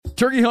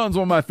Turkey hunting is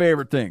one of my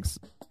favorite things.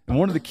 And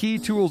one of the key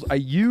tools I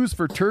use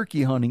for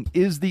turkey hunting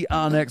is the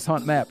OnX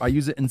Hunt Map. I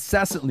use it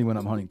incessantly when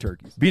I'm hunting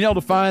turkeys. Being able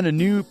to find a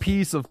new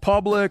piece of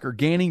public or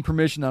gaining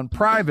permission on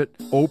private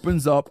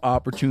opens up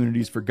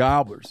opportunities for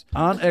gobblers.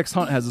 OnX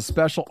Hunt has a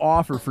special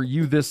offer for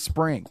you this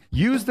spring.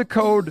 Use the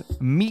code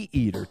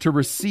MeatEater to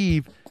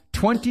receive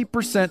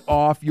 20%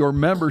 off your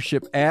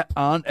membership at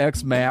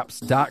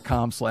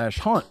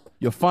onxmaps.com/hunt.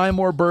 You'll find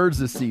more birds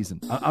this season.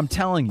 I'm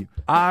telling you,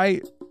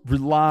 I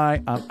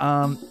rely on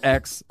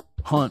OnX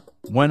Hunt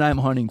when I'm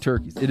hunting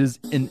turkeys. It is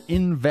an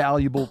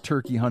invaluable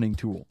turkey hunting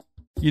tool.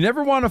 You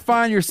never want to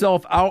find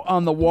yourself out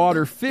on the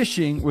water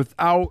fishing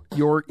without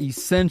your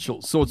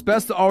essentials. So it's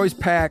best to always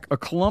pack a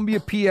Columbia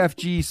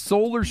PFG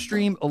Solar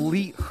Stream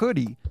Elite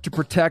hoodie to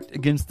protect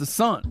against the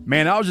sun.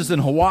 Man, I was just in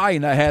Hawaii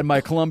and I had my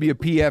Columbia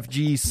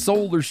PFG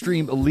Solar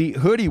Stream Elite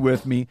hoodie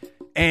with me.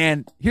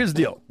 And here's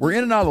the deal. We're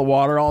in and out of the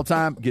water all the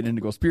time, getting in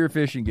to go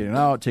spearfishing, getting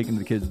out, taking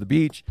the kids to the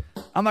beach.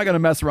 I'm not going to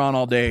mess around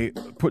all day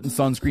putting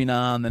sunscreen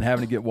on, then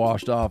having to get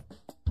washed off.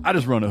 I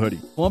just run a hoodie.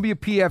 Columbia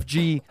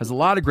PFG has a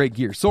lot of great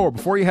gear. So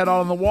before you head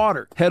out on the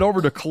water, head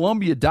over to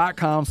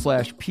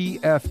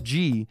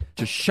Columbia.com/PFG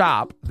to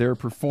shop their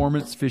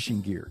performance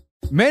fishing gear.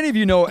 Many of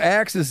you know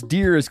Axis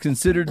deer is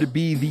considered to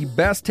be the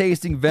best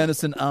tasting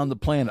venison on the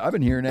planet. I've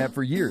been hearing that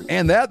for years.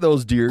 And that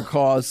those deer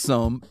cause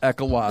some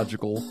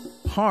ecological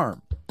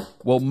harm.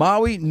 Well,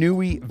 Maui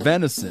Nui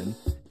Venison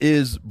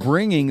is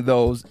bringing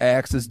those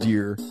Axis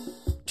deer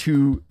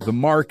to the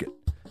market.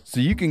 So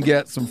you can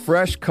get some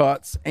fresh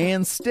cuts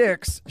and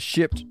sticks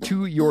shipped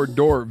to your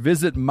door.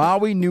 Visit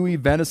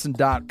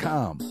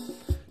MauiNuiVenison.com.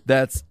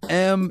 That's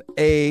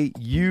MAUINUI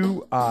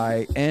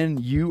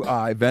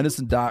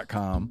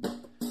venison.com.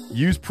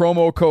 Use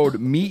promo code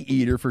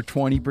MeatEater for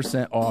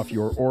 20% off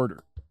your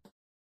order.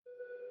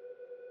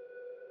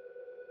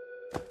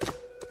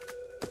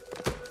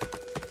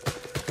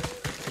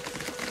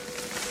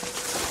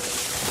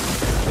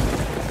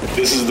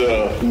 This is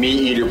the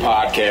Meat Eater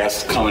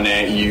podcast coming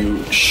at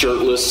you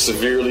shirtless,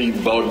 severely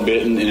bug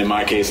bitten, and in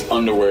my case,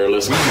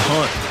 underwearless. We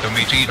hunt the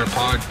Meat Eater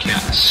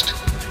podcast.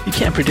 You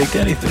can't predict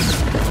anything.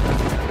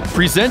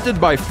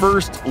 Presented by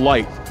First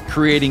Light,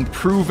 creating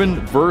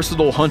proven,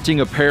 versatile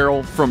hunting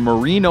apparel from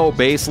merino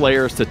base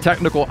layers to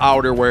technical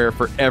outerwear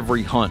for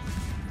every hunt.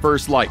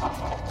 First Light.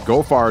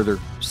 Go farther,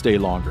 stay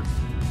longer.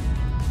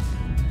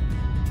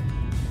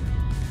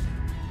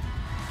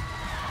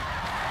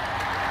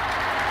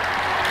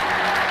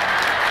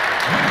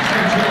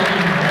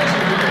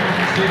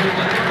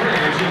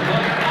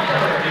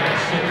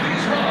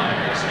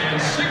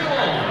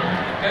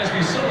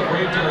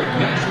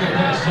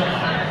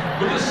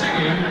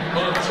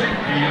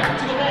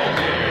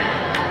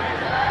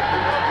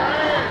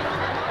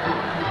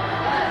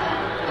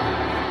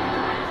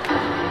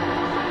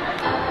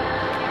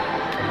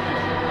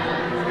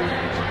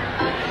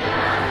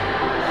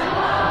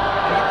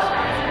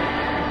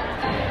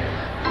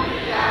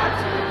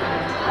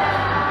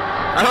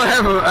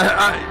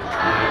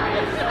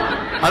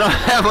 I don't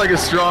have like a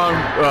strong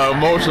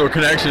emotional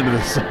connection to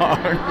this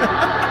song.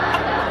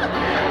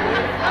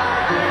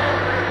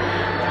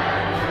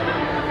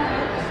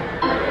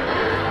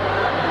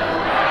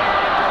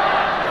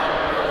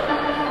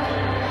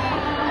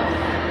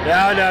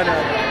 No.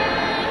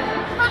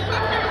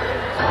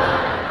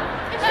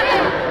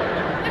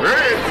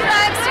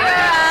 Strikes you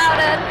out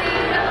at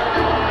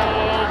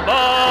the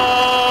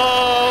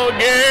Ball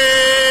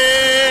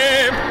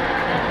game.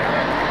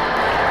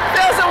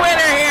 There's a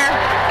winner here.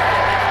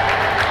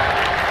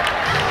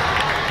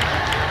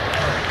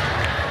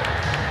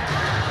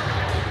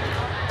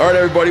 All right,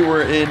 everybody,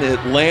 we're in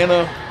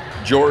Atlanta,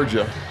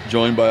 Georgia,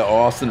 joined by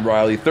Austin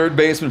Riley, third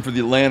baseman for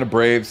the Atlanta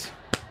Braves.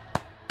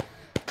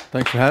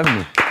 Thanks for having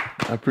me.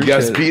 I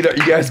appreciate it.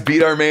 You guys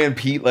beat our man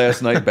Pete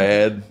last night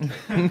bad.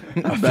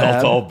 I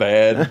felt all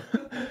bad.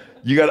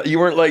 You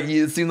weren't like,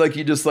 it seemed like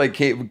you just like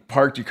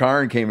parked your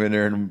car and came in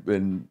there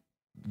and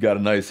got a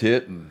nice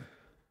hit. And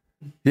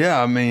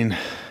Yeah, I mean,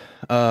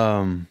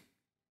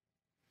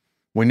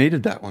 we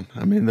needed that one.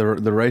 I mean,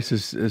 the race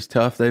is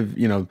tough. They've,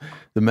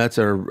 the Mets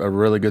are a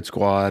really good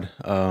squad.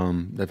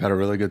 They've had a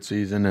really good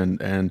season,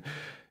 and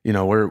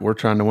we're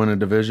trying to win a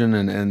division,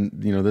 and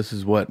this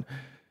is what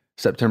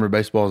September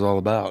baseball is all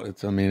about.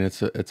 It's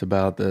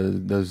about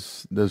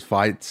those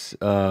fights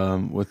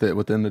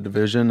within the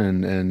division,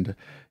 and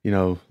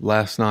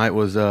last night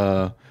was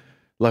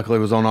luckily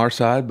it was on our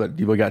side, but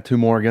we got two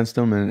more against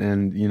them,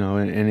 and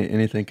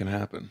anything can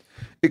happen.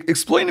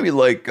 Explain to me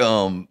like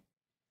I'm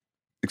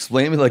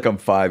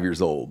 5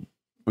 years old,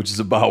 which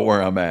is about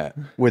where I'm at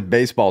with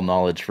baseball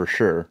knowledge for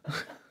sure.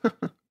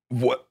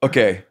 What?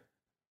 Okay,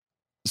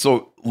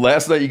 so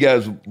last night you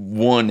guys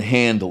won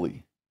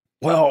handily.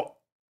 Well,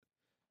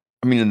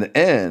 I mean, in the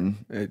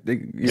end,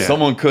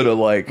 someone could have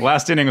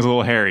last inning was a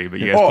little hairy, but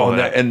you guys pulled it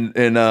out. And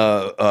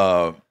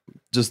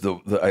just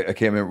I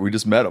can't remember. We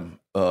just met him,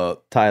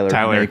 Tyler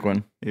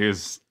Naquin. He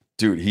was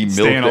he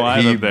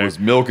was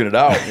milking it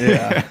out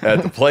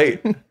at the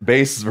plate.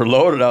 Bases were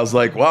loaded. I was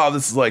like, wow,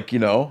 this is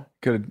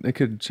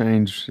could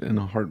change in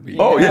a heartbeat.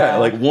 Oh yeah,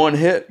 like one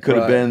hit could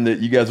have been that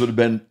you guys would have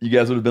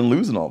been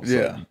losing all of a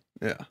sudden.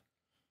 Yeah.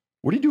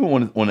 What are you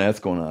doing when that's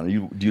going on?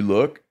 Do you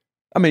look?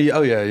 I mean,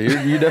 oh yeah,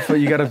 you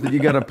definitely you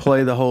gotta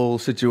play the whole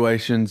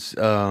situations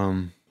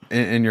in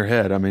your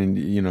head. I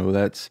mean,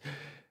 that's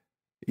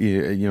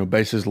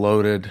bases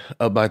loaded,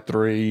 up by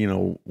 3.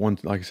 One,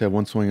 like I said,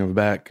 one swing of a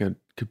bat could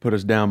put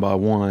us down by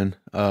 1.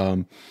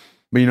 But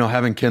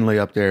having Kenley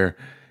up there,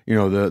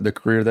 the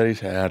career that he's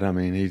had. I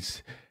mean,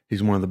 he's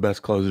one of the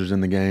best closers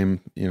in the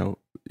game.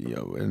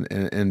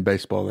 In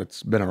baseball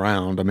that's been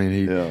around. I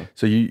mean,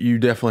 so you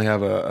definitely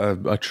have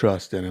a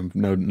trust in him,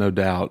 no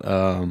doubt.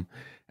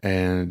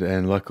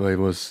 And luckily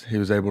he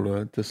was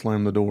able to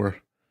slam the door.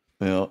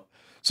 Yeah.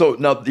 So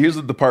now here's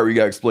the part where you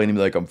got to explain to me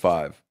like I'm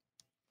 5.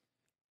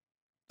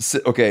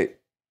 Okay,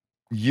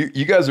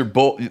 you guys are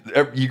both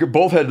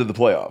headed to the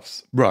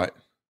playoffs, right?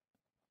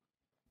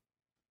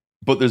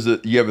 But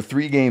you have a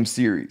 3-game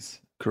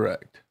series,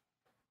 correct?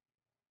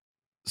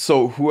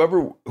 So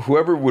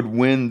whoever would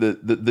win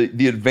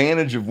the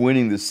advantage of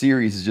winning the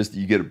series is just that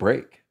you get a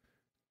break.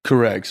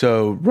 Correct.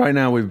 So right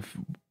now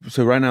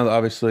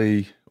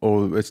obviously,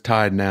 it's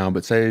tied now.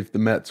 But say if the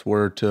Mets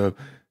were to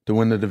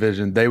win the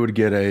division, they would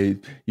get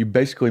you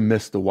basically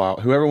miss the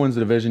wild. Whoever wins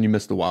the division, you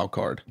miss the wild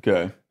card.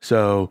 Okay.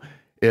 So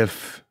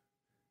if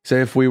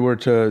we were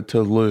to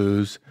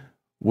lose,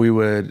 we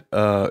would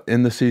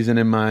end the season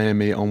in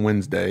Miami on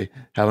Wednesday,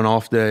 have an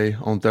off day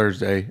on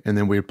Thursday, and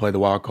then we'd play the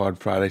wild card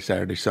Friday,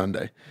 Saturday,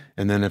 Sunday.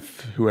 And then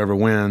if whoever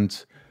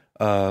wins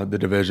the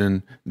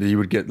division, you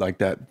would get like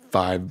that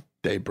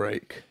 5-day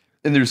break.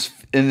 And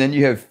then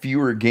you have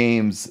fewer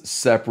games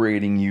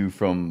separating you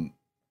from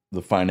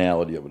the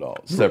finality of it all,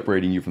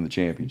 separating you from the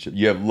championship.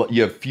 You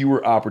have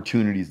fewer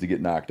opportunities to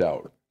get knocked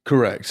out.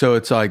 Correct. So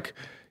it's like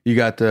you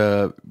got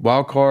the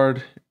wild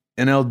card,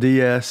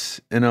 NLDS,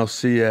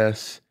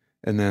 NLCS,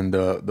 and then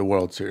the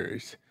World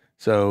Series.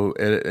 So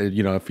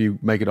if you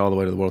make it all the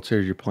way to the World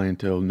Series, you're playing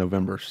till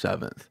November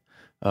 7th.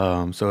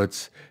 So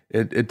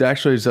it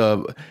actually is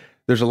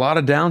there's a lot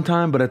of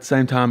downtime, but at the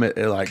same time it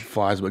like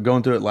flies. But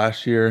going through it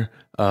last year,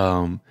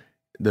 the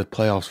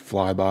playoffs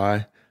fly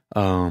by.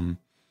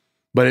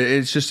 But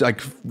it's just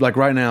like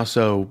right now.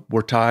 So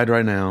we're tied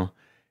right now.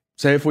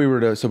 Say if we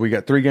were so we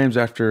got 3 games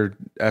after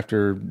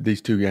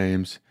these 2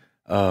 games,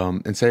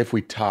 and say if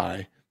we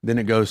tie, then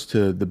it goes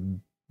to the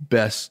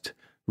best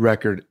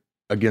record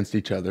against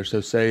each other.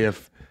 So say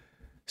if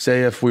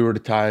we were to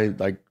tie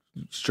like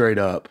straight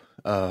up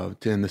to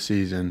end the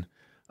season,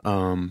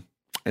 and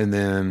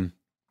then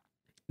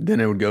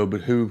it would go,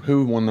 but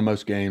who won the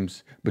most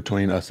games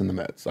between us and the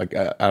Mets, like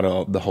out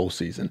of the whole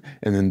season,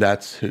 and then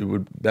that's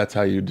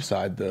how you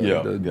decide the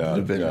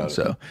division.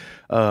 So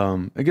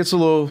it gets a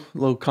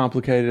little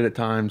complicated at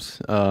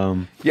times.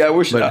 I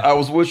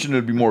was wishing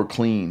it'd be more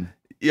clean.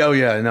 Oh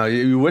yeah, no.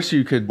 You wish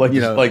you could, like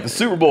the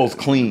Super Bowl's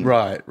clean,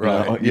 right?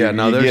 You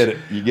get it.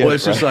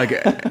 It's just like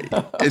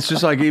it's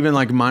just like even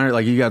like minor,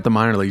 like you got the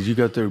minor leagues. You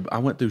go through. I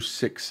went through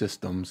 6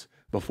 systems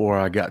before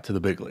I got to the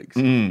big leagues.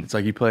 It's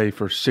like you play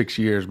for 6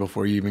 years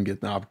before you even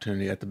get the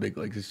opportunity at the big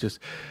leagues. It's just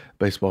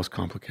baseball's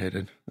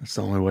complicated. That's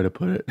the only way to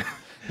put it.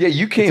 Yeah,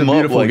 you came it's a up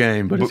beautiful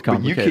game, but it's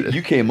complicated.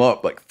 You came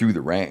up like through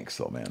the ranks,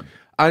 though, man.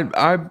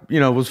 I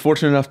was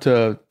fortunate enough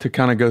to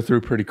kind of go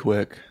through pretty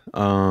quick.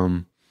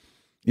 And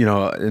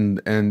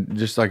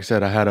just like I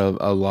said, I had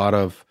a lot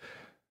of,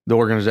 the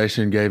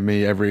organization gave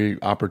me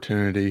every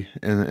opportunity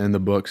in the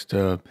books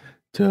to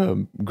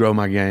grow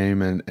my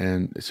game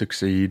and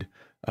succeed.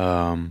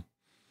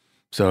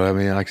 So I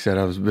mean, like I said,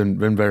 I've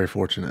been very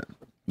fortunate.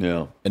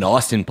 Yeah. And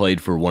Austin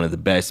played for one of the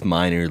best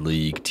minor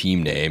league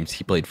team names.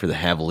 He played for the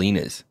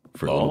Javelinas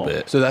for a little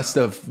bit. So that's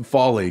the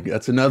fall league.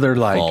 That's another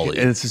fall league.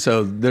 And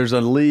so there's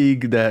a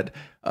league that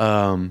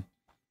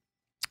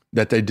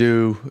they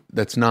do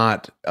that's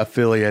not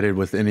affiliated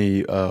with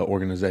any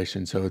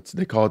organization. So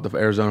they call it the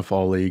Arizona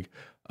Fall League.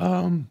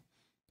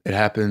 It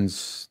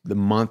happens the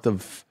month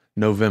of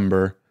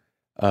November.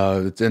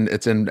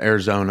 It's in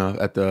Arizona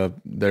at the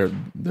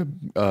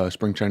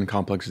spring training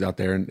complexes out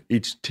there, and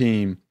each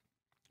team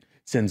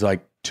sends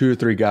like 2 or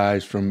 3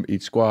 guys from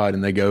each squad,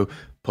 and they go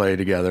play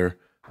together.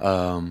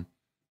 And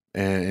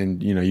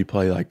you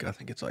play like, I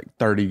think it's like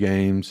 30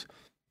 games,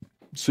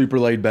 super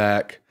laid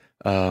back.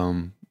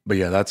 But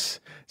yeah, it's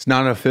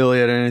not an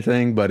affiliate or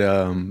anything, but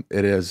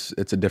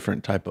it's a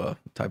different type of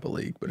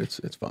league, but it's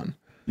fun.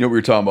 You know what we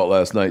were talking about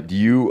last night? Do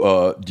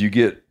you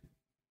get,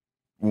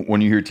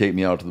 when you hear "Take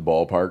Me Out to the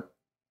Ballpark,"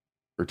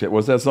 or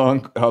what's that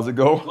song? How's it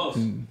go? Close.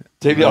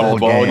 Take me out to the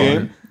ball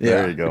game. Yeah.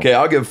 There you go. Okay,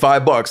 I'll give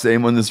 $5 to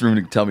anyone in this room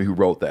to tell me who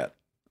wrote that.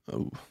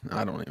 Oh,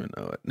 I don't even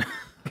know it.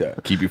 Okay,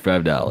 keep your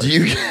 $5. Do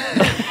you?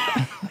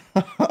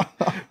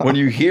 When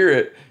you hear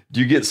it, do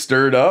you get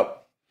stirred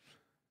up?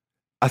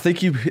 I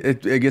think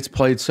it gets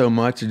played so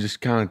much, it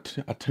just kind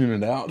of I tune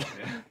it out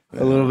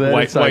a little bit.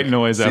 White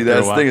noise. See,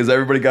 that's the thing is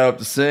everybody got up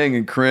to sing,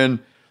 and Corinne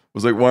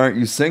was like, "Why aren't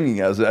you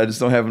singing?" I just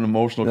don't have an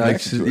emotional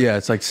connection to it. Yeah,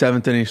 it's like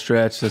 7th inning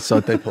stretch. That's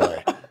what they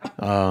play.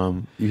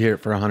 You hear it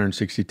for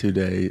 162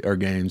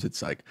 games.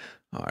 It's like,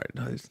 all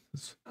right,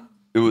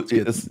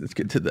 Let's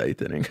get to the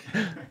 8th inning.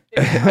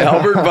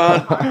 Albert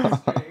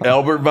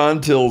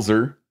Von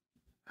Tilzer.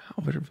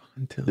 Albert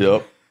Von Tilzer.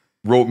 Yep.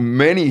 Wrote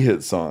many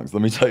hit songs.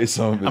 Let me tell you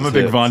some of his I'm a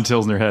big hits. Von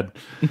Tilsner head.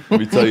 Let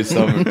me tell you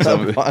some of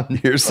it.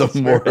 Here's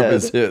some more of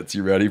his hits.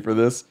 You ready for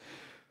this?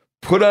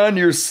 Put on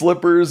your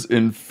slippers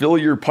and fill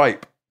your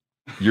pipe.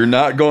 You're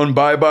not going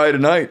bye-bye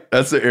tonight.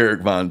 That's the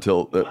Eric Von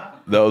Tilzer.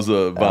 That was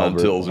a Von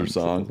Tilzer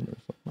song.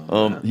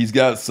 He's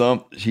got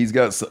some.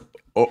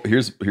 Oh,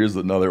 here's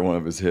another one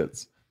of his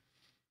hits.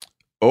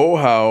 Oh,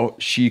 how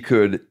she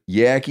could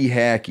yacky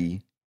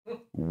hacky,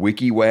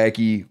 wicky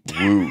wacky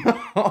woo.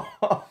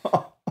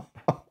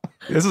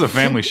 This is a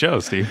family show,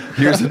 Steve.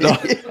 Here's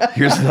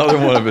another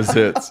one of his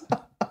hits.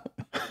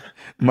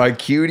 My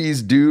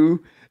cuties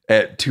due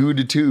at 2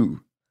 to 2.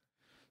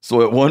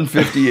 So at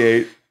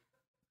 1:58,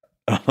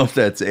 I don't know if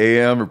that's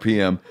AM or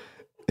PM.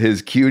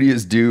 His cutie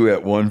is due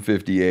at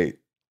 1:58.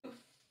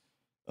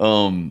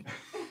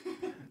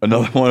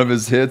 Another one of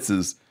his hits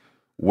is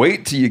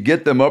wait till you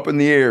get them up in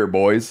the air,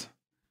 boys.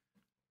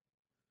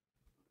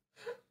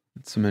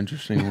 Some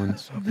interesting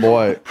ones.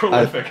 Boy,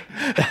 Prolific.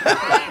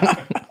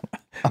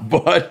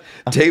 But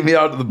Take Me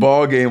Out to the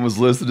Ball Game was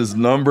listed as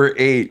number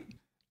 8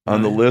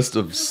 on the list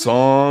of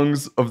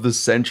songs of the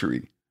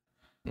century.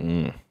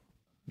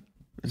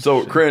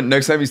 So, Corinne,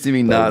 next time you see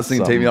me not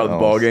sing Take Me Out to the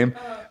Ball Game,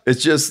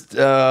 it's just,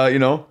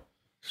 I'll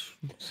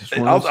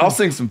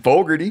sing some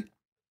Fogerty.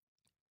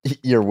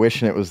 You're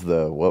wishing it was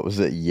what was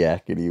it,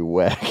 yakety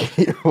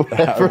wackety or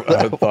whatever.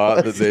 I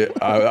thought that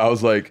I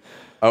was like,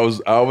 I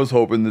was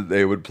hoping that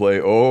they would play,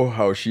 oh,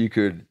 how she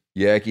could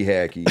yacky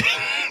hacky,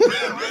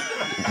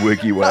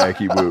 wicky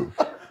wacky woo.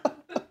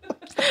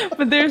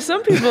 But there's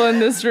some people in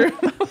this room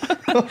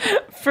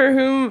for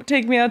whom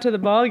Take Me Out to the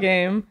Ball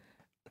Game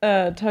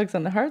tugs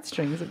on the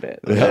heartstrings a bit.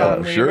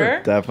 Yeah,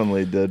 sure.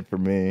 Definitely did for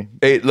me.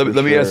 Hey, let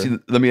me ask you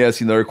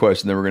another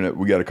question. Then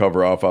we got to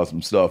cover off on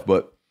some stuff.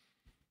 But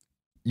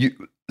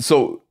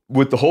so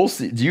with the whole,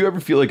 do you ever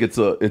feel like it's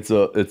like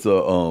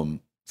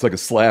a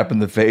slap in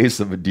the face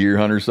of a deer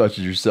hunter such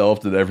as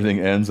yourself that everything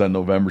ends on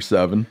November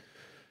 7?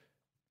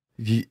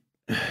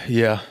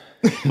 Yeah.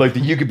 Like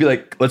that you could be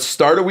like, let's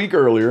start a week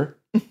earlier.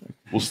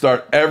 We'll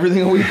start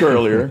everything a week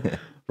earlier.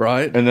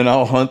 Right. And then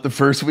I'll hunt the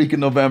first week in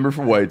November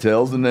for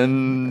whitetails. And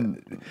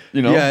then,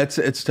 Yeah,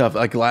 it's tough.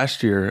 Like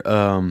last year,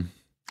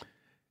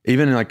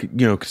 even like,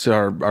 because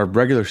our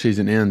regular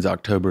season ends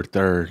October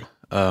 3rd.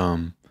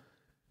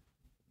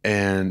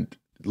 And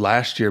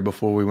last year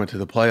before we went to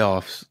the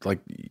playoffs, like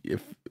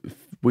if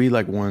we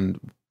won,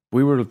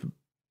 we were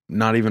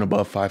not even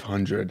above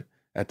 500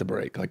 at the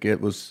break. Like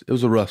it was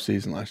a rough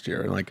season last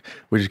year. And like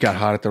we just got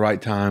hot at the right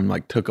time,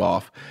 like took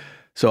off.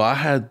 So I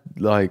had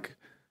like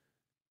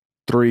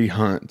 3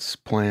 hunts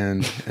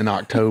planned in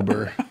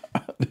October.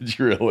 Did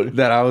you really?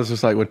 That I was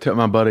just like with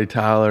my buddy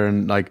Tyler,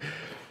 and like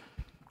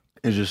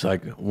it's just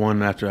like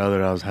one after the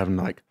other. I was having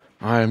like,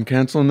 all right, I'm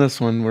canceling this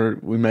one.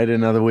 We made it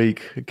another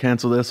week.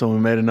 Cancel this one. We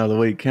made another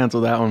week. Cancel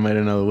that one. Made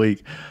another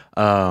week.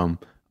 All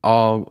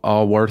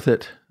worth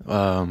it.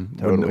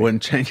 Totally.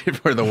 Wouldn't change it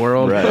for the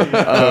world. Right.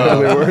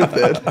 Totally worth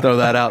it. Throw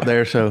that out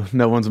there so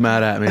no one's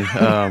mad at me.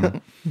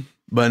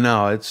 But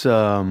no, it's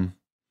as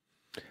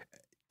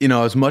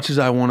much as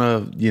I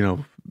want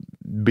to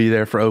be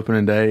there for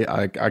opening day,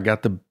 I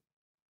got the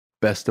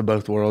best of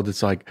both worlds.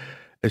 It's like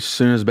as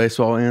soon as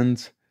baseball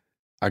ends,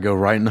 I go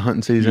right into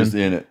hunting season. You're just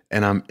in it,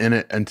 and I'm in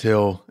it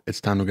until it's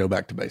time to go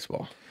back to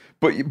baseball.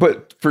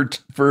 But for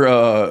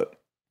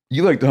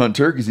you like to hunt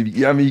turkeys.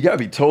 I mean, you got to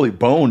be totally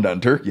boned on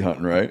turkey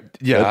hunting, right?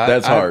 Yeah,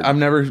 that's hard. I've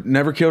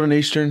never killed an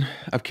eastern.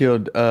 I've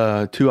killed 2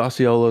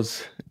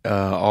 Osceolas,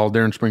 all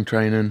during spring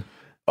training.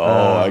 Oh,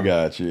 I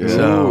got you.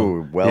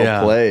 So,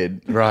 well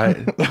played. Right.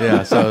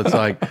 Yeah. So it's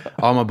like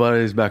all my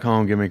buddies back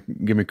home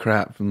give me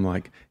crap from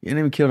like, you didn't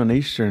even kill an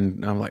eastern.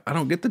 And I'm like, I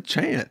don't get the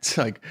chance.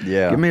 Like,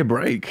 give me a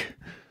break.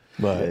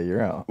 But yeah,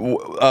 you're out.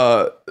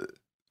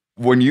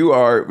 When you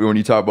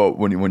talk about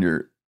when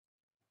you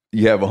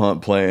have a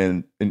hunt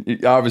plan,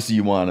 and obviously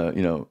you want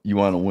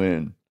to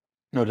win,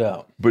 no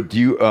doubt. But do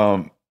you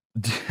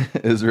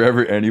is there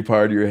ever any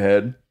part of your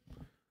head,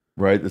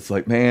 right, that's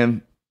like,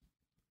 man,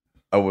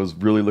 I was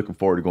really looking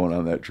forward to going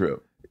on that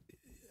trip?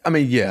 I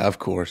mean, yeah, of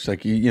course.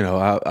 Like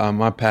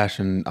my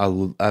passion,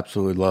 I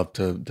absolutely love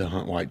to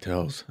hunt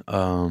whitetails.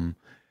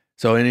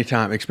 So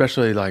anytime,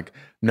 especially like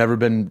never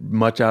been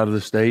much out of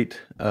the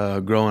state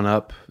growing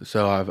up.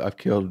 So I've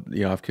killed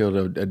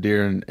a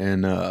deer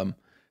in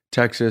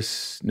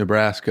Texas,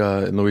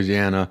 Nebraska, and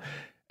Louisiana.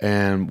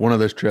 And one of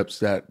those trips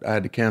that I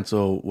had to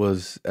cancel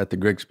was at the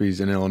Grigsby's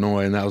in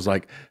Illinois. And that was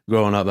like,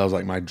 growing up, that was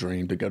like my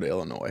dream to go to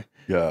Illinois.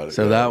 Got it.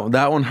 So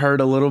that one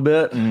hurt a little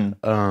bit.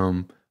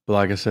 But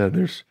like I said,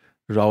 there's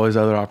always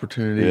other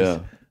opportunities. Yeah.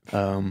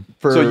 Go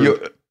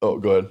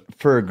ahead.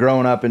 For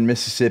growing up in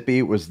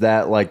Mississippi, was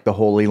that like the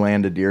holy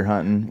land of deer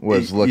hunting?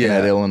 Was looking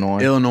at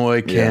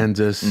Illinois,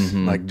 Kansas,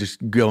 like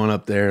just going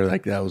up there.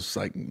 Like that was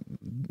like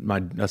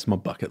that's my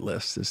bucket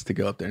list, is to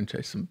go up there and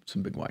chase some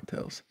big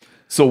whitetails.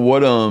 So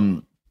what?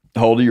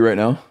 How old are you right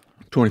now?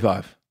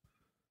 25.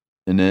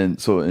 And then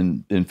so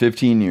in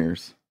 15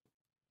 years,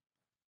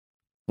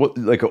 What,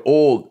 like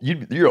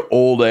you're an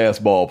old ass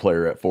ball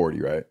player at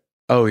 40, right?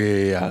 Oh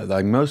yeah.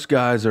 Like most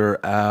guys are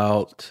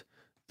out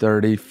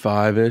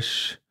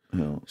 35-ish.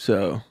 No.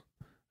 So,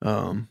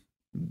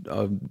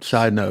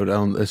 side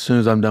note, as soon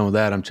as I'm done with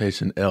that, I'm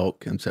chasing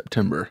elk in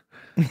September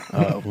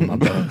with my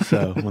bow.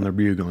 So when they're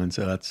bugling,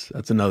 so that's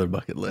another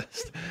bucket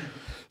list.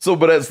 So,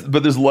 but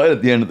there's light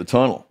at the end of the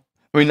tunnel.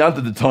 I mean, not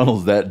that the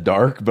tunnel's that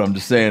dark, but I'm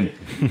just saying.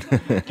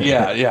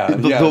 Yeah.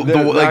 The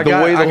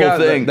way the whole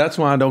thing. That's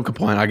why I don't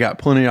complain. I got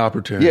plenty of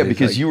opportunities. Yeah,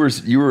 because you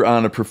were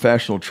on a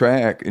professional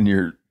track in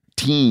your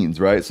teens,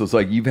 right? So it's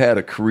like you've had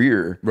a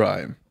career,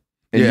 right?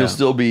 And you'll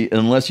still be,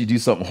 unless you do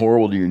something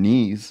horrible to your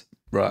knees,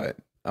 right?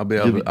 I'll be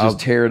able to just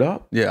tear it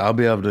up. Yeah, I'll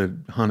be able to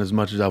hunt as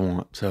much as I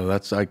want. So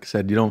that's, like I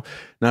said, not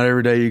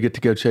every day you get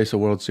to go chase a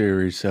World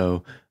Series.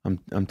 So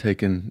I'm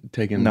taking.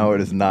 No, it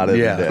is not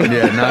every day.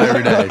 Yeah, not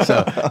every day.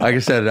 So like I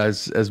said,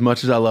 as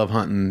much as I love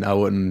hunting, I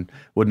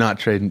would not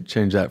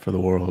change that for the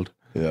world.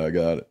 Yeah, I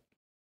got it.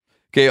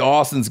 Okay,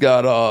 Austin's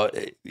got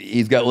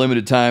he's got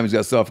limited time. He's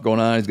got stuff going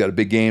on. He's got a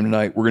big game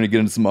tonight. We're gonna get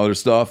into some other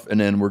stuff, and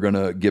then we're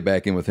gonna get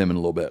back in with him in a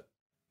little bit.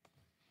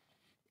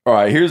 All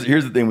right, here's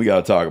the thing we got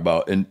to talk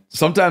about. And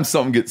sometimes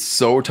something gets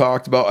so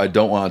talked about, I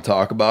don't want to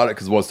talk about it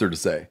because what's there to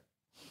say?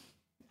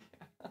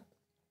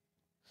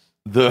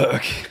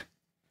 The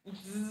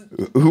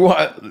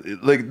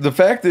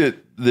fact that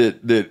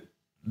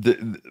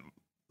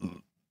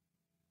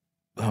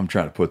I'm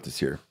trying to put this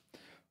here.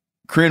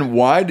 Corinne,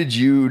 why did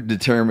you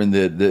determine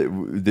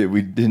that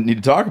we didn't need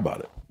to talk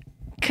about it?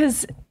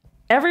 Because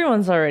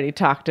everyone's already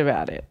talked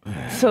about it.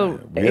 So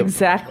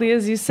exactly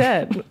as you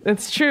said,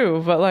 it's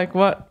true. But like,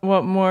 what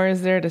more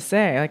is there to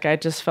say? Like, I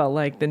just felt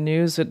like the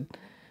news would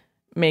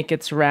make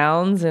its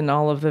rounds in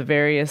all of the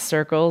various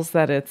circles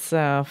that it's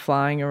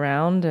flying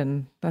around,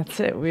 and that's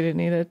it. We didn't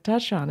need to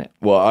touch on it.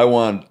 Well,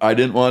 I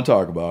didn't want to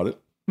talk about it.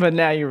 But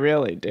now you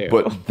really do.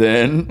 But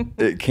then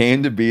it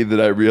came to be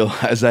that I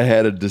realized I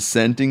had a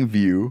dissenting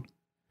view.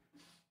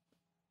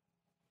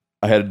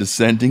 I had a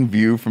dissenting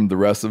view from the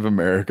rest of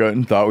America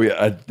and thought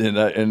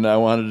I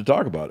wanted to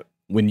talk about it.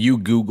 When you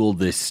Google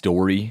this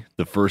story,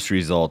 the first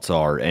results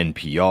are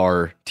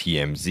NPR,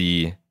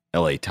 TMZ,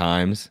 LA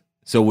Times.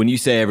 So when you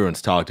say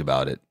everyone's talked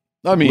about it,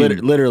 I mean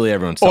literally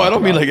everyone's talked about it. I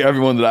don't mean like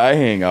everyone that I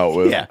hang out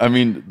with. Yeah. I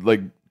mean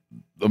like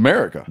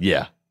America.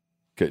 Yeah.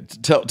 Okay.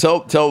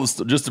 Tell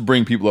just to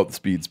bring people up to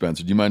speed,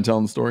 Spencer. Do you mind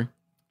telling the story?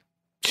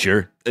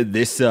 Sure.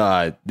 This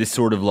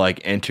sort of like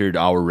entered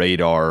our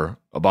radar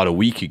about a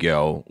week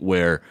ago,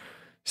 where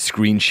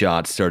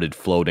screenshots started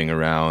floating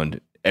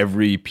around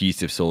every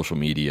piece of social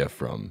media,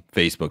 from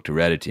Facebook to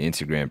Reddit to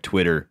Instagram,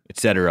 Twitter,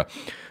 etc.,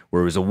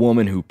 where it was a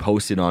woman who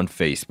posted on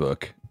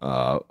Facebook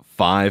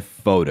 5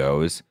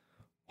 photos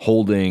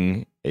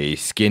holding a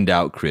skinned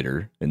out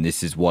critter. And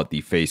this is what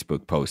the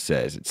Facebook post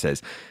says. It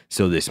says,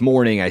 "So this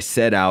morning I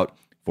set out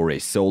for a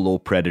solo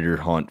predator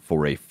hunt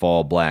for a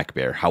fall black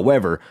bear.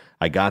 However,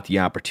 I got the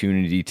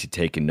opportunity to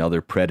take another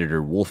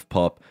predator wolf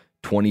pup.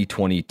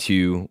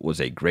 2022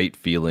 was a great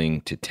feeling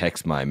to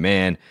text my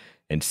man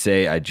and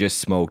say I just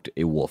smoked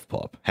a wolf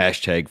pup.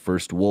 Hashtag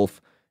first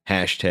wolf.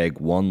 Hashtag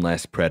one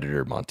less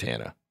predator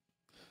Montana."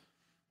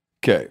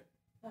 Okay.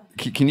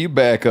 Can you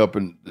back up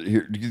and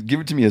give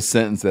it to me a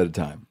sentence at a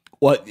time?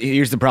 Well,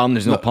 here's the problem.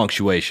 There's no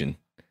punctuation.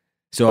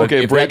 So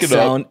okay, if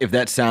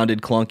that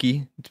sounded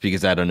clunky, it's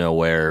because I don't know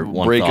where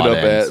one break thought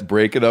ends.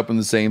 Break it up in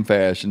the same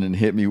fashion and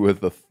hit me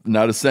with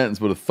not a sentence,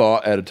 but a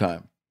thought at a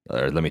time.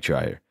 All right, let me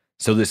try here.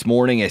 So this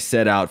morning I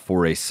set out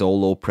for a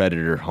solo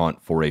predator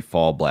hunt for a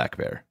fall black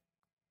bear.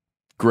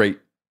 Great.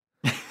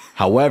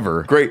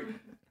 However, great.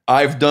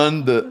 I've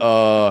done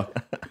the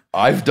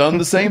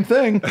same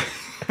thing.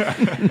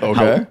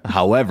 Okay.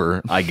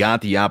 However, I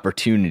got the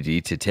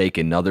opportunity to take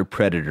another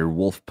predator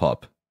wolf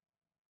pup.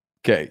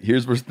 Okay,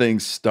 here's where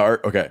things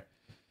start. Okay.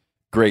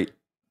 Great.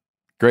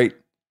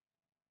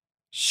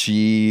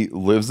 She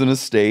lives in a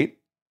state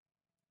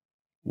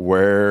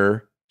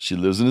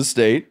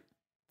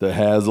that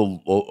has a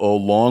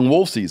long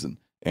wolf season.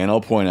 And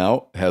I'll point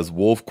out, has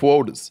wolf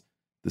quotas.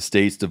 The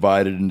state's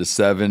divided into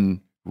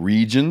 7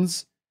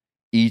 regions.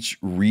 Each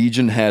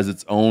region has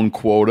its own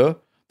quota.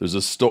 There's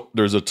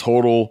a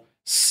total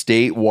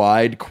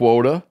statewide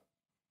quota.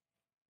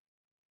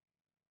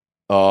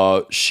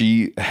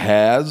 She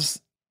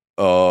has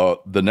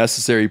the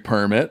necessary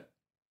permit.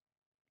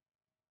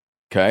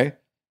 Okay.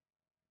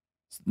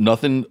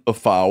 Nothing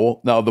afoul.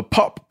 Now the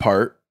pup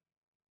part,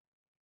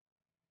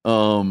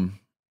 might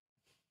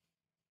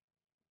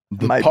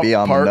be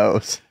on the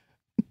nose.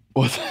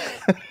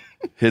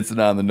 Hits it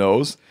on the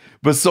nose.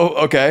 But so,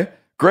 okay,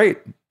 great.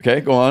 Okay,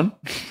 go on.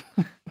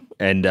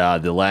 And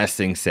the last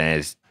thing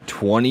says,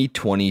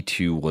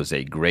 2022 was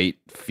a great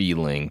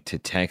feeling to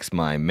text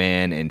my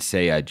man and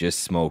say I just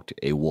smoked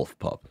a wolf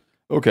pup.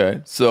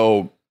 Okay,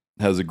 so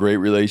has a great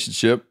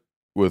relationship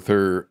with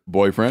her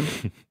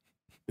boyfriend.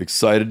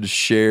 Excited to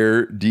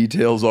share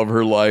details of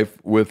her life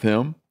with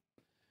him.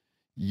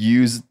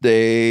 Use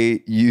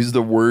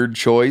the word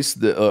choice,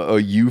 a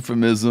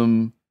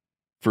euphemism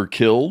for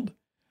killed.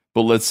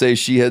 But let's say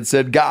she had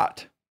said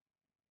got.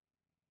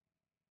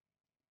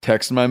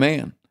 Text my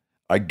man.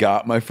 I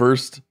got my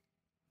first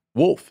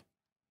wolf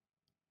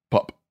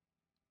pup.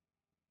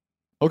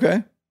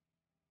 Okay.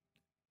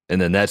 And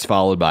then that's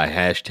followed by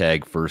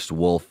hashtag first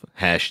wolf,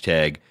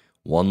 hashtag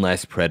one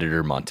less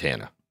predator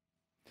Montana.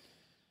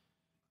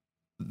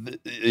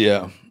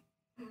 Yeah.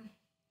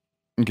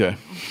 Okay.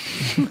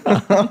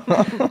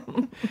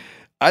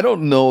 I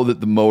don't know that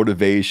the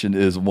motivation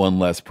is one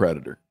less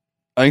predator.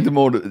 I think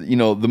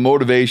the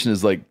motivation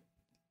is like,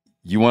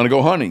 you want to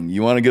go hunting,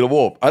 you want to get a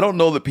wolf. I don't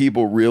know that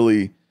people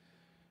really,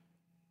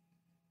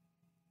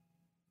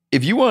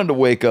 if you wanted to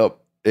wake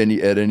up at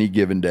any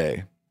given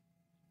day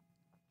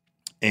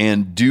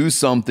and do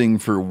something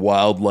for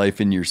wildlife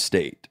in your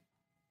state,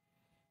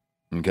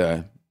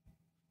 okay,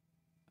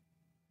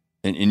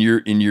 and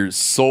your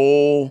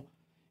sole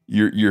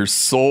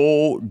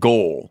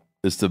goal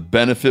is to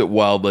benefit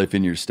wildlife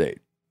in your state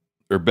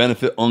or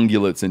benefit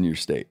ungulates in your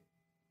state,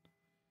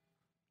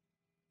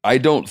 I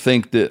don't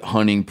think that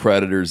hunting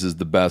predators is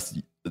the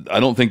best. I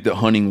don't think that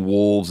hunting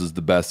wolves is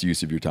the best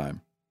use of your time.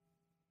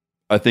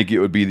 I think it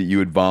would be that you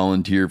would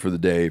volunteer for the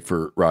day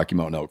for Rocky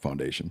Mountain Elk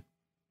Foundation.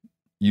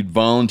 You'd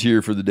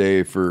volunteer for the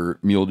day for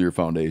Mule Deer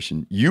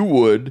Foundation. You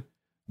would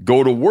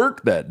go to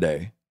work that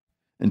day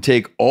and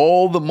take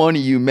all the money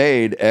you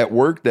made at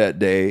work that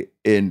day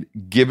and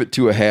give it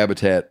to a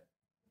habitat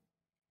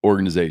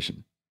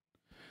organization.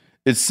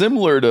 It's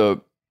similar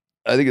to,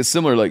 I think it's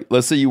similar, like,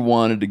 let's say you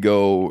wanted to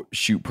go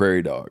shoot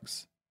prairie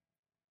dogs.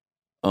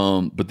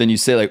 But then you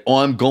say like, oh,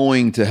 I'm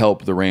going to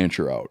help the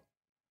rancher out.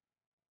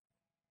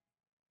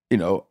 You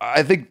know,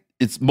 I think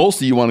it's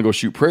mostly you want to go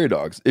shoot prairie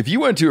dogs. If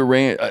you went to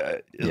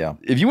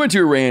if you went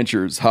to a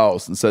rancher's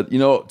house and said, you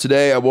know,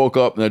 today I woke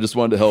up and I just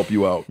wanted to help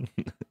you out.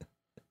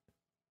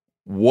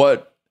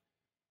 What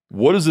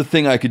is the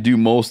thing I could do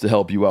most to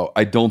help you out?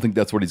 I don't think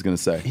that's what he's going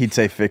to say. He'd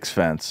say fix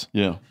fence.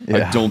 Yeah.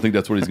 I don't think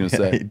that's what he's going to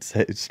say. He'd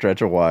say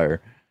stretch a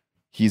wire.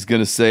 He's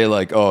going to say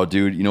like, oh,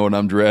 dude, you know what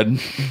I'm dreading?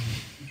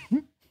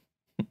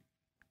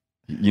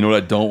 You know what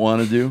I don't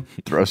want to do?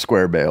 Throw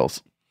square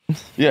bales.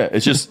 Yeah.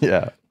 It's just,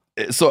 yeah.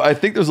 So I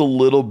think there's a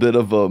little bit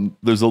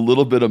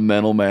of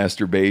mental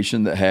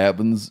masturbation that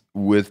happens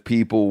with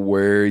people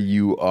where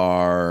you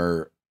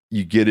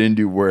get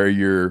into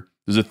where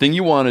there's a thing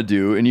you want to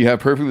do and you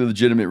have perfectly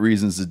legitimate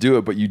reasons to do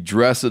it, but you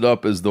dress it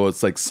up as though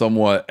it's like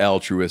somewhat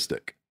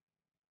altruistic.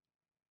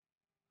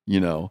 You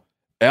know,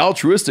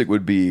 altruistic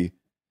would be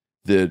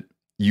that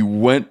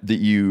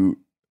you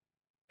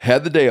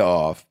had the day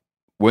off,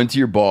 went to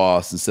your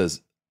boss and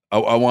says,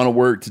 I want to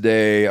work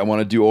today. I want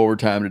to do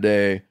overtime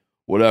today,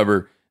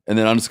 whatever. And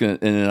then I'm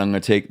going to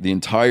take the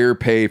entire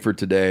pay for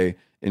today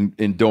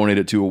and donate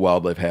it to a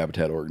wildlife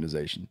habitat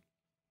organization.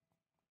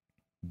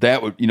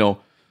 That would,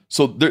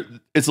 so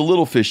it's a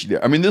little fishy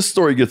there. I mean, this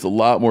story gets a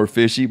lot more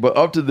fishy, but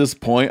up to this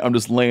point, I'm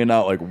just laying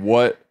out like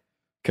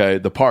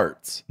the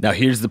parts. Now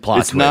here's the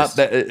plot twist. It's not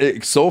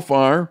that so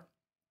far,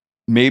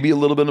 maybe a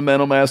little bit of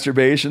mental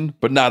masturbation,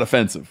 but not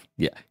offensive.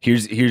 Yeah.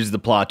 Here's the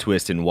plot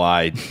twist and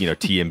why,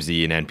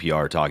 TMZ and NPR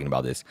are talking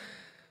about this.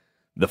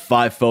 The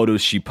 5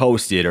 photos she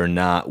posted are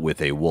not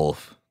with a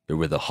wolf. They're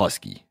with a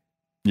husky.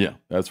 Yeah,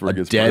 that's where it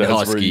gets dead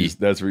husky.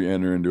 That's where you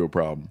enter into a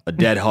problem. A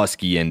dead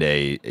husky and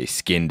a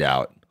skinned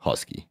out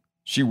husky.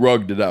 She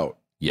rugged it out.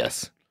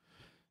 Yes.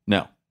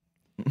 Now,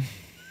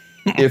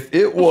 if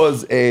it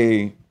was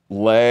a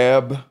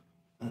lab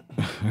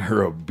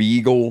or a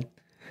beagle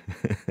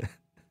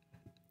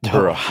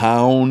or a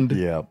hound,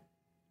 yeah,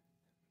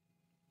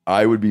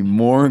 I would be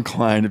more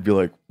inclined to be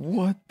like,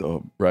 what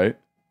the, right?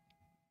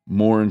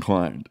 More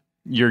inclined.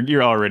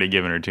 You're already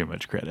giving her too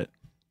much credit.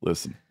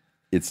 Listen,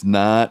 it's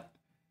not,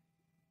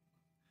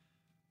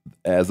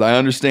 as I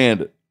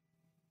understand it,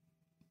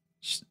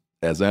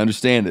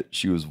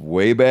 she was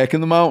way back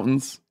in the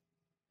mountains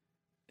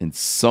and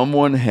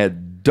someone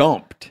had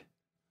dumped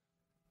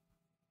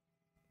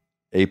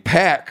a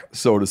pack,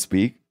 so to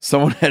speak.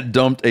 Someone had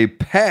dumped a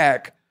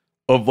pack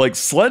of like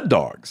sled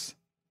dogs,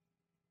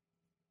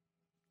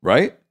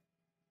 right?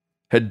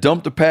 Had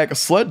dumped a pack of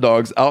sled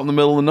dogs out in the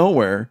middle of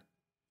nowhere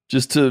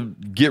just to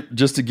get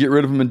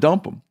rid of them and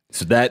dump them.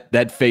 So that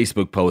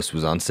Facebook post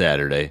was on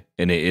Saturday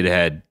and it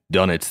had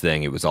done its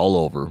thing. It was all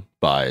over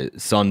by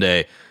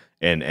Sunday.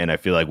 And I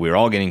feel like we were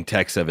all getting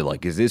texts of it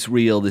like, is this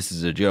real? This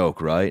is a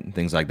joke, right? And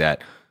things like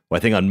that. Well, I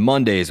think on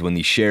Mondays when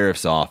the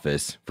sheriff's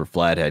office for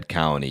Flathead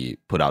County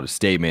put out a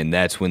statement,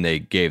 that's when they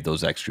gave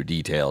those extra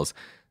details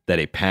that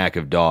a pack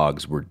of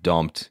dogs were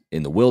dumped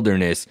in the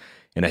wilderness.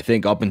 And I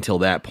think up until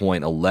that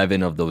point,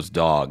 11 of those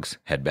dogs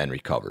had been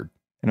recovered.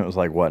 And it was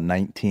like,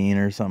 19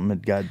 or something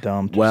had got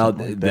dumped? Well,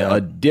 a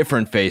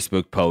different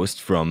Facebook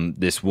post from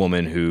this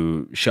woman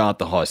who shot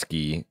the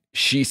husky,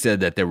 she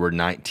said that there were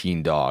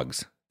 19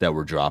 dogs that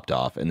were dropped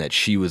off and that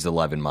she was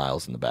 11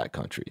 miles in the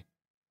backcountry.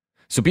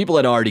 So people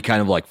had already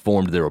kind of like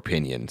formed their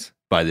opinions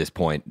by this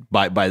point,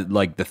 by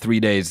like the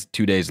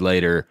 2 days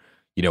later,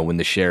 when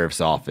the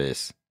sheriff's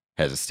office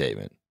has a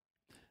statement.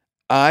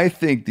 I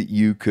think that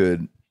you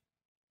could,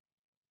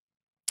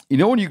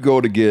 when you go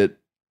to get,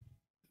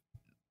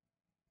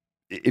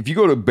 if you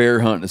go to bear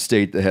hunt in a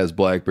state that has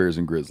black bears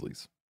and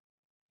grizzlies,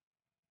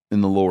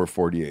 in the lower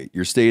 48.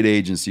 Your state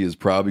agency is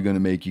probably going to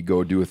make you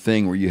go do a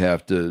thing where you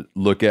have to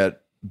look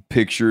at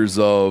pictures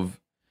of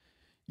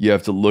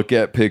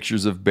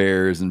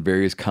bears in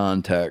various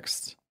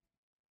contexts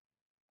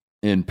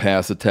and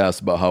pass a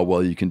test about how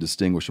well you can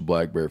distinguish a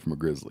black bear from a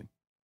grizzly.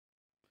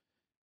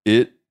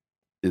 It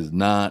is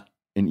not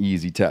an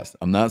easy test.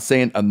 I'm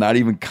not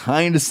even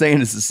kind of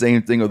saying it's the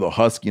same thing with a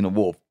husky and a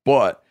wolf,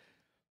 but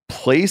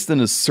placed in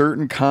a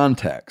certain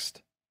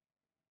context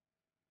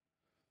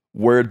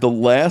where the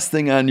last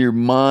thing on your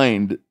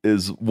mind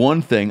is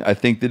one thing, I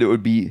think that it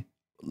would be,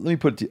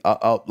 let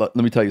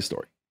me tell you a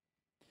story.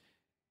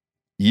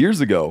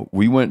 Years ago,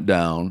 we went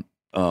down,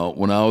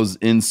 when I was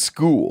in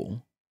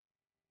school,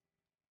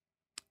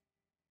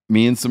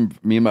 when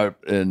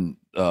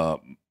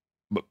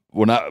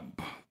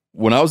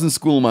I was in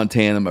school in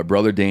Montana, my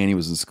brother Danny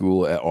was in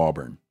school at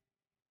Auburn.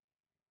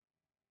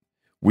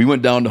 We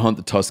went down to hunt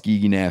the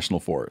Tuskegee National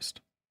Forest.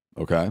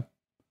 Okay.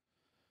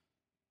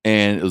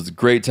 And it was a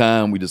great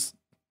time. We just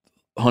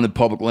hunted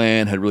public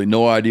land, had really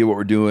no idea what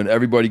we're doing.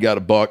 Everybody got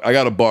a buck. I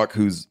got a buck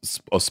who's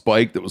a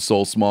spike that was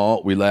so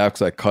small. We laughed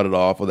because I cut it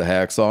off with a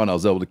hacksaw and I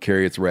was able to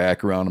carry its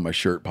rack around in my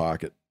shirt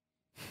pocket.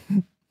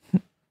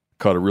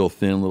 Cut a real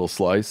thin little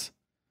slice.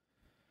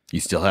 You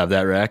still have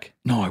that rack?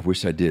 No, I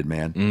wish I did,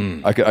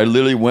 man. I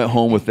literally went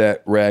home with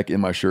that rack in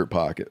my shirt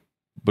pocket,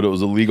 but it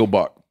was a legal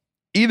buck.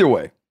 Either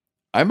way,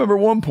 I remember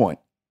one point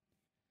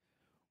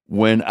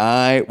when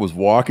I was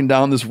walking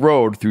down this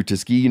road through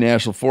Tuskegee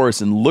National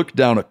Forest and looked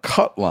down a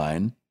cut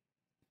line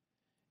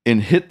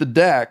and hit the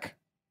deck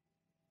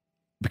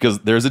because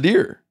there's a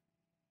deer.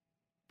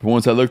 But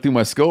once I looked through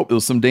my scope, it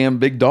was some damn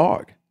big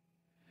dog.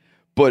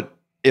 But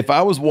if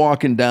I was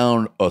walking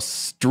down a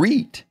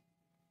street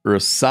or a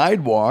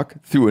sidewalk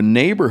through a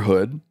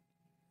neighborhood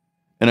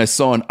and I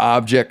saw an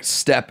object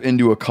step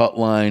into a cut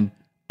line,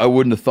 I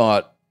wouldn't have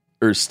thought,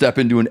 or step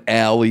into an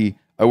alley,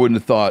 I wouldn't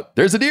have thought,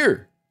 there's a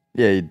deer.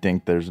 Yeah, you'd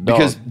think there's a dog.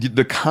 Because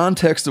the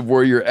context of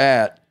where you're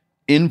at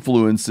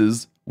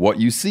influences what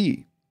you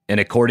see. And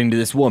according to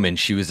this woman,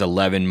 she was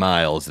 11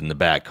 miles in the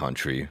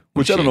backcountry.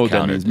 Which I don't know what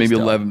that means. Maybe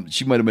 11.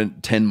 She might have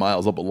been 10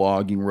 miles up a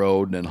logging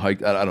road and then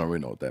hiked. I don't really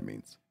know what that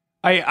means.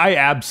 I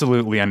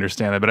absolutely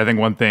understand that. But I think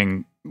one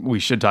thing we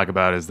should talk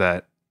about is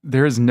that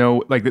there is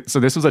no, so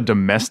this was a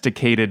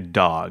domesticated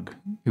dog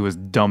who was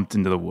dumped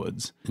into the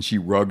woods. And she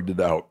rugged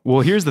it out.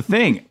 Well, here's the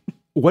thing.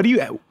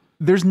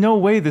 There's no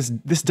way this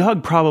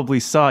dog probably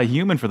saw a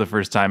human for the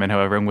first time, and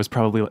however, and was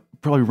probably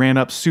ran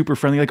up super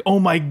friendly, like, oh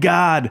my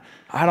God.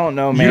 I don't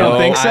know, man. You don't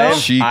think so?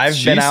 She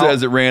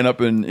says it ran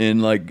up in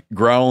like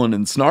growling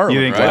and snarling.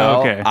 You think right? so?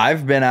 Okay.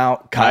 I've been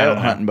out coyote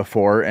hunting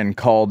before and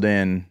called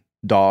in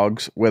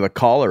dogs with a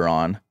collar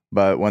on,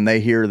 but when they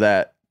hear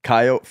that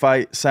coyote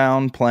fight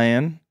sound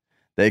playing,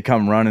 they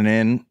come running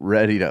in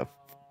ready to,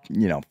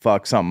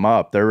 fuck something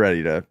up. They're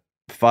ready to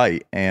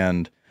fight.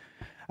 And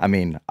I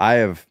mean, I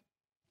have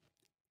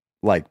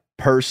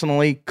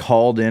personally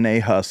called in a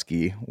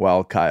husky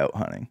while coyote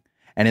hunting.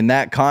 And in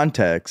that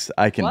context,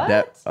 I can,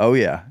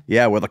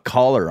 with a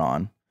collar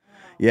on.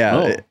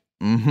 Yeah.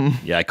 Oh.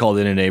 Yeah. I called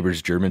in a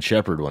neighbor's German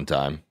Shepherd one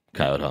time,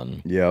 coyote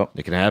hunting. Yep.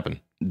 It can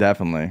happen.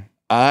 Definitely.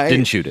 I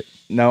didn't shoot it.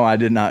 No, I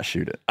did not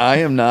shoot it. I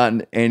am not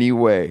in any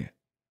way,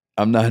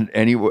 I'm not in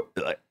any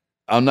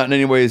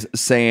ways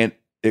saying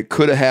it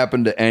could have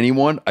happened to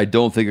anyone. I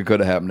don't think it could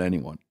have happened to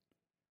anyone.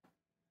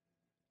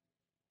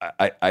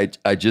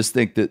 I just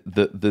think that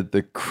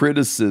the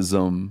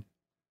criticism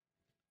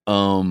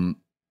is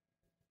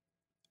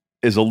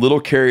a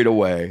little carried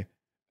away,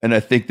 and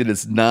I think that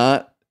it's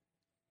not.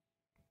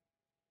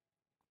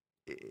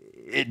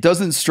 It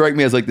doesn't strike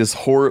me as like this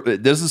horror.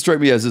 It doesn't strike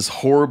me as this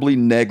horribly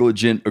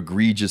negligent,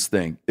 egregious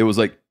thing. It was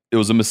a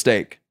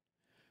mistake,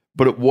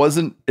 but it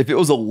wasn't. If it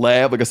was a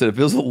lab, like I said, if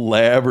it was a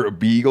lab or a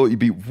beagle, you'd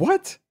be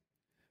what?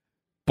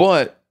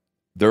 But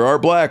there are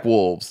black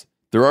wolves.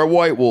 There are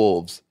white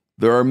wolves.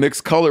 There are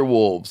mixed color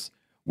wolves.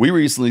 We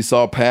recently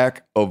saw a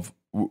pack of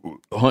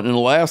hunting in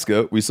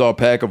Alaska. We saw a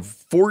pack of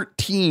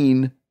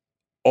 14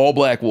 all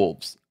black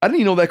wolves. I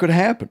didn't even know that could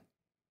happen.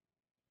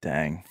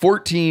 Dang.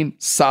 14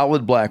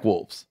 solid black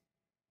wolves.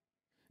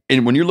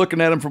 And when you're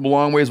looking at them from a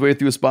long ways away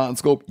through a spot and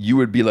scope, you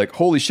would be like,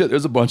 holy shit,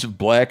 there's a bunch of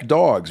black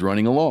dogs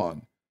running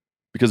along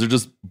because they're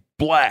just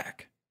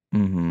black.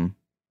 Mm-hmm.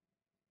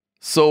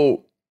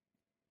 So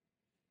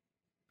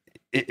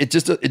it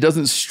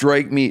doesn't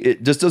strike me.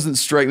 It just doesn't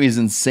strike me as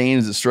insane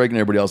as it's striking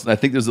everybody else. And I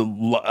think there's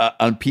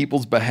on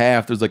people's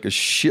behalf, there's like a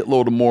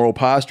shitload of moral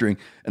posturing.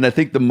 And I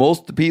think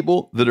the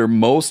people that are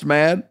most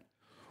mad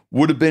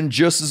would have been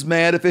just as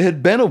mad if it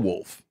had been a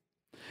wolf.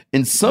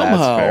 And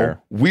somehow,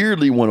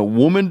 weirdly, when a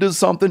woman does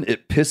something,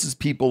 it pisses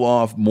people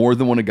off more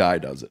than when a guy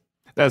does it.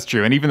 That's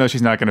true. And even though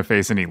she's not going to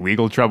face any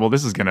legal trouble,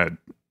 this is going to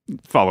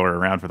follow her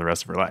around for the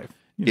rest of her life.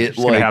 She's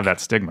going to have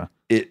that stigma.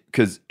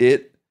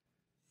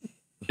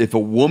 If a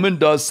woman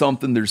does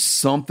something, there's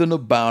something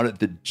about it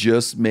that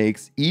just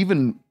makes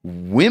even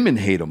women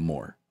hate them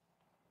more.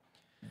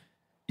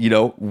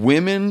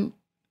 Women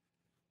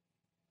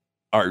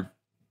are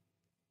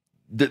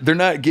they're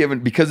not giving,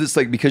 because it's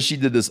like, because she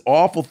did this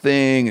awful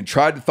thing and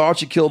thought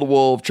she killed a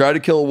wolf, tried to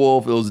kill a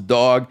wolf, it was a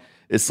dog.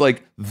 It's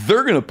like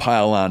they're going to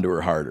pile onto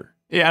her harder.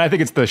 Yeah, and I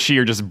think it's the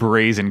sheer just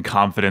brazen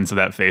confidence of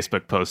that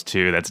Facebook post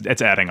too.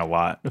 That's adding a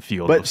lot of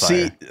fuel to the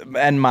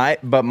fire.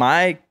 But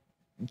my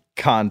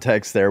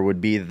context there would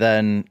be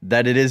then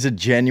that it is a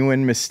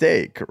genuine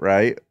mistake,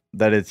 right?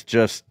 That it's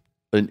just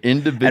an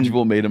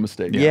individual made a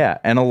mistake. Yeah,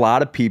 and a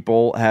lot of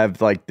people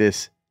have like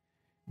this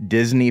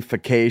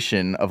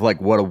Disney-fication of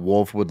like what a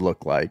wolf would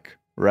look like,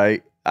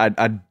 right? I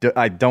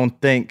don't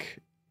think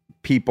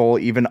people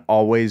even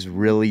always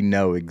really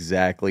know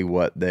exactly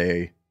what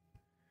they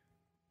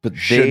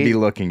should be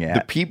looking at.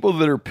 The people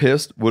that are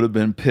pissed would have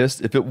been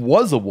pissed if it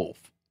was a wolf.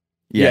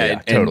 Yeah,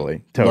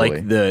 totally.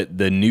 Like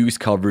the news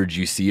coverage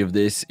you see of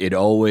this,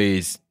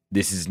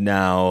 this is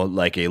now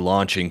like a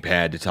launching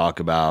pad to talk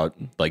about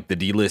like the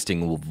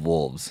delisting of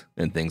wolves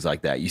and things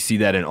like that. You see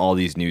that in all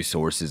these news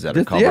sources that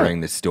are covering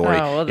this story.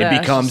 Oh, well, it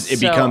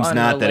becomes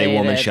not that a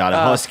woman shot a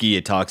Oh. husky.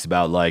 It talks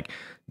about like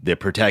the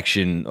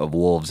protection of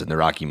wolves in the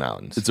Rocky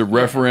Mountains. It's a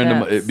referendum.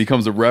 That's- It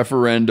becomes a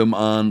referendum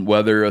on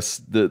whether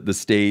the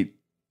state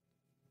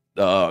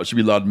should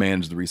be allowed to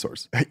manage the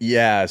resource.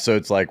 Yeah, so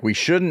it's like we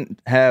shouldn't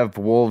have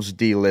wolves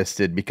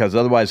delisted because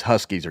otherwise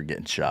huskies are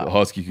getting shot. A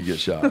husky could get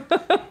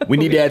shot. We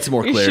need to add some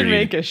more You should clarity.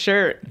 make a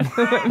shirt like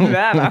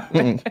that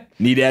on it.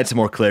 Need to add some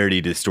more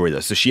clarity to the story, though.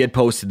 So she had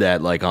posted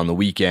that like on the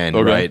weekend,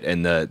 Okay. right?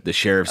 And the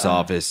sheriff's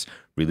office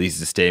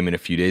releases a statement a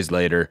few days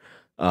later.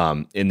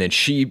 And then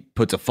she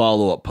puts a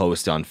follow-up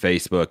post on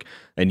Facebook,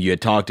 and you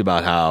had talked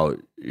about how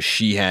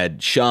she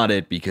had shot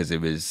it because it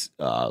was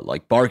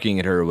like barking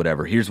at her or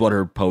whatever. Here's what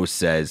her post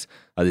says.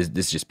 This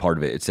is just part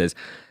of it. It says,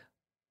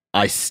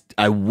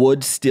 I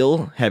would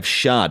still have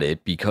shot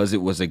it because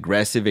it was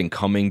aggressive and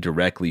coming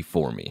directly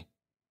for me.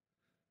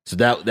 So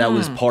that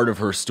was part of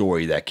her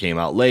story that came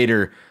out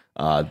later,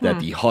 that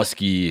the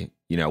husky,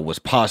 was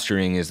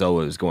posturing as though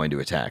it was going to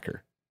attack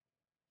her.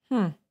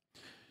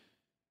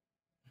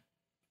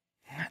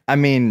 I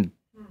mean,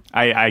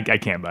 I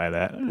can't buy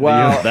that.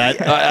 well,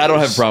 I don't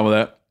have a problem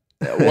with that.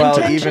 well,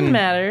 Intention even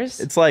matters.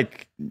 it's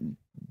like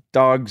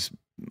dogs.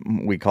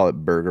 We call it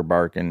burger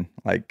barking.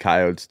 Like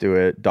coyotes do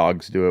it.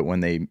 Dogs do it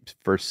when they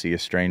first see a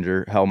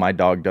stranger. Hell, my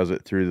dog does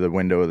it through the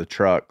window of the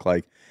truck.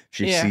 Like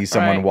she Yeah, sees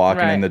someone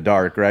walking in right. the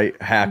dark, right?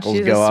 Hackles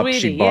She's go a up. sweetie.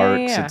 She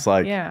barks. Yeah, It's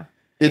like yeah.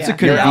 It's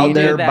a you're out convenient.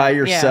 there that. by Yeah.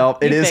 yourself.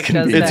 It is Epic does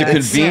convenient. It's a that.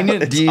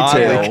 convenient It's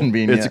oddly detail.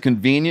 convenient. It's a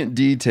convenient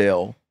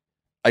detail.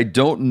 I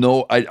don't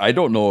know. I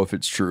don't know if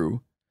it's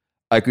true.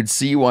 I could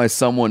see why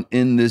someone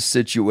in this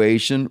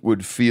situation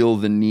would feel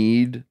the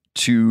need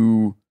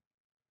to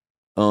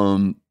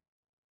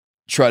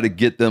try to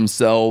get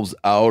themselves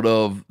out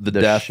of the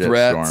death shit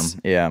threats.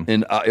 storm. Yeah.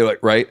 And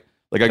right?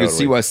 Like I could see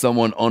Totally. why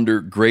someone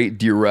under great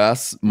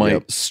duress might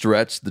Yep.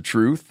 stretch the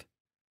truth.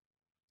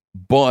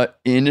 But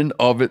in and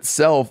of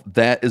itself,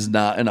 that is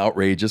not an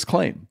outrageous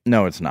claim.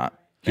 No, it's not.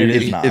 It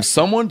is not. If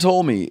someone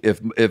told me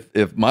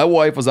if my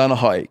wife was on a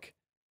hike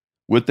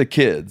with the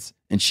kids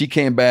and she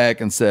came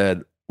back and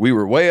said, we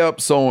were way up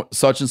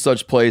such and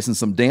such place and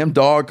some damn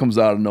dog comes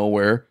out of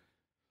nowhere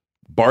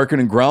barking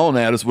and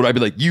growling at us, would I be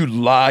like, you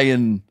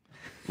lying?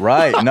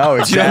 Right. No,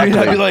 Do you know what I exactly. mean?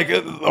 I'd be like,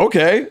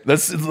 okay,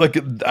 that's like,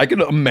 I can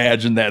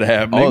imagine that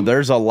happening. Oh,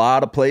 there's a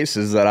lot of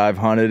places that I've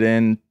hunted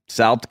in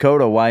South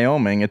Dakota,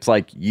 Wyoming. It's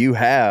like you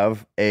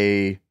have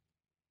a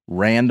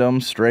random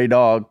stray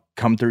dog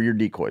come through your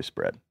decoy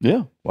spread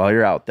yeah. while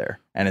you're out there.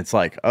 And it's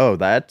like, oh,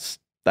 that's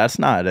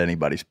not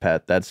anybody's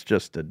pet. That's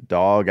just a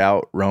dog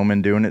out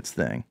roaming, doing its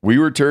thing. We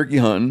were turkey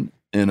hunting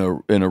in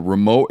a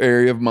remote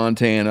area of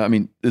Montana. I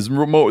mean, as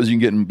remote as you can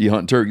get and be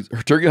hunting turkeys.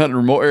 Turkey hunting in a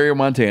remote area of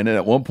Montana. And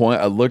at one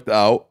point, I looked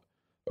out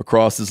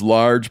across this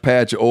large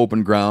patch of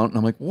open ground, and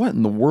I'm like, "What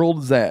in the world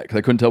is that?" Because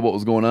I couldn't tell what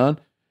was going on.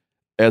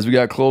 As we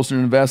got closer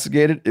and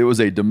investigated, it was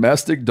a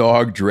domestic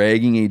dog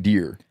dragging a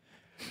deer.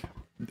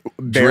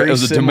 It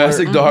was a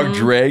domestic dog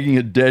dragging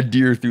a dead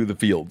deer through the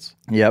fields.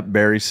 Yep,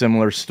 very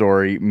similar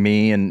story.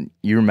 Me and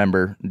you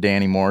remember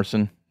Danny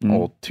Morrison,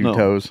 old Two No.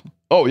 Toes.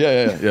 Oh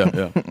yeah.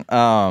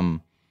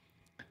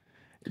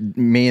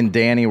 Me and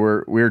Danny we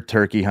were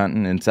turkey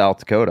hunting in South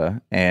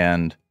Dakota,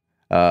 and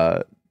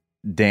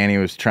Danny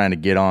was trying to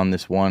get on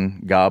this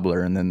one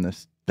gobbler, and then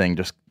this thing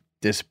just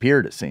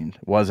disappeared. It seemed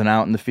wasn't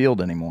out in the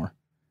field anymore,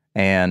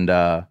 and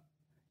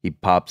he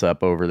pops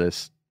up over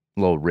this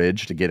little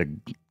ridge to get a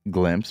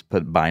glimpse,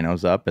 put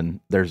binos up,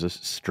 and there's a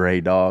stray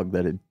dog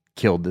that had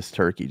killed this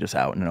turkey just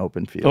out in an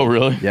open field. Oh,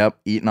 really? Yep,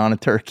 eating on a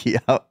turkey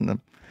out in the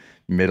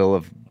middle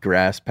of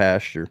grass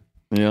pasture.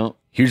 Yeah.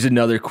 Here's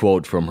another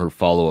quote from her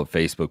follow-up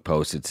Facebook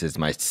post. It says,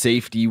 "My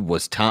safety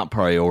was top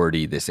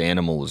priority. This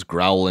animal was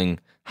growling,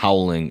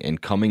 howling, and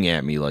coming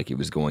at me like it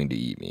was going to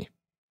eat me."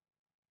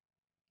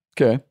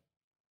 Okay.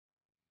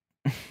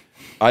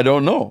 I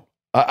don't know.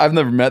 I've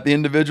never met the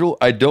individual.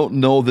 I don't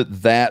know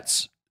that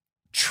that's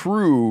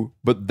true,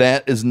 but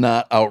that is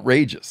not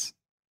outrageous.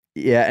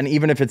 Yeah, and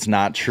even if it's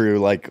not true,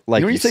 like You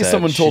know when you say said,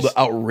 someone told an she's-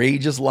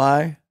 outrageous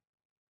lie,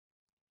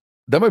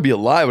 that might be a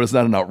lie, but it's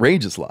not an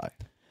outrageous lie.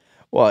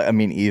 Well, I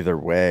mean, either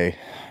way,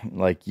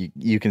 like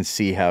you can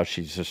see how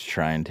she's just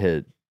trying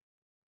to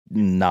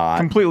not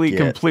completely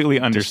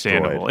destroyed.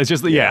 understandable. It's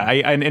just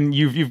and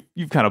you've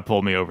kind of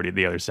pulled me over to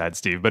the other side,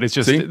 Steve. But it's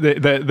just the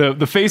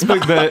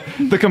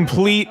Facebook the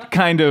complete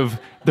kind of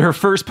her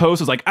first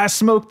post was like, I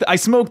smoked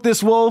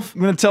this wolf.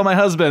 I'm gonna tell my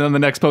husband. And the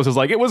next post was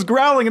like, it was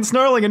growling and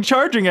snarling and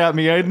charging at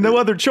me. I had no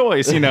other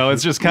choice.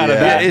 It's just kind of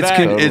that.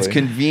 It's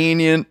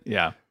convenient.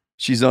 Yeah,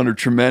 she's under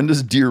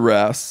tremendous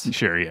duress.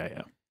 Sure.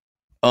 Yeah.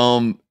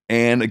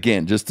 And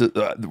again, just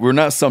to, we're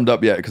not summed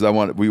up yet because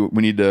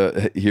we need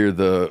to hear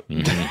the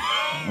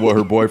what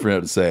her boyfriend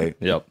had to say.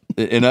 Yep.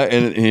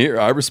 And here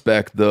I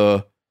respect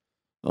the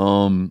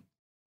that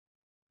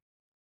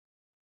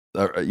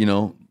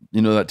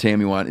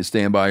Tammy Wynette is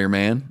Stand By Your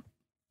Man.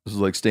 This is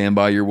like Stand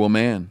By Your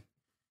Woman.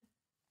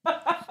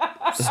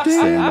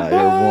 Stand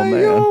by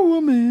your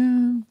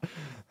woman.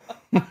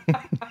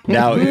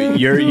 Now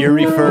you're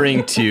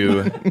referring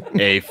to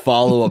a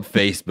follow-up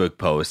Facebook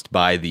post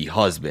by the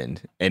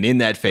husband, and in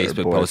that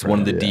Facebook post, one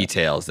of the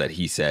details that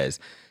he says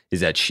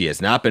is that she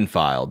has not been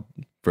filed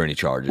for any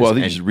charges. Well, I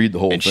think you should read the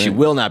whole and thing. She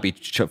will not be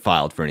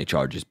filed for any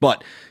charges,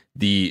 but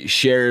the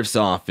sheriff's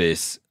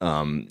office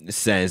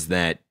says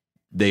that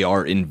they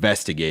are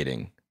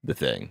investigating the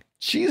thing.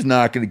 She's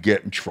not going to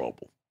get in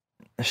trouble.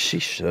 She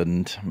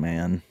shouldn't,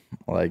 man.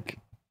 Like.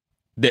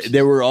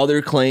 There were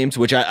other claims,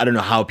 which I don't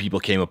know how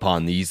people came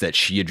upon these, that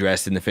she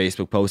addressed in the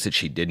Facebook post that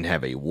she didn't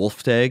have a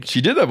wolf tag.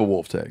 She did have a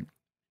wolf tag.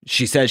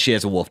 She says she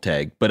has a wolf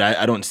tag, but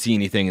I don't see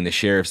anything in the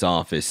sheriff's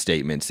office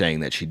statement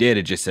saying that she did.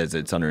 It just says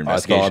it's under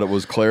investigation. I thought it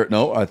was clear.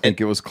 No, I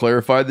think it was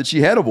clarified that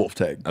she had a wolf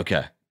tag.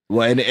 Okay.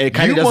 Well, and it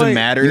kind of doesn't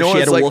matter if she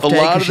had a wolf tag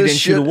because she didn't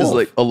shoot a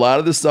wolf. A lot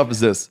of this stuff is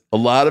this. A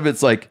lot of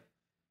it's like,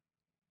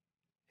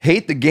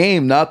 hate the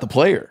game, not the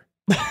player.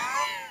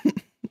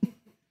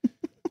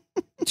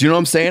 Do you know what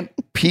I'm saying?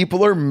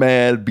 People are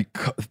mad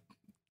because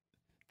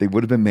they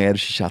would have been mad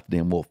if she shot the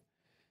damn wolf.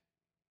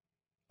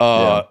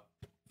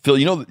 Phil,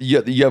 you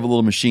have a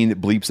little machine that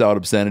bleeps out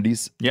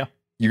obscenities. Yeah.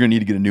 You're going to need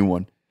to get a new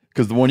one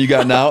because the one you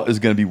got now is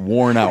going to be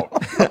worn out.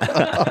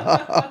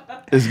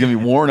 It's going to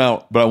be worn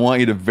out, but I want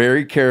you to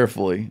very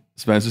carefully,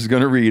 Spencer's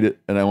going to read it,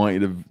 and I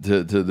want you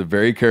to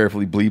very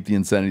carefully bleep the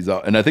obscenities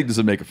out. And I think this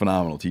would make a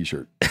phenomenal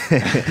t-shirt. This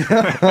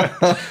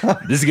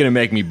is going to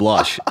make me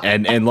blush.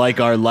 And like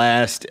our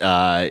last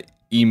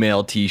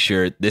email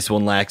t-shirt, this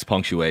one lacks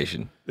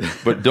punctuation.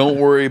 But don't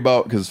worry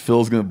about, because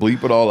Phil's going to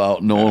bleep it all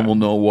out. No one will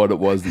know what it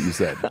was that you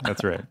said.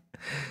 That's right.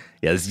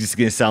 Yeah, this is just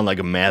going to sound like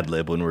a Mad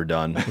Lib when we're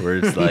done, where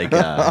it's like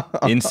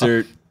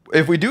insert.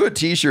 If we do a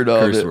t-shirt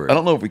of it, I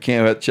don't know if we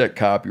can. We have to check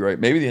copyright.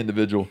 Maybe the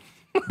individual.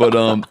 But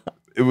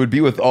it would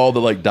be with all the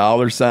like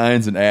dollar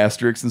signs and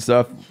asterisks and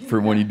stuff for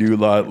when you do a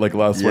lot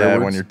of swear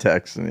words. When you're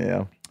texting,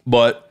 yeah.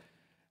 But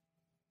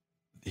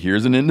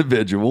here's an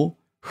individual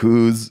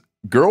whose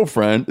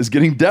girlfriend is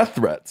getting death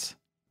threats.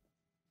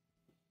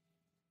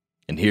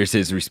 And here's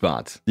his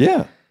response.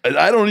 Yeah.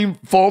 I don't even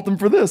fault him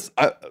for this.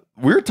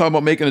 We were talking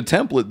about making a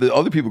template that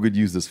other people could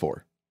use this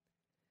for.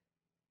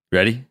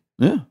 Ready?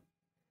 Yeah.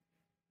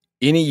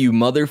 Any of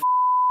you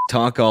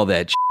talk all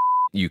that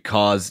you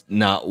cause.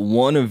 Not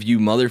one of you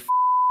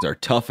are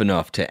tough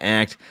enough to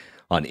act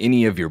on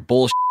any of your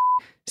bullshit.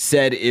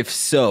 Said if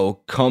so,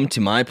 come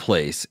to my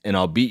place and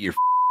I'll beat your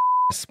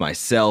ass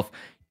myself.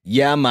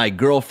 Yeah, my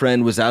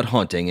girlfriend was out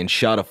hunting and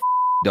shot a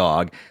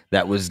dog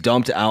that was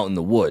dumped out in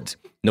the woods.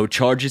 No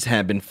charges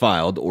have been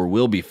filed or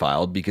will be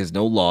filed because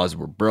no laws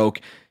were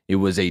broke. It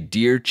was a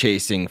deer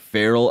chasing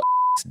feral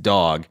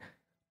dog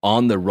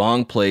on the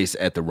wrong place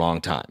at the wrong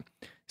time.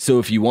 So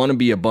if you want to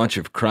be a bunch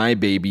of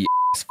crybaby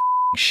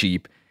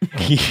sheep,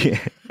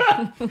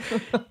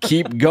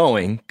 keep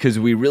going, because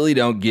we really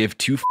don't give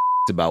two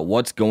about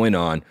what's going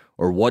on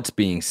or what's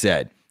being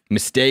said.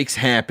 Mistakes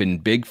happen,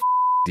 big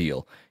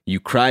deal. You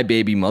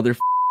crybaby mother.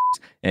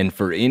 And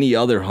for any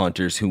other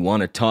hunters who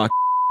want to talk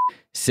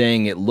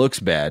saying it looks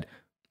bad,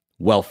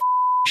 well,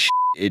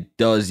 it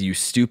does, you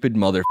stupid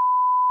mother.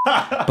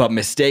 But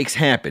mistakes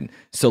happen.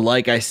 So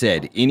like I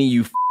said, any of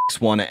you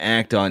want to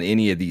act on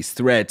any of these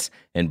threats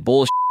and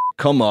bullshit,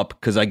 come up,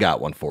 because I got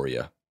one for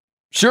you.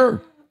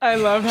 Sure. I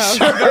love how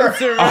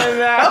Spencer read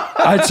that.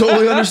 I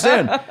totally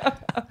understand.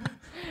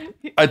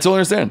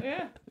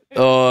 Yeah.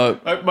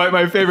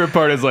 My favorite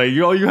part is like,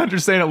 all you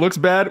hunters saying it looks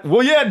bad?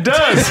 Well, yeah, it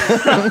does.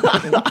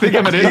 Think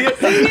I'm an idiot?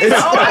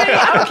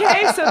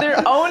 Okay, so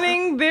they're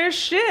owning their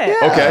shit.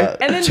 Yeah. Okay.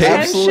 And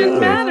intention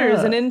matters.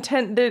 And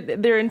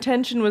their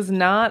intention was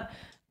not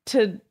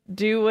to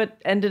do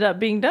what ended up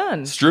being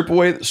done. Strip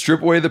away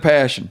the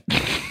passion.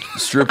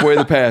 Strip away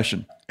the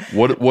passion.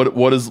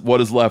 What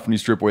is left when you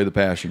strip away the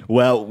passion?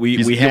 Well,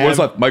 we have what's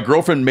left? My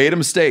girlfriend made a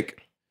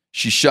mistake.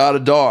 She shot a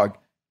dog.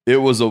 It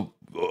was a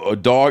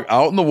dog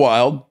out in the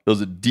wild. It was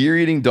a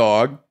deer-eating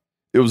dog.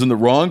 It was in the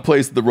wrong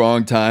place at the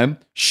wrong time.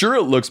 Sure,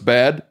 it looks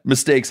bad.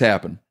 Mistakes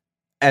happen,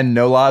 and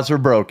no laws were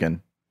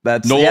broken.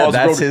 That's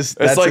his.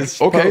 That's like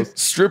his okay, post.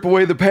 strip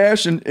away the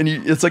passion, and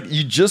it's like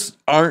you just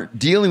aren't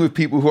dealing with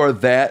people who are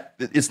that.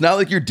 It's not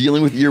like you're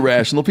dealing with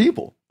irrational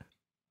people.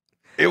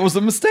 It was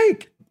a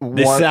mistake.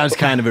 This sounds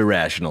kind of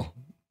irrational.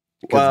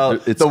 Well,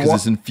 it's because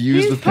it's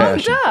infused He's with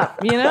pumped passion.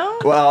 up, you know?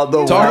 Well,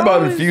 Talk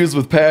about infused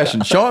with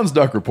passion. Sean's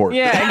Duck Report.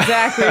 Yeah,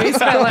 exactly. We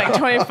spent like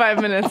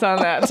 25 minutes on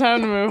that.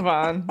 Time to move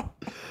on.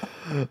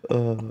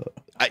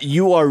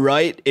 You are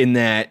right in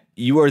that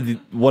you are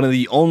one of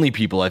the only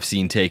people I've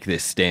seen take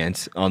this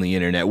stance on the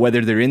internet,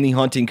 whether they're in the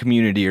hunting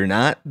community or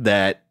not,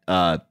 that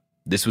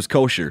this was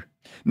kosher.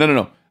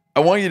 No. I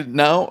want you to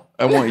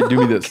do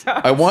me this.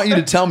 I want you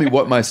to tell me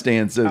what my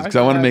stance is because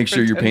I want to make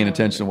sure you're paying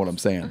attention to what I'm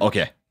saying.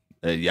 Okay.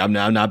 I'm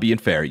not being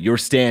fair. Your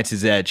stance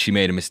is that she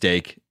made a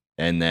mistake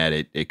and that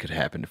it could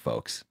happen to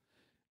folks.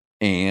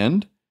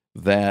 And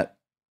that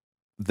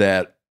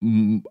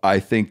I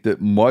think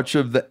that much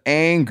of the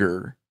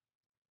anger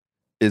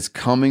is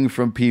coming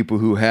from people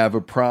who have a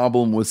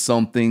problem with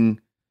something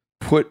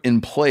put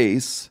in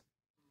place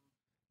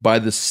by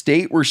the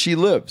state where she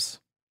lives.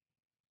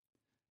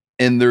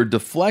 And they're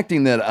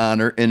deflecting that on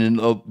her, and in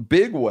a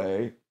big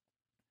way.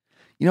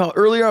 You know,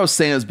 earlier I was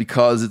saying it's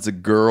because it's a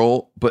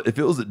girl, but if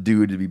it was a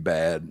dude, it'd be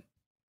bad.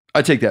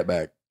 I take that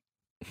back.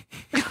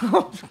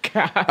 Oh,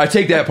 God. I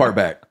take that part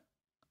back.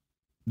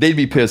 They'd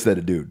be pissed at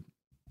a dude.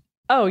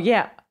 Oh,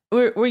 yeah.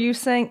 Were you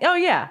saying? Oh,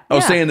 yeah. I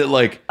was saying that,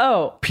 like,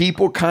 oh,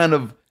 people kind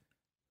of,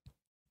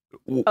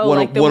 when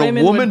like the a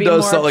women woman would be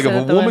does more something, like if upset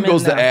a at the woman women,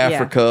 goes to though. Yeah.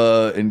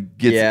 Africa and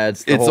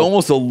gets, it's it's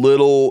almost a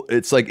little,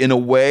 it's like, in a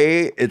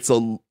way,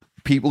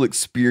 people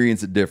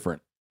experience it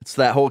different. It's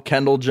that whole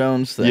Kendall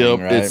Jones thing,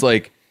 right? It's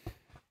like,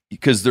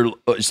 because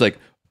it's like,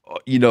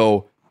 you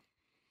know,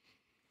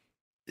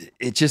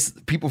 it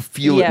just, people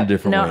feel it in a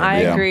different way. No, I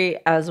agree.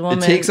 As a woman,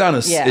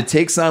 it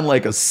takes on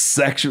like a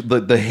sexual,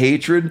 the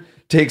hatred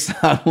takes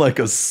on like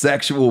a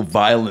sexual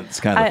violence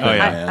kind of thing.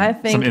 Man. I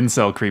think some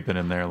incel creeping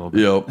in there a little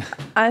bit. Yep.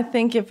 I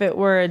think if it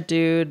were a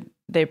dude,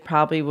 they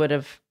probably would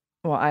have,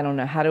 well, I don't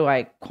know. How do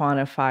I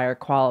quantify or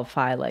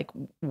qualify like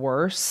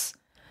worse?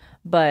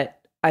 But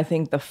I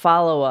think the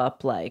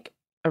follow-up, like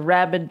a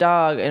rabid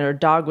dog or a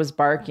dog was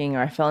barking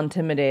or I felt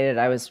intimidated,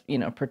 I was,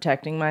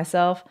 protecting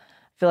myself. I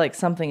feel like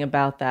something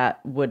about that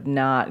would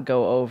not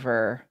go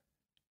over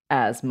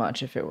as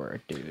much if it were a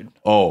dude.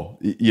 Oh,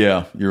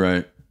 yeah, you're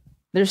right.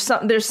 There's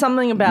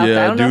something about that. I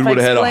Yeah, a don't know dude if I would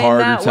have had a explained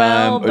harder that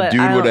well, time. but A dude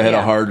I would have don't- had a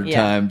yeah, harder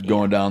yeah, time yeah.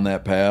 going down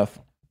that path.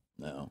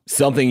 No.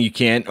 Something you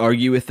can't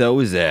argue with, though,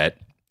 is that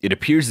it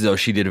appears as though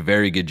she did a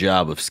very good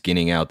job of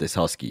skinning out this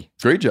husky.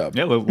 Great job.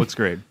 Yeah, looks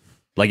great.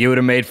 Like, it would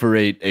have made for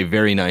a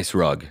very nice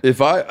rug.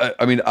 If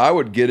I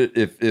would get it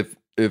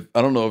if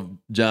I don't know if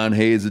John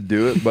Hayes would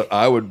do it, but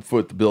I would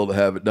foot the bill to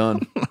have it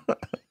done.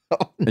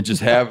 And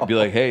just have it be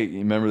like, hey, you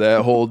remember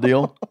that whole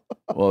deal?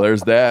 Well,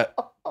 there's that.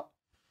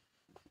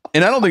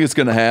 And I don't think it's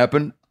going to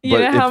happen. You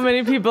know how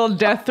many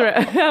death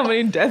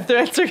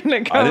threats are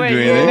going to come I at didn't do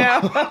you anything. now?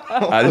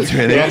 I didn't do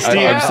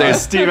anything. I'm saying,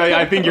 Steve,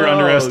 I think you're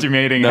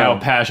underestimating how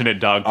passionate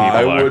dog people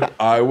are.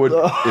 I would,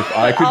 if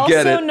I could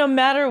get Also, it. no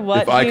matter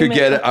what, If I could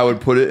get it, I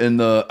would put it in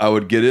I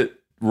would get it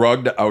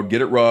rugged,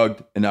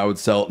 and I would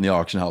sell it in the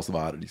auction house of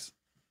oddities.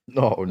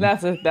 No,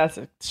 That's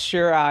a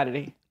sure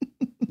oddity.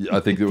 I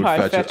think it would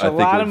Probably fetch a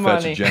lot of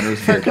money a generous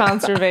for bid.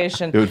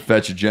 conservation. It would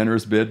fetch a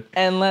generous bid.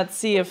 And let's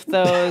see if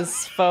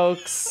those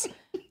folks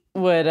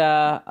would,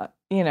 I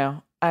don't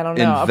know, And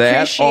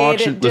that appreciate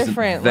auction, it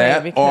differently.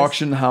 that because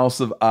auction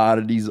house of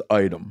oddities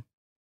item,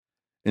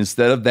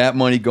 instead of that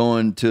money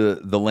going to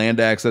the land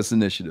access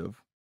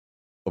initiative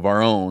of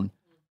our own,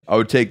 I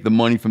would take the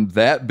money from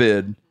that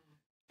bid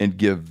and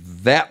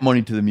give that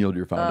money to the Mule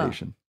Deer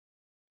Foundation.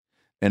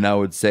 And I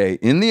would say,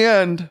 in the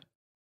end,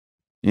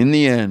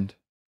 it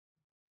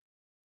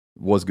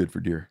was good for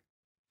deer.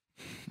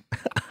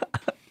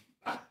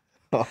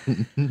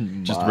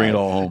 Just bring it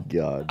all home.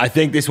 God. I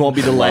think this won't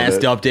be the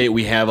last update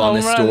we have on Home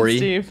this run, story.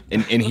 Steve.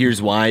 And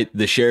here's why.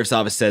 The sheriff's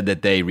office said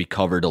that they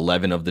recovered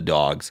 11 of the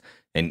dogs,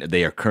 and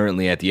they are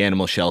currently at the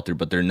animal shelter,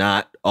 but they're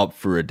not up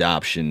for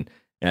adoption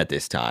at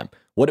this time.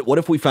 What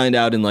if we find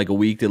out in like a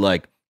week that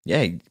like,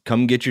 yeah,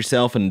 come get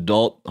yourself an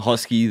adult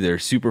husky. They're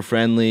super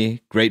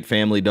friendly, great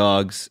family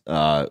dogs.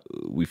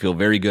 We feel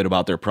very good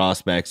about their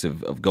prospects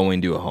of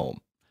going to a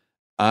home.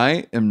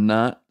 I am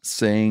not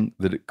saying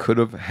that it could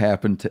have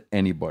happened to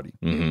anybody.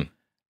 Mm-hmm.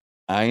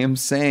 I am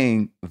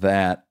saying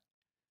that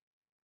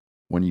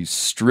when you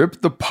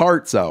strip the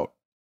parts out,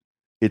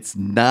 it's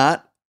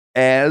not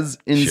as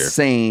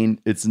insane.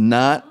 Sure. It's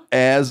not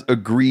as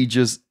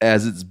egregious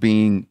as it's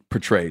being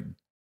portrayed.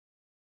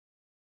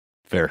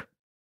 Fair.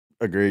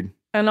 Agreed.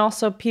 And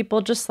also, people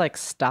just like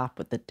stop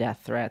with the death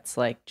threats.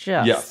 Like,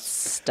 just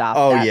stop.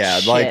 Oh that yeah,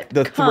 shit. like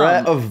the Come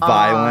threat of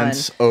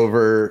violence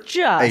over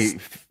Just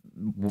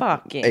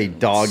fucking a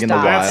dog in the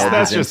stop wild. that.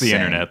 That's is just the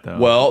insane. internet, though.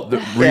 Well,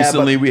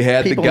 recently we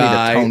had the people need to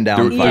guy. tone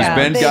down There's violence.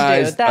 been they do.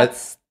 guys.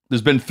 That's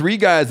There's been 3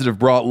 guys that have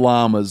brought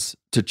llamas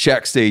to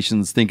check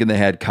stations thinking they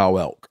had cow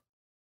elk.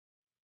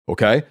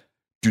 Okay,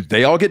 do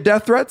they all get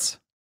death threats?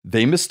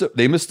 They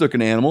mistook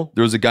an animal.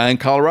 There was a guy in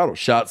Colorado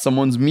shot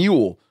someone's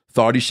mule.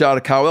 Thought he shot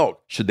a cow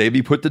elk. Should they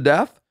be put to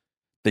death?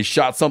 They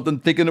shot something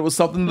thinking it was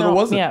something that it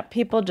wasn't. Yeah,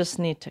 people just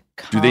need to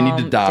calm Do they need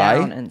to die?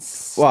 down and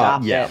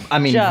stop yeah. it. I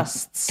mean,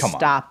 just come on.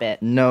 stop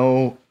it.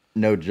 No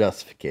no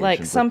justification. Like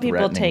for some people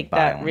threatening take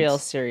that violence. real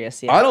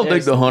serious. Yeah, I don't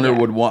think the hunter yeah.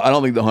 would want. I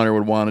don't think the hunter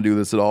would want to do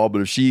this at all.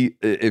 But if she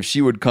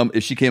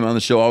came on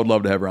the show, I would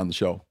love to have her on the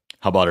show.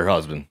 How about her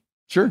husband?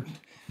 Sure,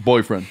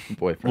 boyfriend.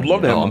 Would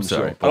love to have him on the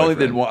show. I don't think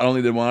they'd want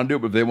to do it,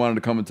 but if they wanted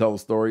to come and tell the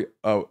story,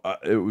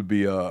 it would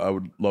be. I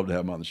would love to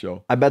have him on the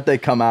show. I bet they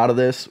come out of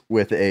this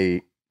with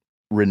a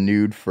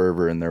renewed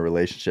fervor in their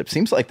relationship.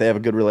 Seems like they have a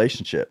good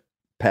relationship.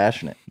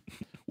 Passionate.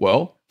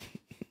 Well,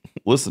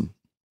 listen.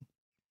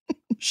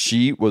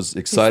 She was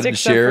excited to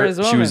sticks up for share. his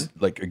She woman. was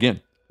like,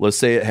 again, let's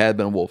say it had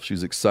been a wolf. She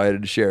was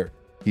excited to share.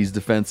 He's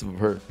defensive of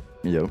her.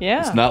 Yep. Yeah.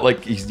 It's not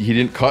like he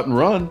didn't cut and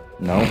run.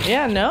 No.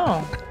 Yeah,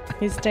 no.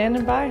 He's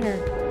standing by her.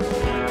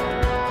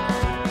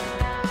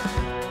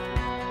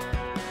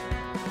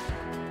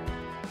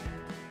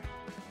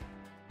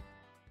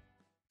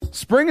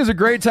 Spring is a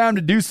great time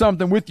to do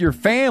something with your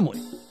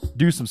family.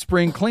 Do some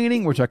spring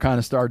cleaning, which I kind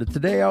of started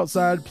today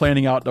outside,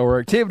 planning outdoor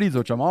activities,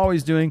 which I'm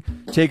always doing,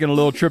 taking a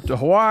little trip to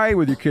Hawaii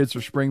with your kids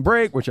for spring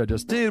break, which I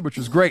just did, which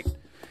was great.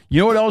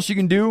 You know what else you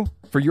can do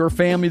for your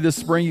family this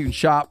spring? You can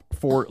shop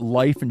for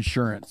life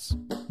insurance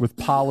with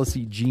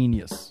Policy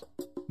Genius.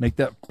 Make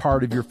that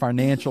part of your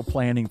financial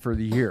planning for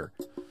the year.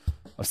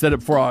 I've said it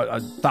before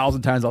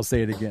 1,000 times, I'll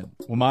say it again.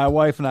 When my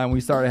wife and I, when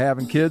we started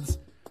having kids,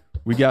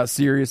 we got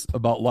serious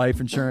about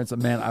life insurance,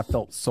 and man, I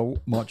felt so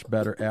much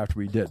better after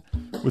we did.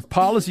 With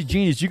Policy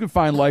Genius, you can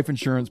find life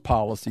insurance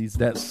policies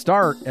that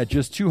start at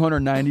just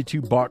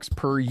 $292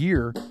 per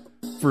year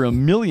for $1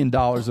 million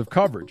of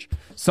coverage.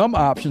 Some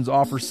options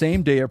offer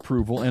same-day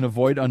approval and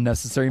avoid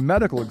unnecessary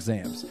medical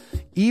exams.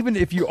 Even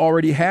if you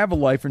already have a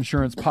life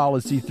insurance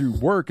policy through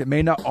work, it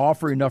may not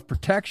offer enough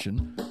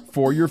protection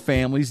for your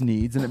family's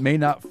needs, and it may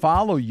not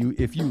follow you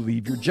if you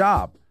leave your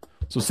job.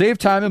 So save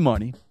time and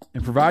money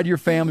and provide your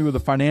family with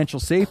a financial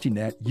safety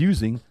net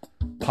using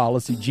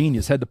Policy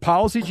Genius. Head to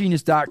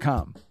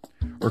policygenius.com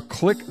or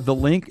click the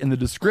link in the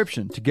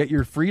description to get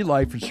your free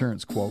life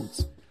insurance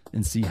quotes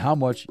and see how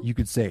much you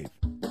could save.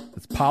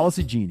 That's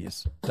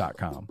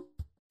policygenius.com.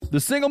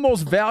 The single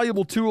most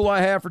valuable tool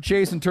I have for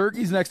chasing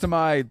turkeys next to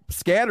my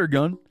scatter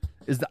gun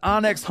is the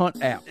Onyx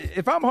Hunt app.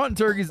 If I'm hunting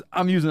turkeys,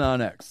 I'm using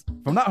Onyx.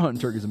 If I'm not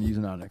hunting turkeys, I'm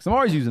using Onyx. I'm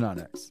always using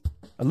Onyx.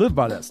 I live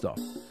by that stuff.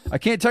 I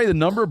can't tell you the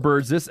number of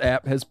birds this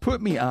app has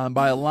put me on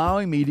by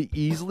allowing me to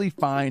easily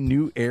find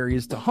new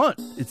areas to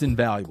hunt. It's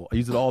invaluable. I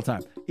use it all the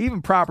time.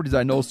 Even properties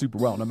I know super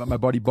well. And I'm at my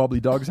buddy Bubbly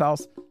Doug's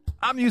house.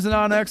 I'm using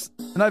Onyx,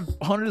 and I've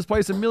hunted this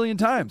place 1,000,000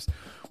 times.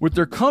 With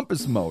their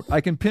compass mode,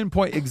 I can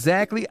pinpoint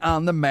exactly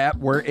on the map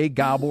where a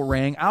gobble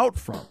rang out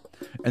from,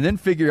 and then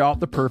figure out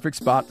the perfect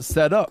spot to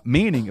set up.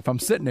 Meaning, if I'm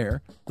sitting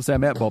there, let's say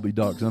I'm at Bubbly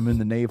Doug's, and I'm in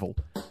the navel,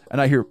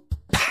 and I hear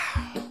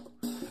pow,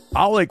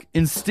 I'll like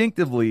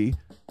instinctively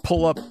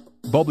pull up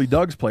Bubbly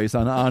Doug's place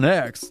on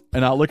Onyx,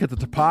 and I'll look at the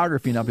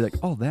topography, and I'll be like,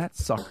 oh, that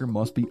sucker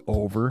must be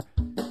over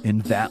in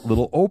that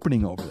little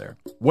opening over there.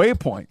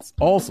 Waypoints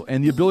also,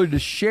 and the ability to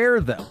share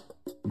them,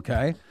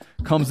 okay,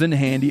 comes in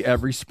handy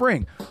every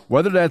spring.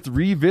 Whether that's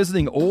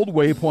revisiting old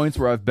waypoints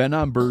where I've been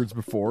on birds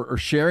before or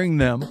sharing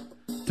them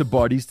to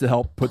buddies to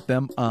help put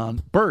them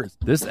on birds.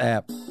 This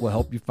app will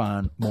help you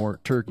find more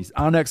turkeys.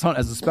 Onyx Hunt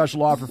has a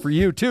special offer for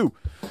you, too.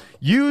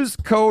 Use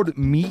code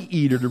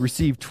MeatEater to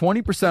receive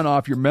 20%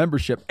 off your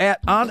membership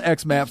at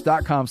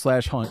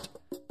onxmaps.com/hunt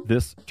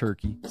this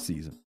turkey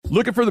season.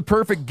 Looking for the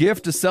perfect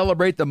gift to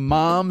celebrate the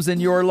moms in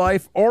your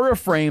life? Aura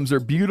frames are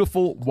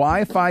beautiful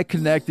Wi-Fi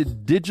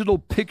connected digital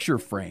picture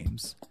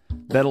frames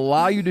that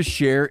allow you to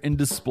share and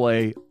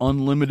display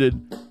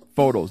unlimited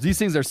photos. These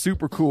things are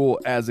super cool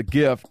as a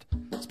gift,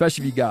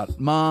 especially if you got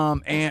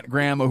mom, aunt,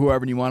 grandma,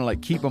 whoever, and you want to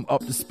like keep them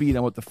up to speed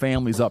on what the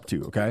family's up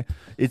to, okay?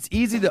 It's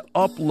easy to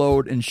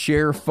upload and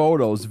share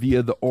photos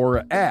via the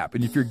Aura app.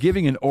 And if you're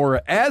giving an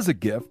Aura as a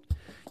gift,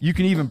 you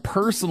can even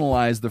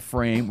personalize the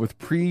frame with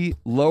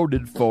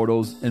pre-loaded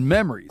photos and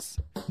memories.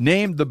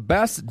 Named the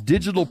best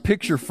digital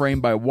picture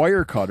frame by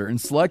Wirecutter and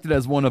selected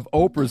as one of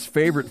Oprah's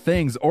favorite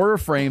things, Aura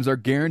frames are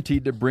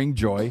guaranteed to bring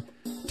joy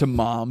to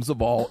moms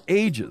of all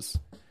ages.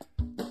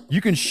 You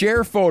can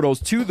share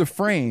photos to the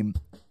frame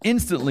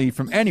instantly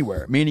from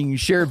anywhere, meaning you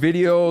share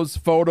videos,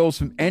 photos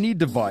from any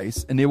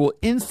device, and they will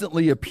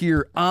instantly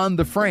appear on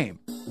the frame,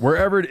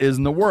 wherever it is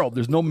in the world.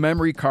 There's no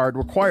memory card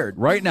required.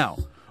 Right now,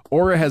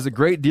 Aura has a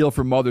great deal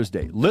for Mother's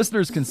Day.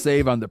 Listeners can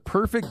save on the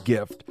perfect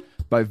gift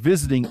by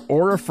visiting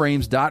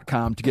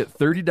auraframes.com to get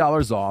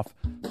 $30 off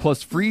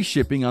plus free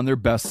shipping on their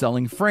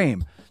best-selling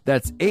frame.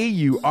 That's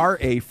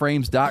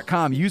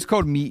AURAframes.com. Use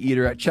code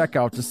MeatEater at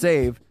checkout to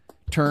save.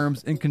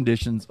 Terms and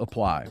conditions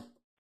apply.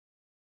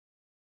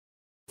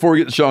 Before we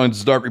get to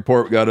Sean's Dark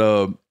Report, we got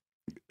a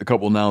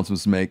couple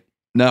announcements to make.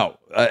 Now,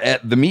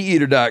 at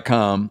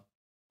themeateater.com,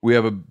 we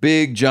have a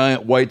big,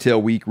 giant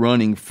whitetail week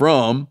running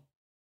from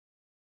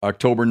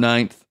October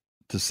 9th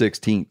to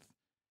 16th.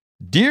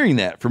 During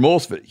that, for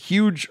most of it,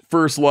 huge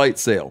first light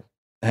sale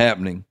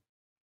happening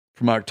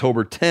from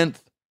October 10th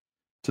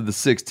to the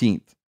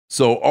 16th.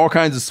 So all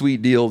kinds of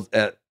sweet deals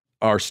at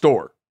our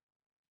store.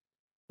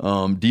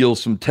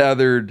 Deals from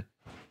Tethered,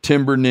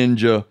 Timber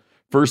Ninja,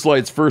 First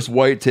Light's first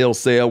whitetail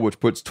sale,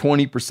 which puts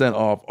 20%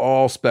 off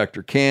all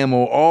Spectre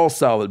Camo, all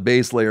solid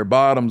base layer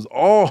bottoms,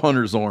 all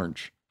Hunter's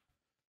Orange.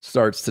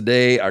 Starts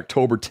today,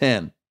 October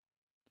 10.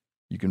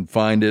 You can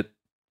find it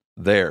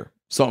there.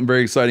 Something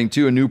very exciting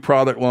too, a new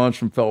product launch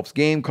from Phelps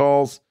Game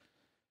Calls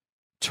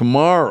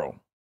tomorrow,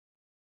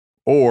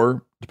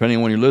 or depending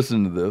on when you're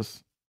listening to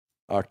this,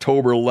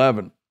 October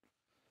 11.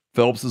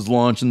 Phelps is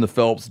launching the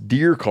Phelps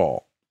Deer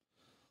Call.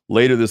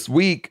 Later this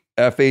week,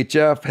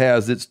 FHF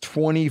has its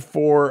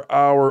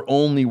 24-hour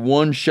only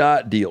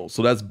one-shot deal.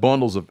 So that's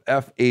bundles of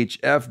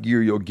FHF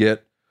gear you'll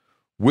get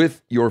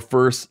with your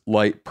First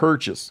Light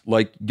purchase.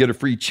 Like get a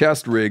free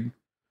chest rig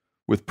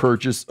with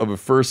purchase of a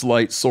First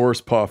Light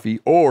Source Puffy,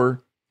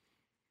 or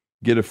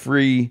get a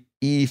free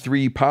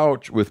E3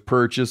 pouch with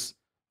purchase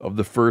of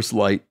the First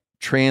Light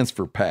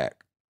Transfer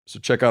Pack. So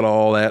check out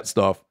all that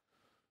stuff.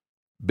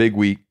 Big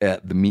week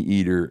at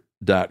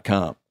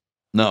themeateater.com.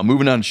 Now,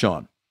 moving on to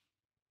Sean.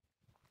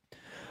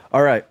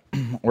 All right.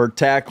 We're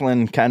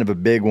tackling kind of a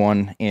big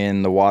one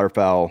in the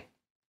waterfowl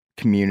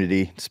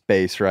community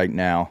space right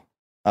now.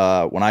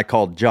 When I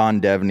called John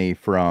Devaney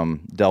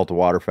from Delta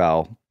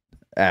Waterfowl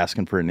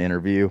asking for an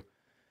interview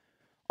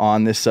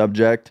on this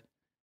subject,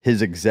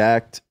 his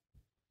exact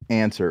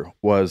answer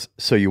was,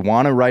 so you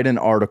want to write an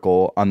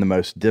article on the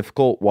most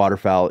difficult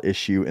waterfowl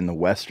issue in the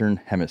Western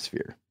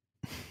Hemisphere.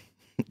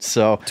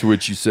 So to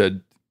which you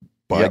said,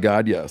 by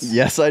God, yes.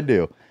 Yes, I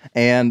do.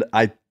 And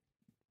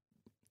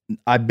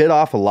I bit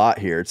off a lot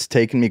here. It's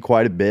taken me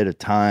quite a bit of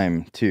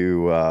time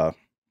to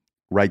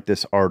write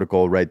this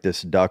article, write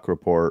this duck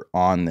report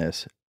on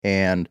this.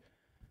 And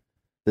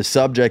the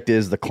subject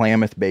is the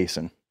Klamath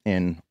Basin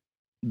in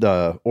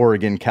the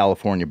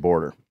Oregon-California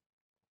border.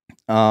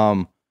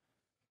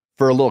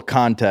 For a little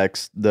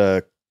context,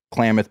 the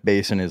Klamath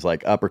Basin is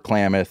like Upper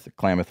Klamath,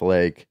 Klamath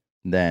Lake,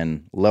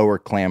 then Lower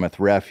Klamath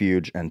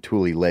Refuge and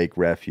Tule Lake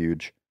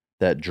Refuge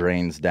that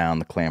drains down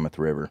the Klamath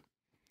River.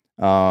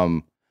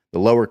 The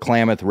Lower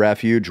Klamath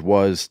Refuge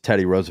was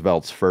Teddy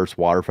Roosevelt's first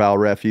waterfowl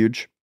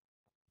refuge.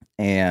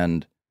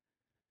 And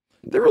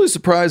that really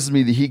surprises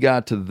me that he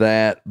got to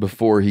that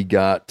before he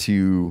got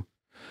to,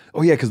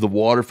 because the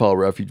waterfowl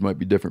refuge might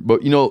be different.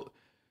 But,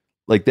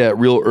 like that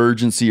real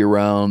urgency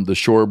around the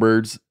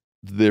shorebirds,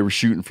 they were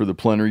shooting for the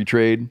plenary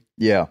trade.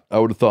 Yeah. I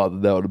would have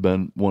thought that would have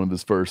been one of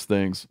his first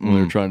things when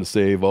they were trying to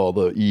save all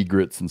the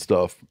egrets and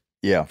stuff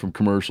from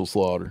commercial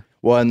slaughter.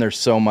 Well, and there's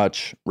so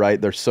much, right?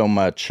 There's so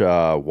much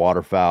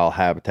waterfowl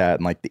habitat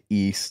in like the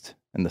east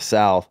and the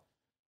south.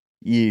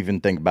 You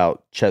even think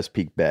about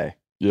Chesapeake Bay.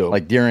 Yeah.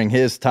 Like during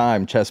his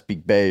time,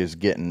 Chesapeake Bay is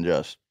getting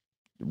just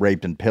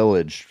raped and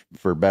pillaged,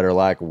 for better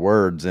lack of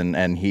words,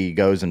 and he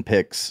goes and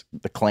picks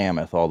the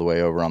Klamath all the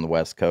way over on the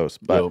west coast.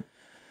 But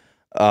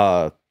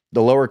the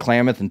Lower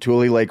Klamath and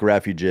Tule Lake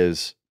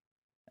refuges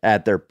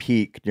at their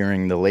peak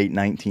during the late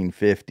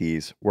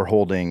 1950s were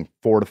holding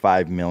 4 to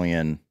 5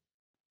 million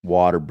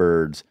water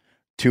birds.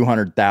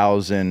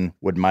 200,000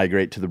 would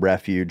migrate to the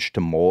refuge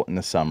to molt in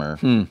the summer.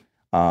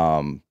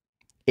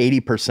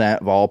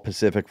 80% of all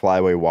Pacific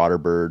flyway water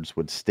birds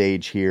would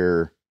stage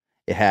here.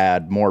 It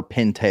had more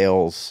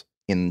pintails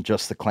in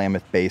just the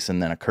Klamath Basin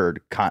than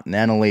occurred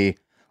continentally.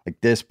 Like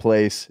this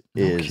place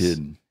is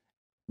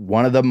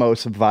one of the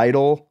most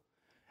vital,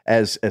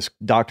 as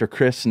Dr.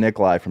 Chris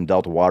Nicolai from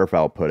Delta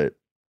Waterfowl put it.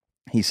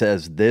 He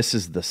says this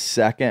is the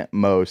second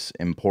most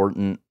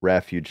important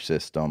refuge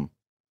system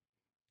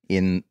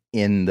in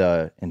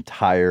the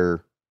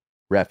entire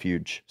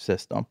refuge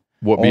system.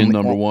 What being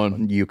number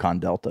one? Yukon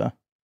Delta.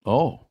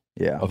 Oh,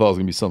 yeah. I thought it was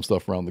gonna be some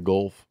stuff around the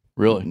Gulf.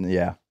 Really?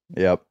 Yeah.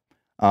 Yep.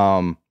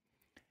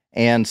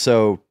 And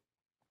so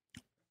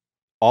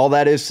all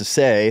that is to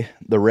say,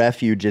 the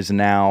refuge is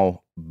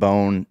now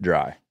bone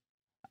dry.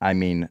 I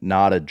mean,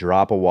 not a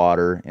drop of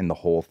water in the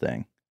whole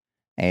thing.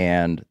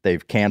 And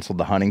they've canceled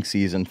the hunting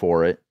season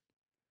for it,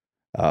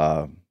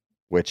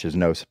 which is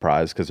no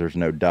surprise because there's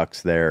no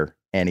ducks there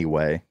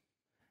anyway.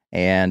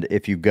 And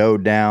if you go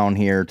down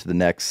here to the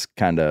next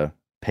kind of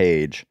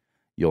page,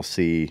 you'll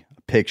see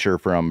a picture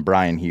from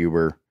Brian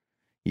Huber.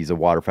 He's a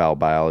waterfowl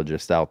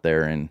biologist out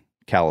there in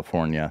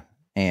California.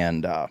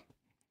 And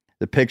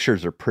the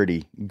pictures are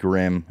pretty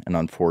grim and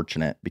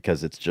unfortunate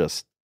because it's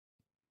just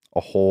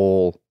a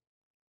whole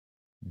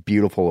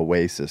beautiful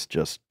oasis,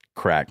 just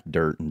cracked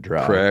dirt and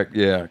dry.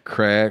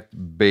 Cracked,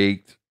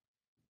 baked.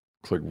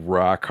 It's like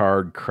rock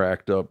hard,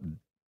 cracked up,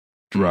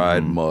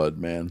 dried mud,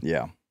 man.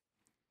 Yeah.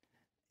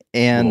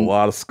 And a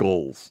lot of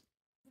skulls.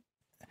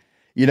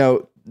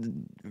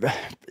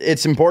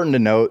 It's important to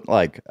note,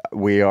 like,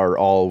 we are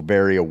all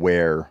very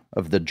aware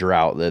of the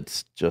drought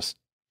that's just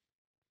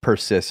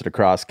persisted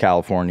across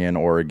California and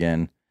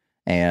Oregon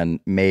and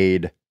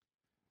made,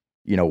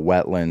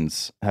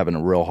 wetlands having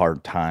a real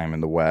hard time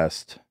in the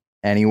West.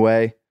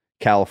 Anyway,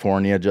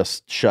 California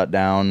just shut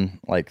down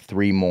like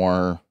 3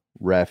 more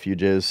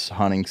refuges,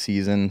 hunting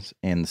seasons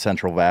in the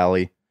Central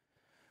Valley.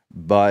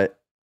 But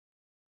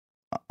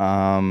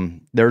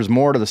there's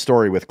more to the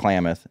story with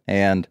Klamath,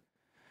 and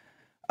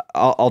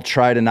I'll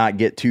try to not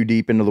get too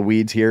deep into the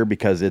weeds here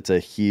because it's a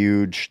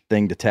huge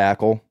thing to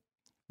tackle.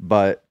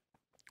 But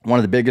one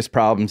of the biggest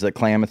problems that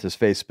Klamath has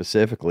faced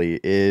specifically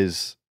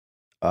is,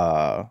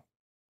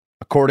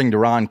 according to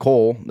Ron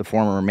Cole, the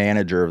former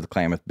manager of the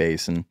Klamath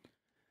Basin,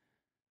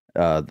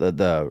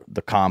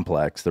 the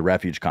complex, the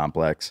refuge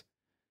complex,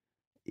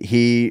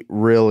 he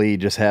really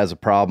just has a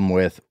problem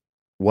with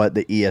what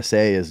the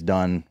ESA has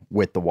done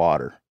with the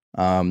water.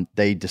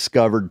 They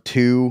discovered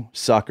 2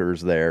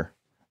 suckers there,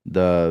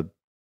 the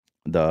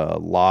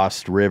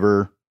Lost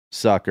River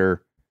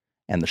sucker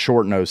and the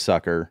short-nosed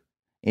sucker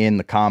in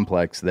the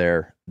complex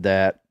there,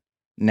 that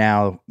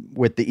now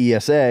with the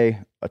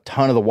ESA, a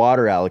ton of the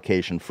water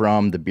allocation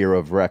from the Bureau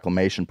of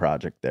Reclamation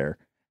project there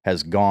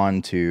has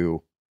gone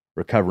to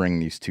recovering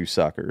these 2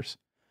 suckers,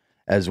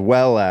 as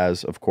well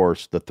as, of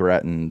course, the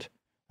threatened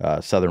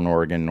Southern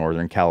Oregon,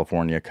 Northern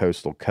California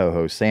coastal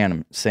coho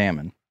salmon.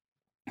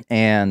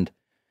 And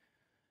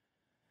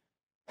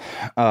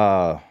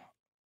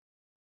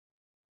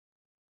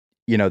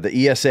the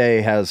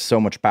ESA has so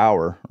much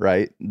power,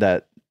 right,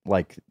 that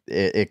like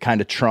it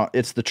kind of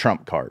it's the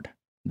trump card,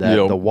 that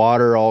the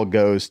water all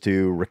goes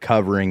to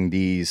recovering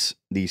these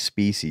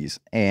species.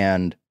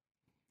 And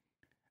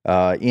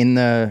in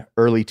the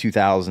early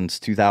 2000s,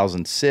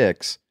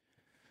 2006,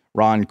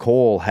 Ron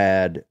Cole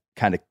had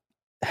kind of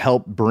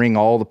helped bring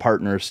all the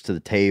partners to the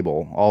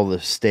table, all the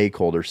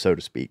stakeholders, so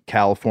to speak,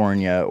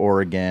 California,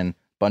 Oregon,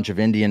 bunch of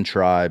Indian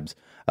tribes,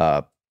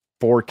 4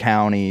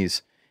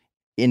 counties,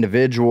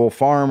 individual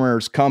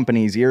farmers,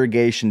 companies,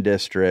 irrigation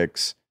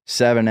districts,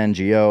 7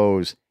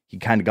 NGOs. He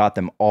kind of got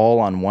them all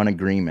on one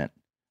agreement.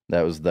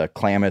 That was the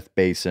Klamath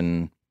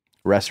Basin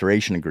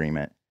Restoration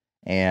Agreement.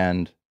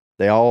 And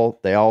they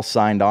all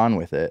signed on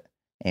with it,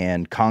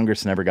 and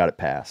Congress never got it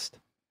passed.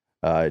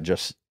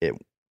 It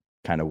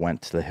kind of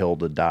went to the hill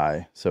to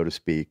die, so to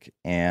speak.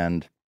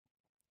 And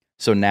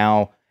so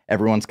now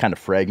everyone's kind of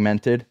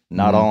fragmented,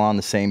 not all on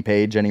the same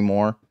page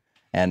anymore,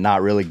 and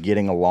not really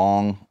getting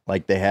along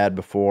like they had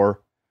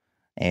before.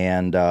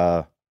 And,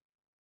 the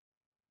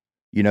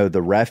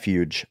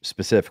refuge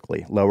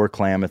specifically, Lower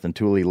Klamath and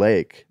Tule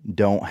Lake,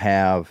 don't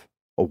have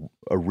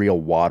a real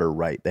water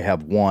right. They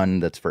have one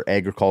that's for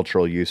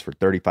agricultural use for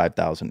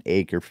 35,000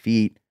 acre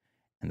feet,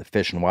 and the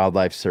Fish and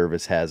Wildlife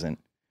Service hasn't,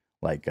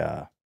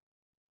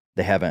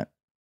 they haven't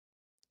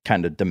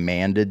kind of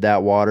demanded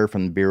that water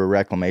from the Bureau of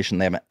Reclamation.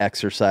 They haven't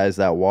exercised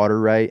that water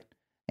right.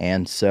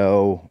 And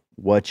so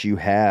what you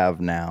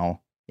have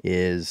now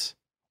is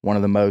one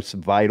of the most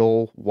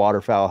vital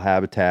waterfowl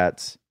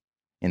habitats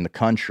in the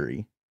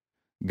country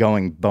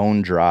going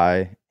bone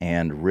dry,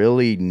 and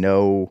really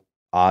no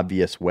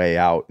obvious way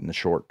out in the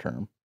short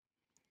term.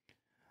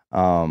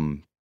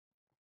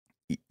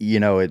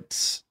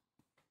 It's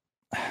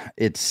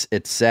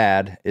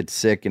sad. It's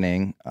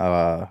sickening.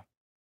 Ron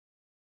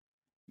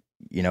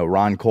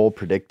Cole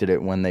predicted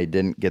it when they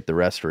didn't get the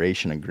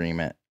restoration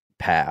agreement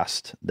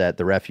passed, that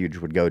the refuge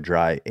would go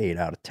dry 8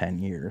 out of 10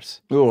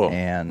 years. Oh,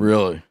 and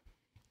really?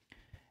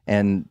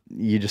 And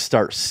you just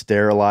start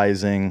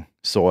sterilizing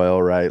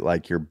soil, right?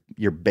 Like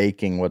you're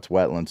baking what's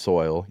wetland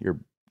soil.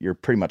 You're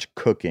pretty much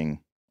cooking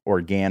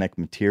organic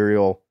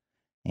material.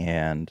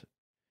 And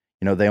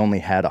they only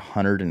had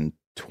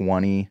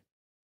 120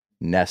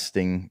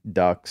 nesting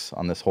ducks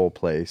on this whole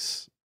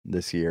place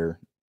this year.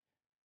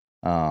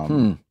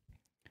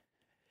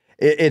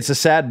 It's a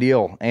sad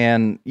deal,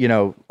 and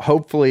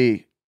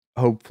hopefully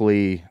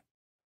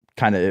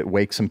kind of it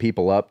wakes some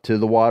people up to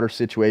the water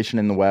situation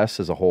in the West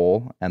as a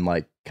whole, and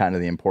like kind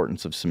of the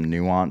importance of some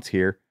nuance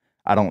here.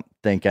 I don't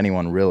think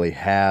anyone really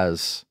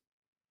has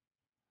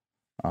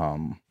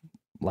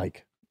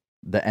like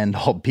the end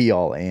all be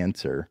all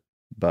answer,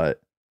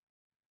 but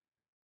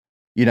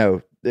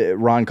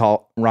Ron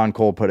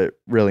Cole put it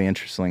really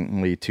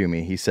interestingly to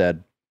me. He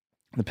said,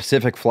 the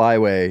Pacific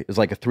Flyway is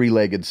like a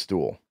 3-legged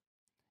stool.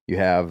 You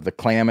have the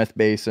Klamath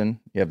Basin,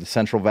 you have the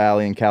Central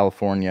Valley in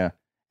California,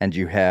 and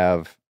you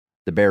have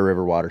the Bear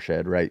River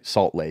watershed, right?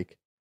 Salt Lake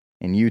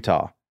in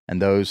Utah.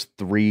 And those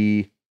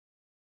three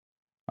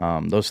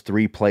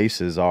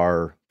places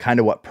are kind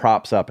of what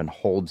props up and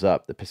holds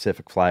up the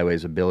Pacific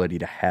Flyway's ability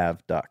to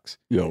have ducks.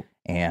 Yep.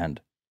 And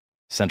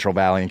Central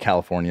Valley in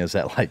California is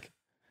at 95%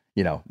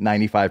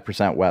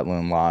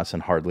 wetland loss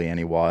and hardly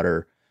any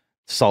water.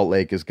 Salt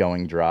Lake is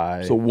going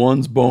dry. So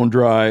one's bone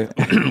dry,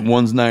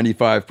 one's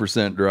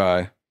 95%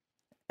 dry.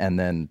 And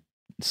then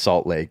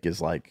Salt Lake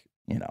is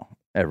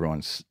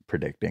everyone's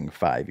predicting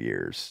 5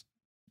 years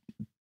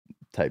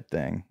type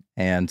thing.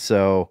 And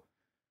so,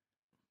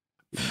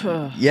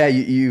 yeah,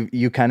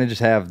 you kind of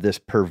just have this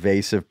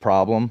pervasive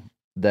problem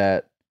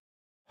that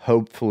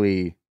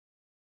hopefully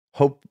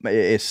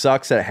it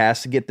sucks that it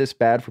has to get this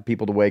bad for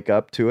people to wake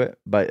up to it,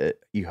 but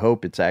you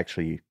hope it's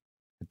actually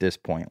at this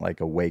point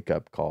like a wake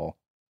up call.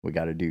 We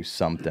got to do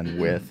something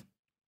with.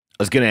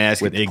 I was going to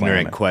ask an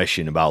ignorant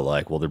question about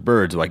they're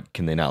birds.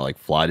 Can they not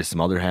fly to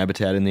some other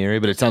habitat in the area?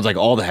 But it sounds like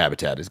all the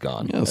habitat is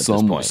gone. Yeah,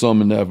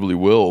 some inevitably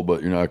will,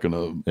 but you're not going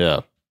to.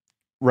 Yeah.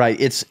 Right.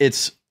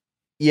 It's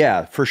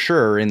yeah, for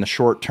sure. In the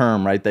short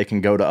term, right, they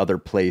can go to other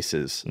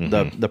places.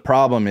 Mm-hmm. The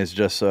problem is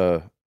just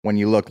when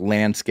you look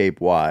landscape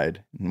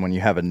wide, and when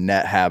you have a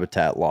net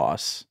habitat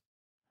loss,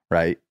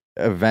 right,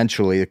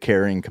 eventually the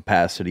carrying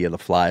capacity of the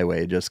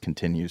flyway just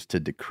continues to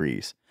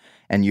decrease.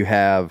 And you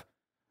have,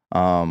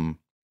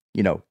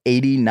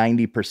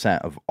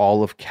 80-90% of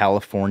all of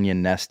California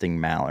nesting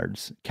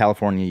mallards.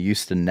 California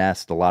used to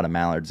nest a lot of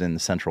mallards in the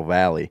Central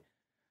Valley.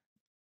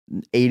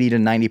 80 to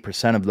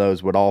 90% of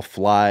those would all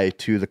fly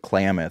to the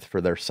Klamath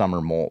for their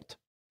summer molt.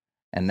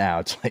 And now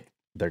it's like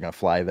they're going to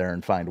fly there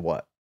and find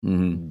what?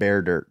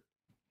 Bare dirt.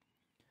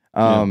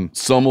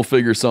 Some will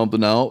figure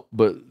something out,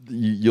 but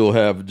you'll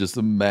have just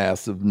a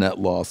massive net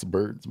loss of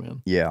birds,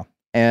 man. Yeah.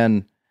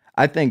 And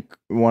I think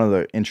one of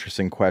the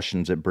interesting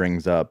questions it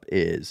brings up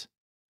is,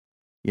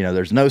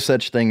 there's no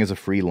such thing as a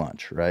free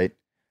lunch, right?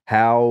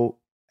 How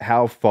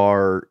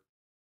far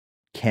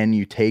can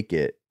you take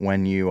it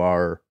when you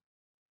are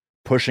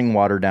pushing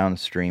water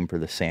downstream for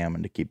the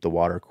salmon to keep the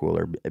water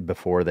cooler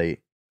before they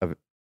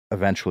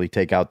eventually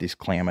take out these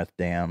Klamath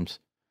dams,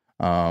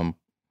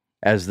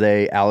 as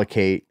they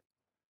allocate,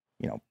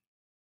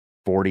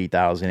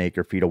 40,000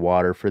 acre feet of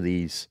water for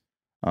these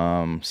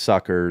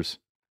suckers,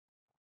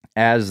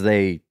 as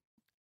they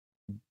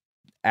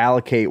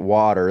allocate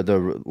water,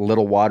 the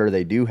little water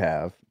they do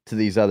have, to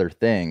these other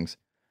things.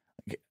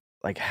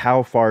 Like,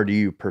 how far do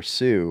you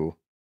pursue,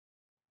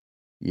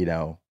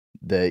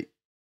 the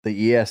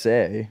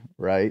ESA,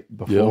 right?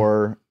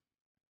 Before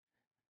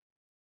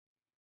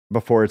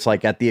it's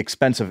like at the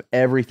expense of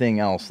everything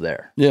else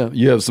there. Yeah,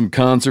 you have some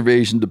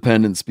conservation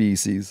dependent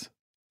species,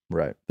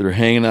 right? That are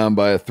hanging on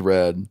by a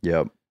thread.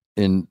 Yep.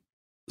 And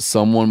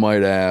someone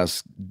might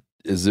ask,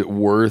 is it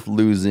worth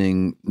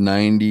losing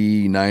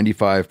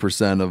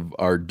 95% of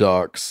our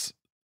ducks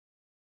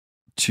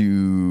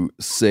to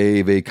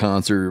save a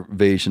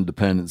conservation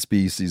dependent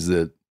species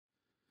that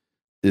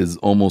is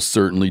almost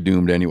certainly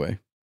doomed anyway?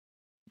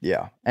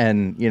 Yeah.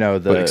 And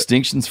but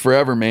extinction's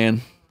forever, man.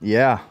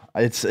 Yeah.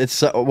 It's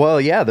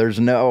there's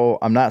no,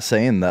 I'm not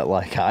saying that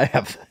like I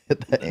have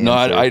the answer.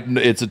 No,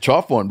 it's a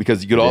tough one,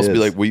 because you could also be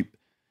like,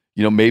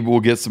 maybe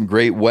we'll get some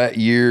great wet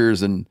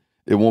years and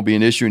it won't be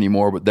an issue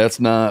anymore, but that's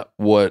not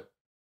what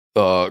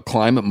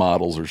climate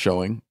models are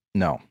showing.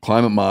 No.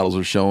 Climate models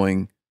are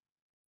showing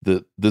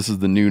that this is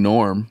the new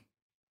norm.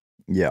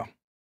 Yeah.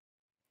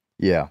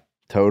 Yeah,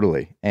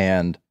 totally.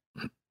 And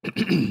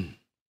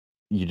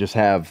you just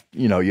have,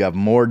 you have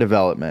more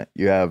development.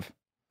 You have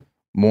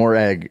more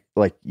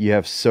you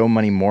have so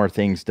many more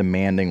things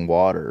demanding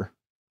water.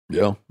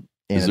 Yeah.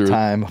 In a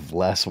time of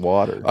less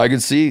water. I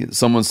could see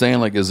someone saying,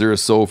 like, is there a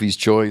Sophie's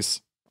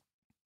choice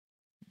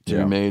to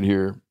be made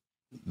here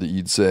that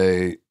you'd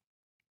say,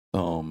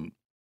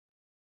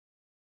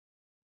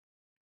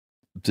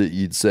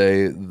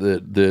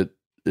 that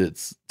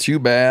it's too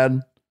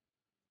bad,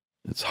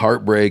 it's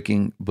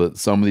heartbreaking, but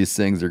some of these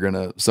things that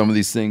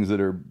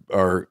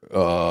are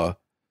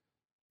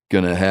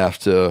gonna have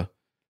to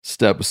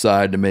step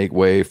aside to make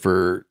way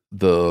for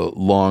the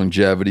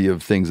longevity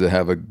of things that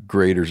have a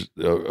greater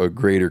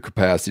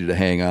capacity to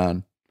hang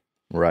on.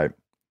 Right.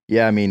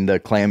 Yeah, I mean, the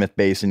Klamath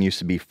Basin used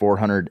to be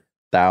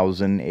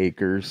 400,000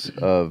 acres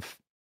of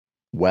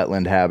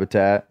wetland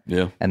habitat.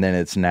 Yeah. And then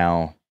it's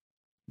now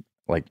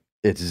like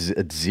it's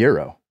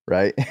zero,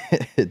 right?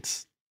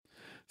 It's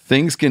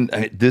things can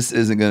this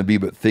isn't going to be,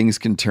 but things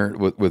can turn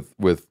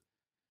with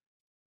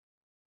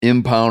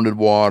impounded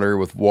water,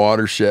 with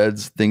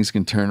watersheds, things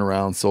can turn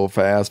around so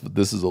fast, but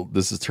this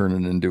is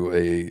turning into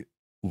a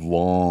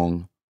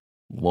long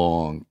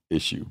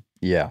issue.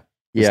 Yeah.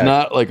 It's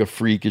not like a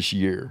freakish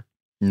year.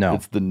 No.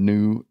 It's the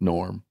new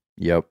norm.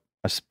 Yep.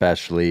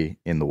 Especially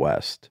in the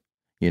West.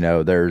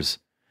 There's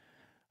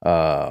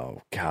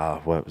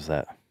what was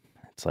that?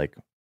 It's like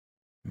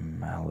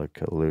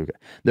Malakaluga.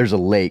 There's a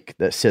lake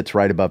that sits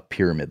right above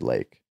Pyramid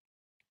Lake.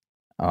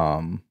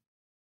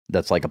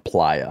 That's like a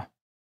playa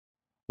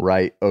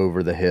right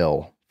over the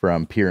hill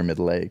from Pyramid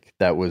Lake.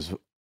 That was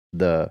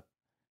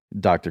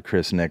Dr.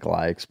 Chris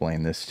Nicolai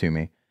explained this to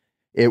me.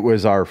 It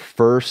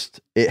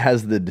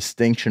has the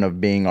distinction of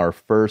being our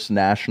first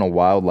national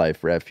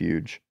wildlife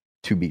refuge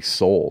to be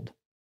sold,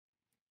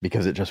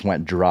 because it just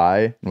went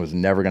dry and was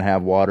never going to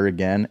have water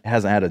again. It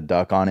hasn't had a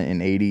duck on it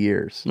in 80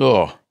 years.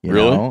 Oh,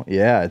 really?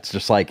 Yeah. It's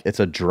just like, it's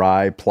a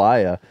dry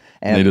playa.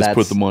 And they just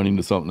put the money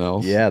into something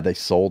else. Yeah. They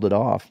sold it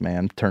off,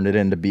 man. Turned it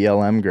into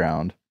BLM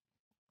ground.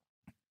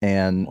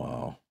 And,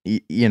 wow.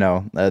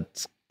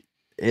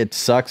 It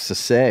sucks to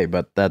say,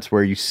 but that's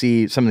where you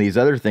see some of these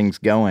other things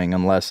going,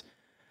 unless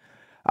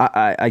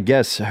I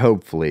guess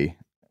hopefully,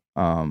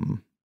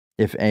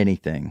 if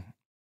anything,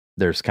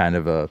 there's kind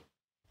of a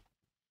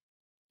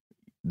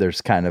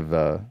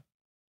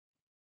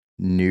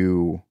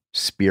new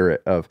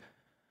spirit of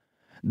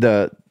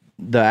the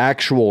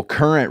actual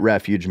current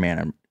refuge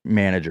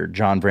manager,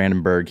 John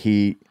Brandenburg.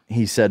 He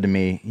said to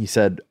me,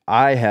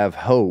 I have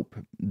hope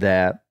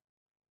that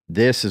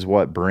this is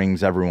what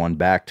brings everyone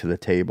back to the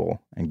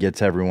table and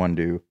gets everyone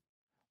to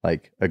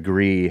like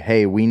agree,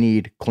 hey, we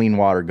need clean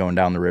water going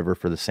down the river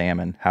for the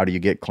salmon. How do you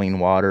get clean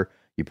water?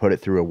 You put it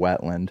through a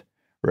wetland,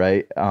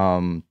 right?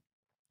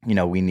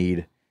 We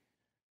need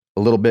a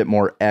little bit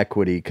more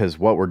equity, because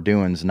what we're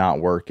doing is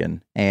not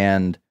working.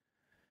 And,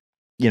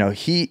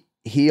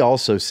 he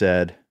also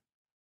said,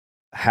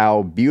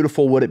 how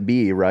beautiful would it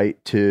be,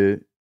 right,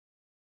 to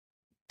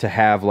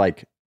have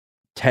like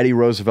Teddy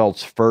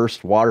Roosevelt's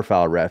first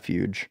waterfowl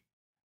refuge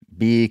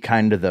be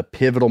kind of the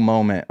pivotal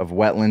moment of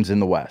wetlands in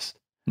the West.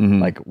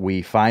 Mm-hmm. Like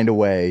we find a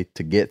way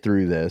to get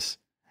through this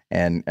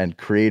and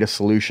create a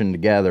solution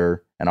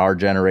together, and our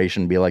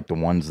generation be like the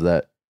ones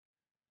that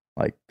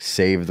like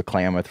save the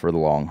Klamath for the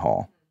long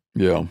haul.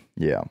 Yeah.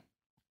 Yeah.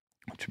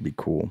 Which would be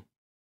cool.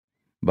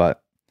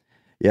 But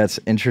yeah, it's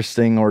an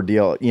interesting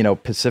ordeal. You know,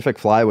 Pacific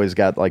Flyway's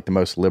got like the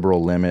most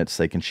liberal limits.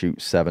 They can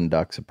shoot 7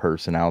 ducks a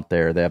person out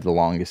there. They have the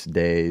longest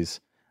days.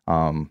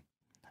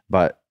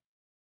 But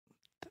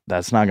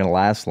that's not going to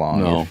last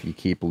long if you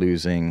keep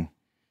losing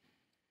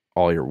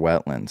all your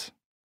wetlands.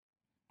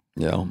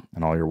 Yeah.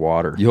 And all your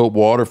water. You hope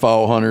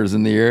waterfowl hunters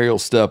in the area will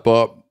step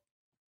up.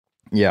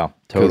 Yeah,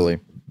 totally.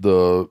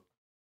 The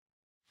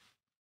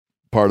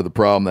part of the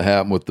problem that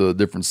happened with the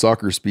different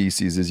sucker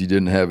species is you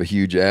didn't have a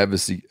huge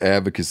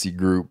advocacy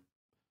group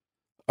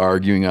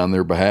arguing on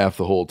their behalf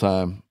the whole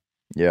time.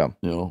 Yeah.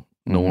 You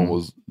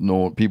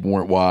know, people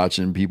weren't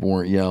watching, people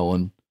weren't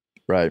yelling.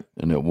 Right.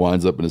 And it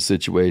winds up in a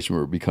situation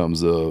where it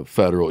becomes a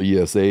federal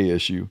ESA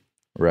issue.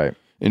 Right.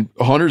 And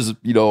hunters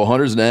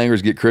and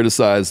anglers get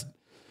criticized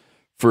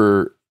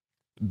for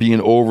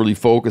being overly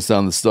focused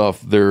on the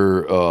stuff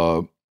they're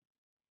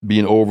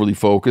being overly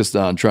focused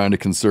on, trying to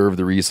conserve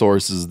the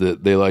resources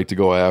that they like to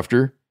go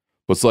after.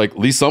 But it's like, at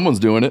least someone's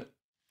doing it.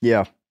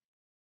 Yeah.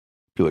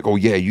 Be like, oh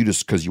yeah, you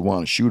just because you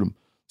want to shoot them.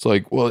 It's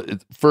like, well,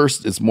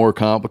 first, it's more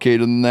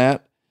complicated than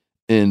that.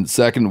 And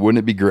second, wouldn't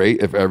it be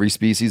great if every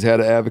species had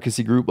an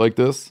advocacy group like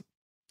this?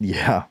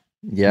 Yeah.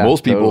 Yeah.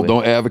 Most people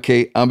don't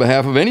advocate on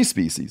behalf of any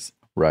species.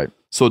 Right.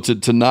 So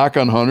to knock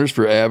on hunters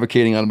for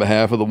advocating on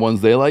behalf of the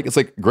ones they like, it's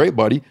like, great,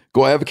 buddy,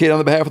 go advocate on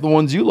the behalf of the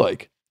ones you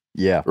like.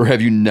 Yeah. Or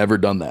have you never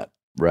done that?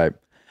 Right.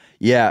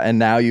 Yeah. And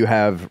now you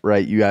have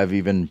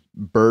even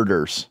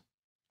birders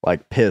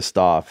like pissed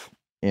off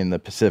in the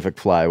Pacific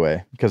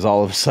Flyway because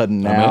all of a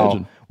sudden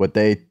now what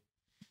they,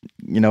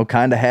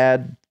 kind of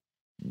had,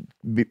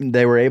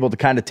 they were able to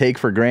kind of take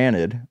for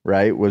granted,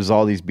 right, was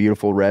all these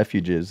beautiful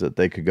refuges that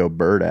they could go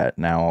bird at.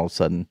 Now all of a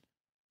sudden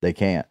they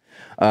can't.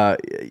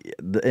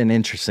 An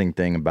interesting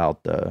thing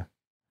about the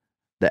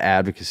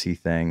advocacy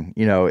thing,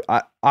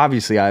 I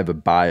have a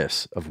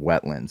bias of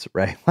wetlands,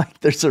 right? Like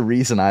there's a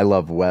reason I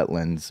love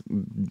wetlands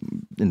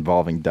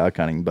involving duck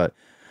hunting, but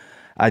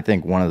I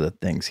think one of the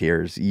things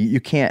here is you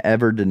can't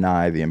ever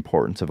deny the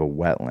importance of a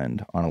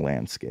wetland on a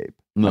landscape.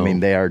 No, I mean,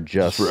 they are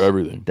just for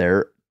everything.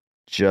 They're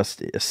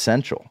just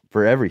essential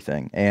for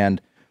everything.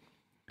 And,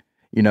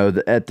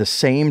 at the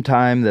same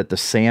time that the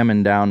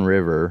salmon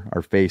downriver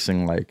are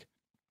facing like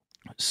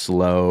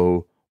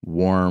slow,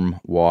 warm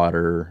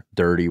water,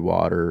 dirty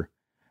water,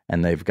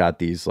 and they've got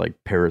these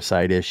like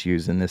parasite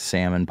issues in this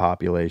salmon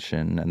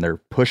population, and they're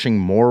pushing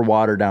more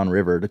water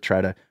downriver to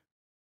try to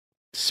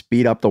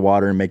speed up the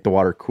water and make the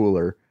water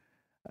cooler.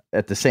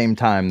 At the same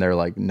time, they're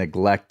like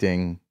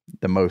neglecting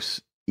the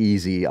most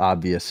easy,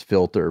 obvious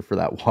filter for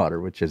that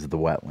water, which is the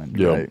wetland,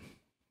 right?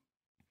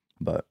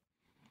 But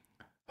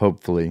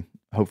hopefully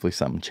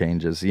something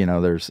changes.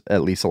 There's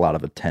at least a lot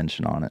of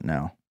attention on it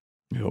now.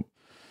 Yep.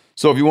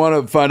 So if you want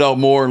to find out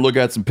more and look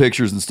at some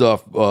pictures and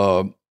stuff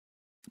about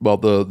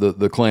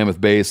the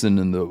Klamath Basin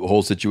and the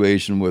whole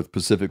situation with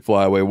Pacific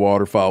Flyway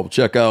waterfowl,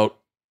 check out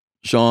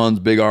Sean's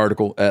big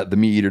article at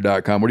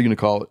themeateater.com. What are you going to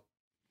call it?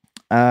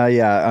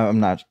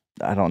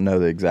 I don't know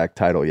the exact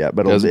title yet,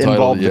 but it'll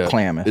involve the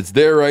Klamath. It's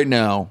there right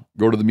now.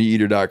 Go to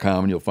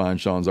themeateater.com and you'll find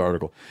Sean's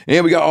article.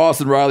 And we got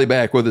Austin Riley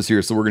back with us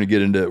here, so we're going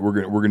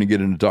to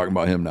get into talking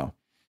about him now.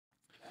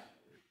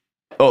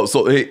 Oh,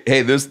 so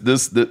hey, this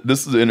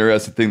is an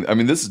interesting thing. I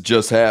mean, this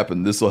just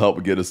happened. This will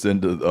help get us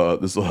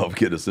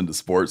into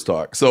sports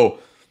talk. So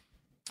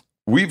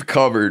we've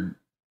covered.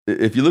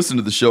 If you listen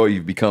to the show,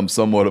 you've become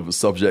somewhat of a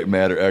subject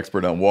matter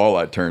expert on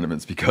walleye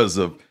tournaments because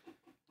of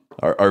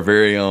our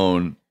very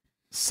own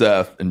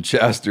Seth and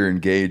Chester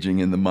engaging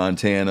in the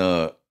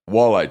Montana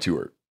walleye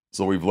tour.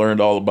 So we've learned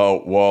all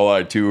about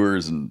walleye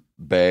tours and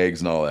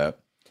bags and all that.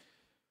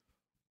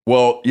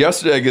 Well,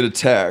 yesterday I get a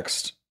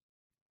text.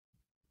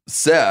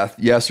 Seth's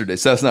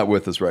not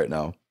with us right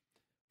now,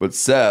 but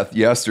Seth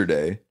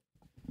yesterday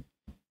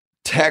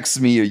texts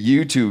me a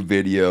YouTube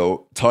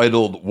video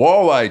titled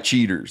 "Walleye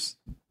Cheaters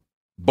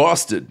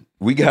Busted.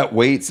 We got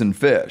weights and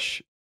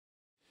fish."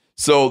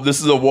 So this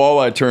is a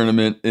walleye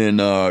tournament in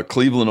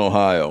Cleveland,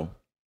 Ohio.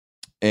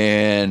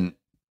 And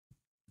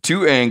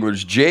two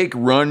anglers, Jake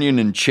Runyon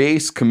and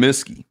Chase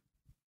Comiskey,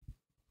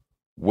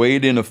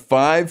 weighed in a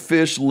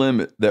 5-fish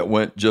limit that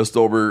went just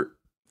over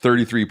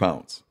 33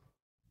 pounds.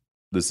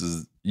 This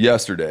is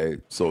yesterday,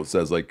 so it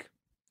says like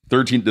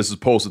 13. This is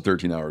posted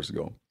 13 hours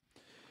ago.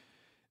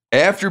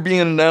 After being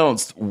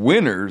announced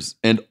winners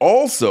and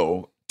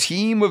also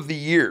team of the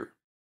year,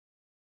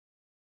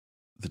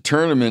 the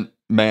tournament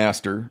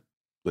master,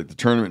 like the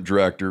tournament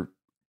director,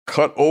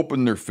 cut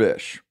open their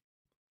fish.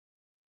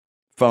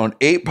 Found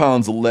 8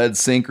 pounds of lead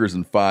sinkers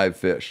and 5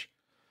 fish.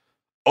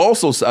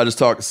 Also, I just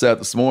talked to Seth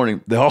this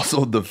morning.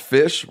 The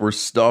fish were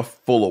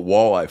stuffed full of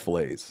walleye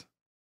fillets.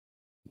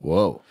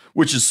 Whoa.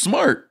 Which is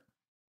smart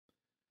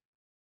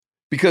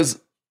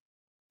because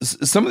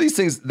some of these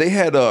things, they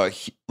had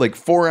like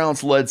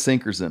 4-ounce lead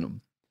sinkers in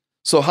them.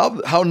 So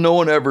how no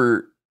one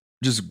ever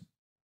just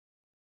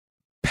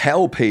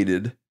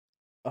palpated.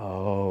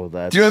 Oh,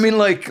 that's. Do you know what I mean?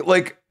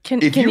 Like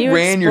if can you you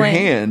ran your explain-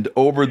 hand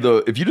over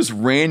if you just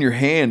ran your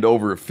hand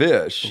over a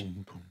fish,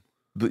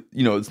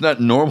 it's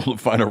not normal to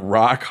find a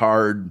rock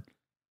hard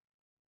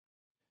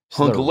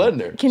hunk of lead in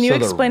there. Can you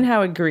explain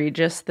how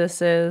egregious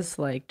this is?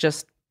 Like,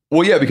 just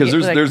Well, yeah, because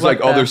there's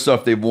what other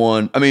stuff they've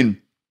won. I mean,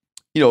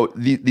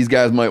 these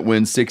guys might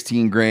win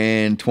 16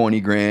 grand, 20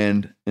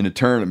 grand in a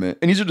tournament,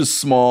 and these are just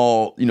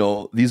small.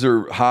 These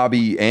are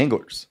hobby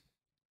anglers.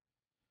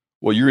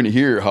 Well, you're going to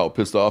hear how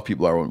pissed off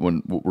people are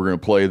when we're going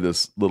to play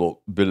this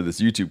little bit of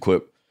this YouTube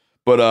clip.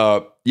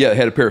 But they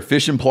had a pair of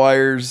fishing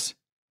pliers,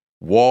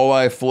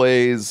 walleye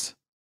fillets,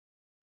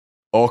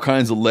 all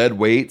kinds of lead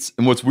weights.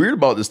 And what's weird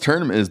about this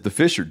tournament is the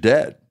fish are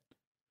dead.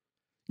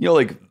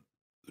 Like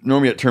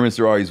normally at tournaments,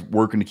 they're always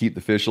working to keep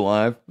the fish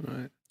alive.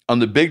 Right. On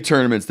the big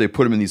tournaments, they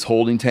put them in these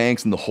holding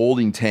tanks, and the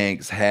holding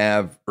tanks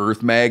have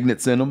earth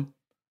magnets in them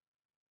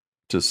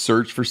to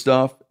search for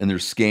stuff, and they're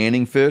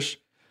scanning fish.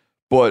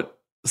 But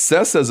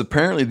Seth says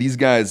apparently these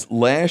guys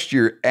last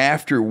year,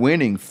 after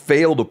winning,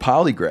 failed a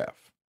polygraph.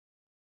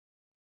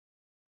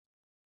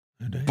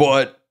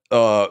 But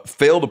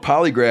failed a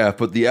polygraph,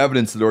 but the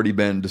evidence had already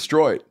been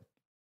destroyed.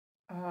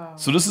 Oh.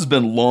 So this has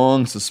been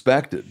long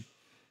suspected.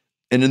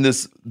 And in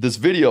this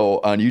video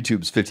on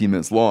YouTube is 15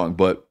 minutes long,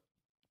 but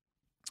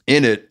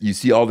in it, you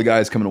see all the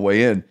guys coming to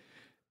weigh in.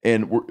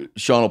 And we're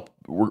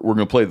going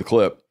to play the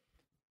clip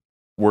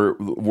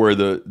where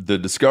the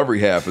discovery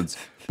happens.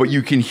 But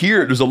you can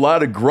hear there's a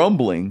lot of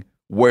grumbling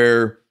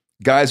where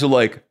guys are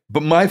like,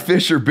 but my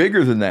fish are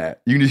bigger than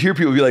that. You can just hear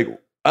people be like,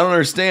 I don't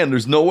understand.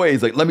 There's no way.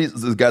 He's like,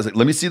 this guy's like,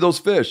 let me see those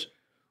fish.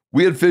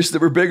 We had fish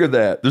that were bigger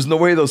than that. There's no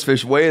way those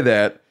fish weigh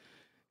that.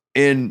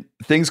 And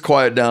things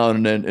quiet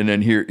down, and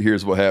then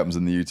here's what happens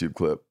in the YouTube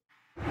clip.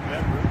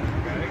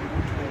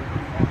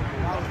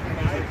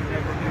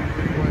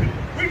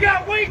 We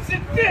got weights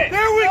and fish.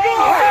 There we go.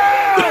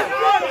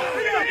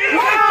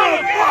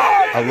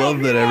 I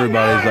love that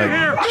everybody's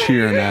like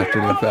cheering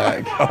after the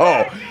fact.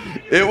 Oh,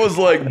 it was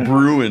like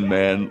brewing,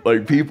 man.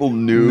 Like people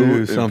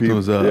knew something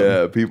was up.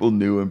 Yeah, people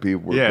knew and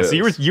people were pissed. So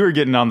you were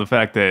getting on the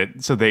fact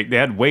that they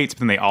had weights, but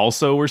then they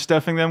also were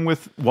stuffing them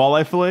with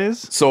walleye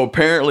fillets. So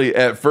apparently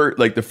at first,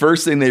 like the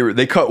first thing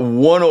they cut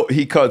one,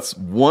 he cuts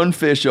one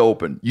fish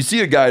open. You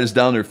see a guy just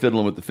down there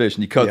fiddling with the fish,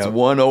 and he cuts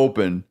one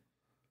open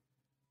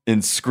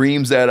and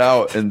screams that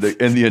out, and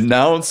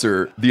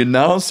the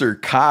announcer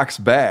cocks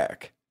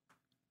back.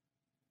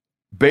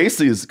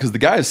 Basically, is because the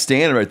guy is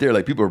standing right there,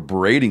 like people are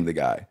braiding the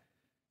guy.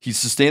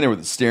 He's just standing there with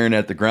it staring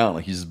at the ground,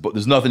 like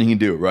there's nothing he can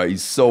do, right?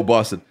 He's so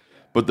busted.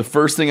 But the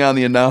first thing on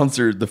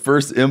the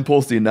first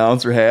impulse the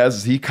announcer has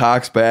is he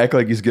cocks back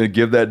like he's going to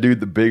give that dude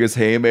the biggest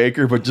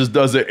haymaker, but just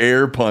does an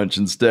air punch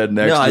instead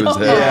next to his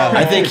head. Yeah.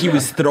 I think he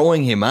was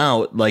throwing him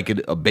out like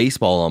a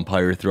baseball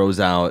umpire throws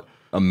out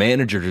a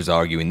manager who's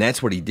arguing.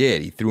 That's what he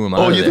did. He threw him out.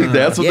 Oh, you think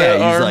that's what that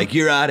he's arm? like,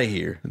 you're out of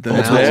here.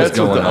 That's what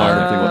the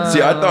arm thing was.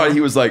 See, I thought he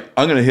was like,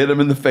 I'm going to hit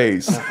him in the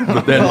face,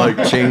 but then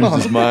like changed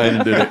his mind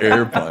and did an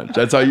air punch.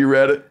 That's how you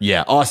read it?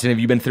 Yeah. Austin, have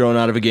you been thrown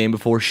out of a game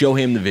before? Show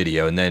him the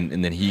video, and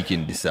then he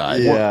can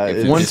decide.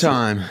 Yeah. One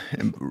time,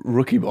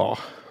 rookie ball.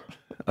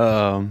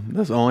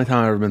 That's the only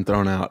time I've ever been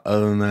thrown out.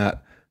 Other than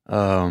that,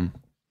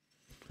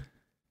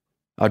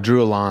 I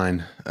drew a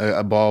line.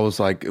 A ball was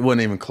like, it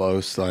wasn't even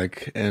close.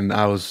 And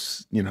I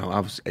was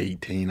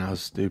 18. I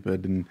was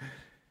stupid,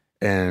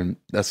 and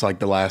that's like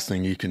the last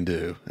thing you can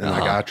do. And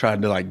I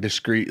tried to like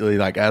discreetly,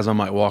 like as I'm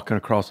like walking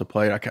across the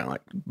plate, I kind of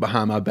like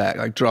behind my back,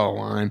 like draw a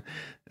line,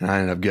 and I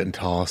ended up getting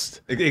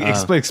tossed.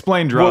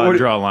 Explain draw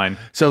a line.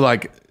 So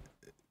like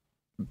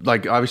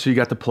obviously you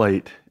got the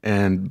plate,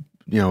 and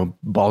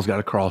ball's got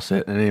to cross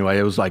it. And anyway,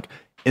 it was like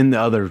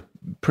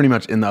pretty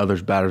much in the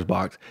other's batter's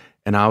box.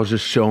 And I was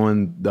just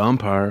showing the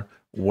umpire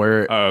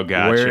where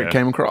it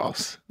came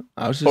across.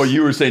 I was just,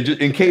 you were saying,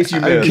 just in case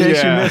you missed. In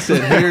case you missed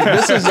it,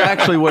 this is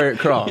actually where it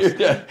crossed.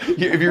 Yeah.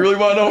 If you really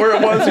want to know where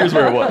it was, here's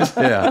where it was.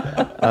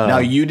 Yeah. Now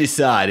you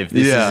decide if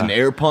this is an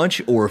air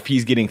punch or if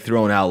he's getting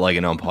thrown out like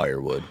an umpire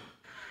would.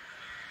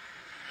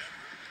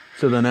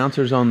 So the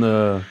announcer's on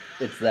the...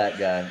 It's that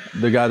guy.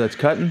 The guy that's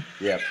cutting?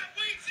 Yep.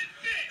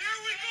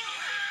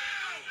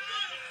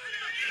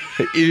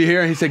 You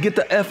hear? He said, "Get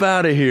the F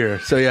out of here."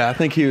 So yeah, I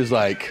think he was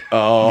like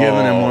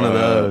giving him one of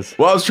those.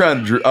 Well, I was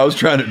trying to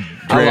dramatize.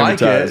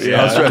 I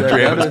was trying to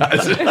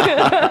dramatize it.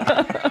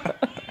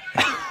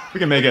 We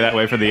can make it that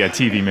way for the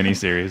TV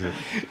miniseries.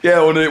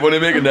 Yeah, when they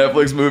make a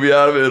Netflix movie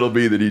out of it, it'll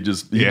be that he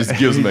just gives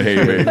him a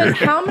haymaker. Like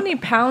how many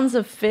pounds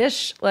of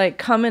fish like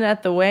coming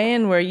at the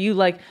weigh-in where you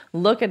like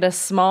look at a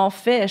small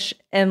fish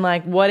and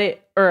like a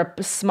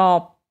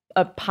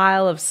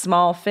pile of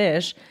small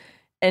fish,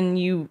 and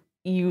you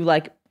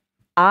like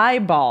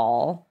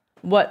eyeball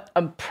what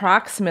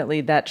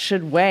approximately that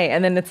should weigh,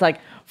 and then it's like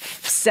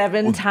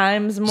 7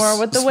 times more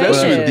what the weight is.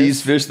 Especially with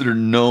these fish that are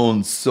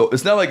known so,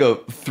 it's not like a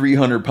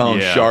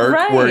 300-pound shark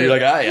Right. where you're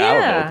like, I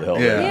don't know what the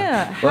hell.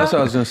 Yeah. Well, that's what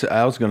I was gonna say.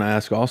 I was gonna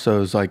ask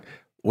also is like,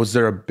 was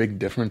there a big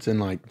difference in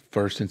like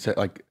first and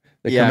second? Like,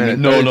 they come in at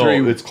no,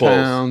 33 it's close.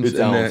 pounds It's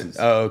and then- ounces.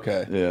 oh,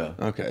 okay. Yeah.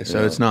 Okay.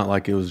 So it's not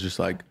like it was just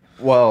like.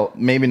 Well,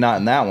 maybe not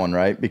in that one,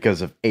 right?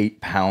 Because of 8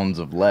 pounds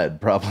of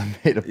lead probably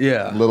made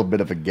a little bit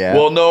of a gap.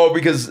 Well, no,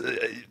 because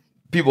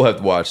people have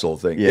to watch the whole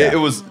thing. Yeah. It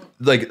was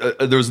like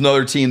there was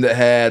another team that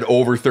had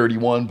over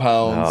 31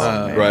 pounds,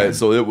 Oh, right?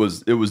 So it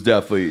was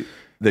definitely,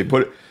 they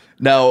put it.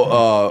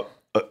 Now,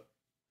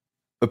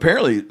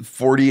 apparently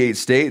 48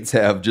 states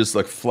have just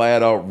like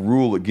flat out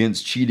rule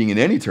against cheating in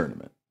any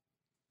tournament.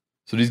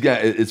 So these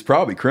guys, it's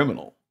probably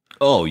criminal.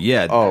 Oh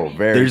yeah. Oh,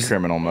 very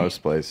criminal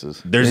most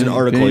places. There's an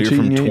article here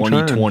from cheating, you ain't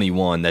trying.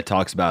 2021 that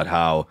talks about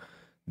how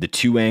the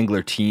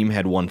 2-angler team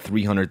had won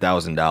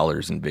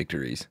 $300,000 in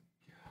victories.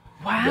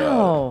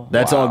 Wow.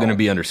 That's all going to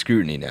be under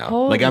scrutiny now.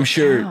 Holy like I'm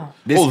sure. cow.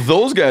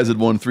 Those guys had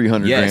won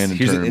 300 Yes, grand in and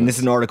tournaments. this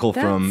is an article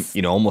from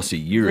That's almost a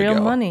year real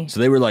ago. money. So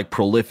they were like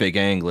prolific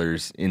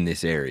anglers in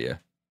this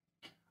area.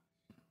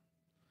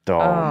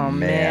 Oh,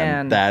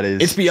 man. That is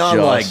It's beyond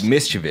just like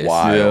mischievous.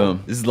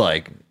 wild. This is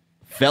like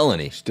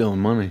felony. Stealing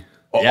money.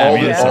 Yeah, I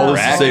mean, it's a all this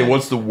to racket. say,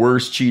 what's the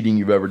worst cheating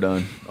you've ever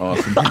done?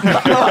 Awesome.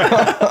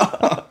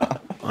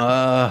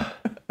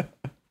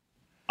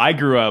 I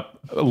grew up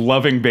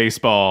loving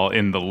baseball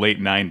in the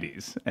late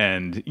 90s.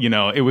 And,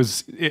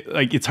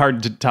 it's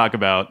hard to talk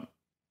about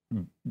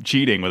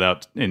cheating with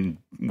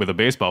a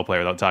baseball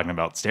player without talking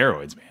about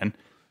steroids, man.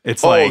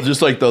 It's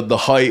just like the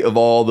height of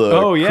all the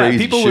crazy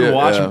people shit. would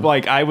watch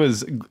Yeah.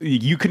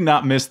 you could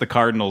not miss the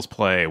Cardinals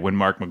play when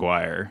Mark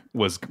McGwire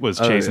was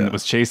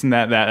chasing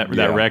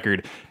that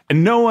record.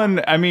 And no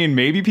one, I mean,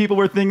 maybe people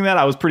were thinking that.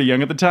 I was pretty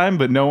young at the time,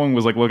 but no one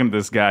was like looking at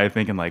this guy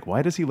thinking like,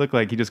 why does he look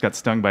like he just got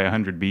stung by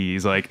 100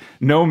 bees? Like,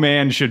 no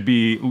man should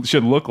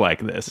look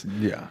like this.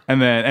 Yeah. And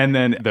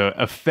then the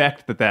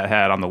effect that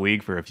had on the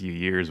league for a few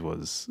years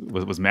was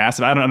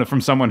massive. I don't know,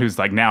 from someone who's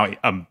like now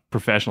a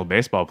professional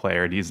baseball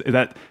player, do you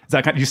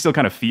still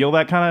kind of feel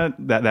that kind of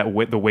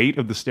the weight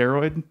of the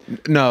steroid?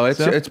 No, it's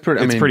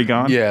pretty. It's pretty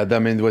gone. Yeah, I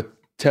mean, with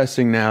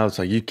testing now, it's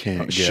like you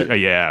can't get.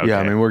 Yeah, okay. Yeah,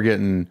 I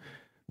mean,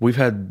 we've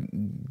had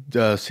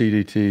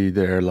CDT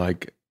there,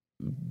 like,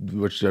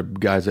 which are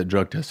guys that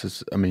drug test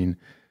us. I mean,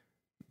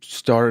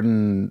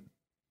 starting.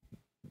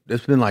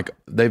 It's been like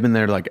they've been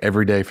there like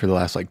every day for the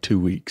last like 2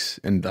 weeks,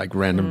 and like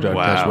random drug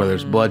tests, whether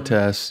it's blood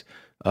tests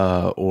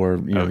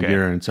or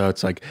urine. So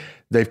it's like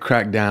they've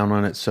cracked down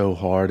on it so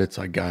hard. It's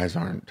like guys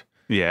aren't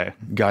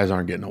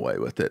getting away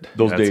with it.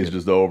 Those days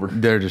just over.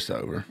 They're just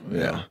over.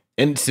 Yeah.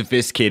 And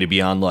sophisticated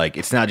beyond like,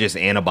 it's not just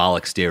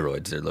anabolic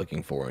steroids they're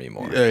looking for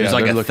anymore. Yeah, There's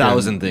like they're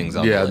 1,000 things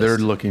on the list. they're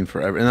looking for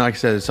and like I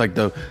said, it's like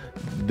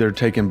they're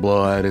taking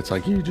blood. It's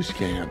like you just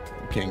can't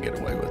get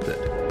away with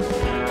it.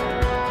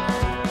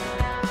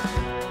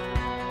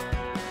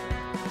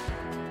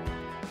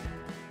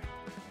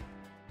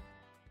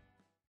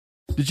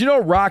 Did you know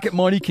Rocket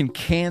Money can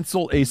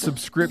cancel a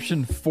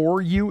subscription for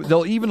you?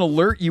 They'll even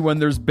alert you when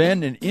there's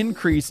been an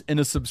increase in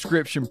a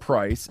subscription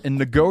price and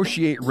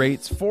negotiate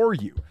rates for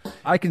you.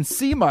 I can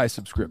see my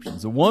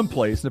subscriptions in one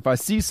place, and if I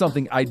see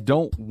something I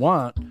don't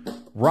want,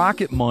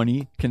 Rocket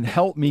Money can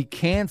help me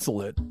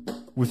cancel it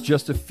with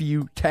just a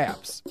few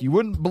taps. You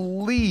wouldn't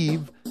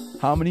believe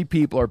how many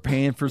people are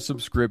paying for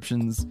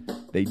subscriptions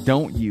they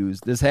don't use.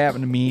 This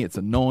happened to me. It's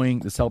annoying.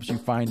 This helps you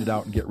find it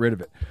out and get rid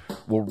of it.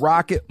 Well,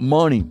 Rocket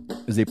Money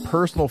is a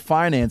personal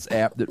finance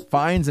app that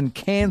finds and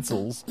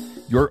cancels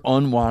your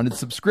unwanted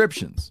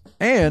subscriptions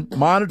and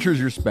monitors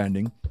your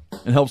spending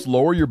and helps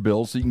lower your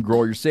bills so you can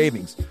grow your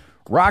savings.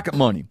 Rocket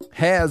Money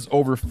has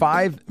over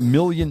 5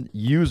 million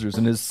users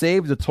and has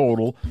saved a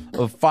total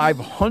of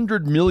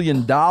 $500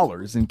 million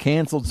in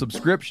canceled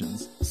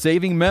subscriptions,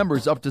 saving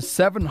members up to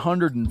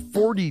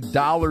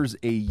 $740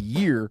 a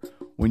year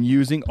when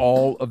using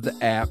all of the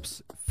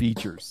app's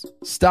features.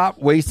 Stop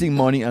wasting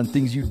money on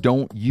things you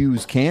don't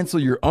use. Cancel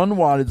your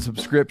unwanted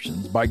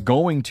subscriptions by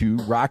going to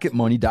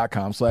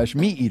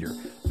rocketmoney.com/meateater.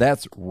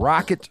 That's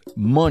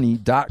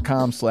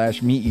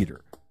rocketmoney.com/meateater.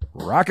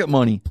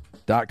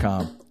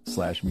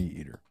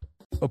 rocketmoney.com/meateater.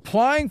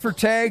 Applying for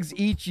tags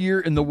each year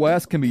in the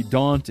West can be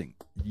daunting.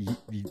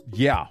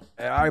 Yeah,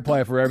 I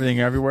apply for everything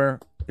everywhere.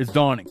 It's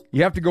daunting.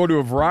 You have to go to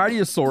a variety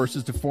of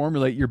sources to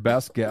formulate your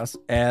best guess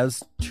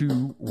as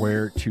to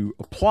where to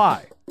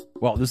apply.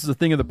 Well, this is a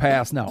thing of the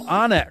past now.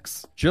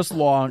 OnX just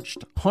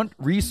launched hunt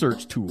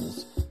research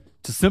tools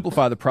to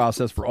simplify the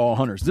process for all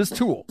hunters. This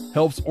tool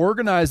helps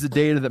organize the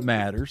data that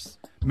matters,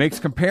 makes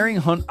comparing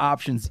hunt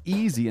options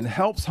easy, and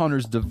helps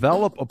hunters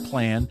develop a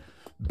plan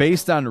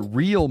based on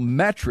real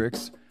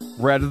metrics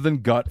rather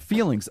than gut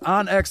feelings.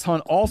 OnX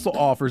Hunt also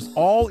offers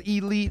all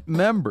elite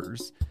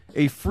members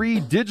a free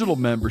digital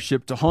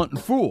membership to Hunt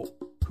and Fool,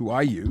 who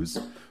I use,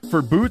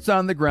 for boots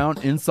on the ground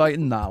insight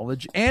and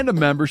knowledge, and a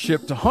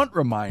membership to Hunt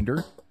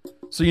Reminder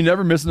so you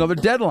never miss another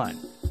deadline.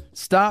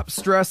 Stop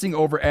stressing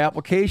over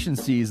application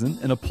season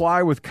and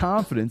apply with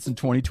confidence in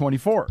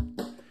 2024.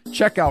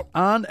 Check out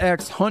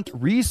OnX Hunt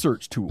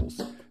Research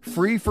Tools,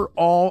 free for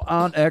all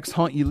OnX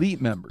Hunt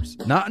Elite members.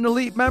 Not an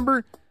Elite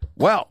member?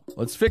 Well,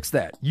 let's fix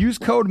that. Use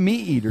code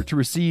MeatEater to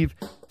receive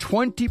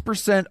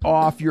 20%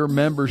 off your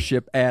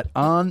membership at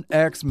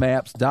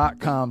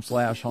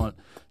onxmaps.com/hunt.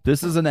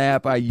 This is an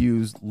app I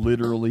use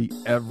literally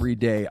every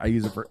day. I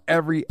use it for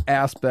every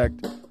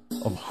aspect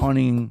of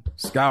hunting,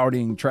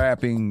 scouting,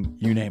 trapping,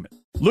 you name it.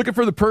 Looking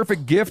for the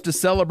perfect gift to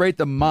celebrate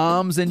the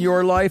moms in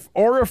your life?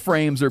 Aura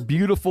frames are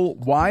beautiful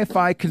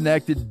Wi-Fi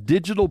connected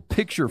digital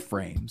picture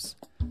frames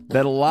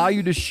that allow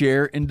you to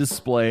share and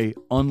display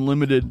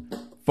unlimited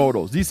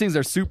photos. These things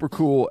are super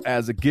cool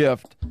as a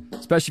gift,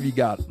 especially if you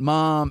got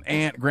mom,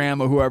 aunt,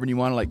 grandma, whoever, and you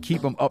want to like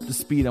keep them up to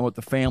speed on what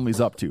the family's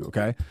up to,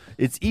 okay?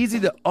 It's easy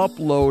to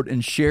upload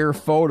and share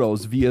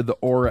photos via the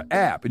Aura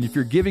app. And if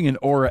you're giving an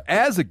Aura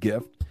as a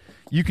gift,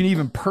 you can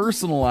even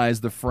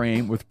personalize the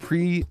frame with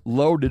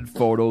pre-loaded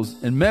photos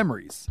and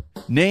memories.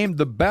 Named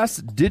the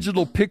best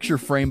digital picture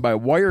frame by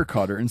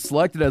Wirecutter and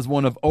selected as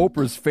one of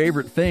Oprah's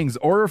favorite things,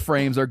 Aura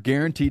frames are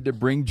guaranteed to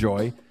bring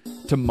joy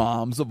to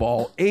moms of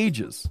all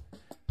ages.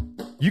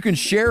 You can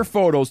share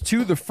photos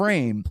to the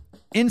frame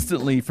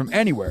instantly from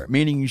anywhere,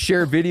 meaning you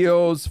share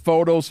videos,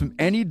 photos from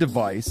any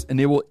device, and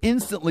they will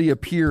instantly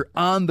appear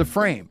on the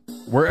frame,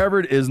 wherever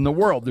it is in the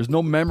world. There's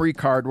no memory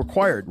card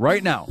required.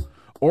 Right now,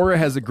 Aura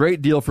has a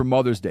great deal for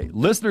Mother's Day.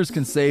 Listeners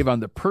can save on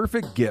the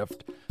perfect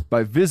gift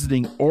by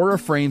visiting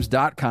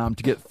auraframes.com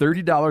to get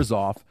 $30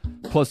 off,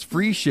 plus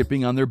free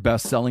shipping on their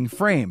best-selling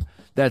frame.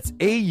 That's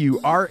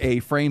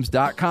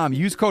AURAFrames.com.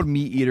 Use code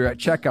MeatEater at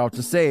checkout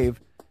to save.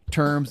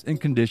 Terms and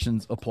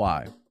conditions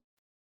apply.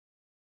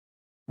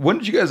 When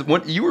did you guys?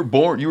 When you were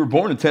born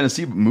in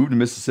Tennessee, but moved to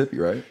Mississippi,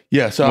 right?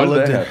 Yeah, so when I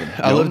lived. did that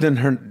happen? I lived in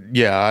her.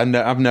 Yeah,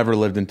 I've never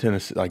lived in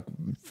Tennessee, like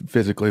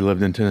physically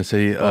lived in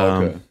Tennessee.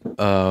 Okay.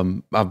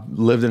 I've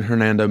lived in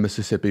Hernando,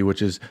 Mississippi,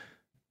 which is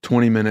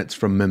 20 minutes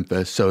from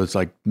Memphis. So it's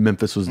like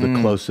Memphis was the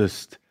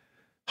closest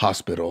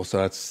hospital. So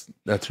that's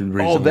the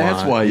reason. Oh,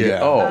 that's why.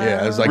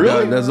 Yeah. It's like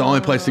Really? that's the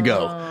only place to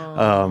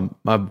go.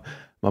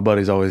 My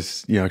buddies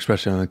always,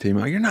 especially on the team,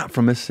 like, you're not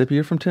from Mississippi,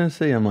 you're from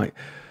Tennessee. I'm like,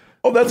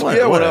 oh, that's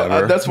why.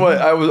 Whatever. That's why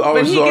I was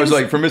gives-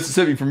 like from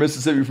Mississippi.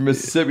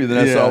 Then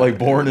I saw like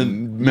born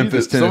in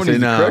Memphis, Someone Tennessee.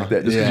 needs to No. correct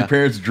that just because your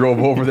parents drove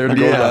over there to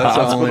go to the that's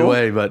the hospital. only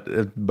way.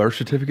 But birth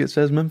certificate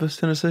says Memphis,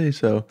 Tennessee.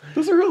 So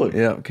Does it really?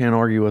 yeah, can't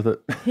argue with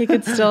it. He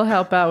could still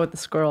help out with the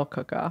squirrel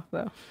cook-off,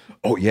 though.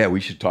 Oh yeah, we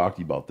should talk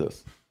to you about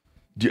this.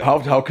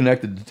 How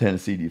connected to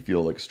Tennessee do you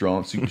feel? Like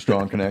super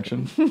strong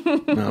connection?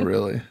 Not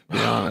really, to be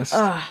honest.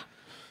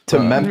 To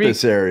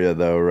Memphis area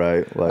though,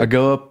 right? Like I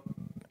go up.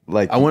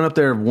 like I went up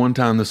there one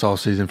time this all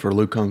season for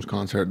Luke Combs'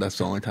 concert. That's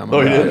the only time. Oh,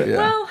 I you got did? it. Yeah.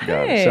 Well,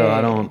 hey. So I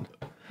don't.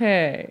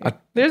 Hey.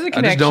 There's a I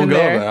connection just don't go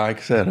there. there. Like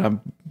I said, I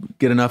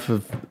get enough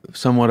of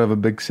somewhat of a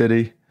big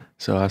city,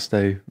 so I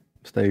stay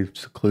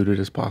secluded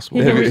as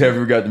possible. Have you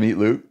ever got to meet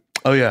Luke?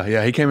 Oh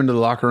yeah. He came into the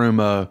locker room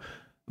about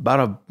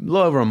a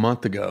little over a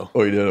month ago.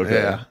 Oh, you did?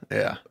 Okay.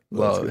 Yeah.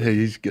 Well,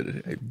 he's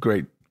good.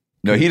 Great.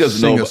 No, he doesn't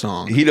Sing know. a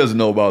song. He doesn't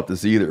know about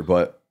this either.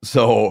 But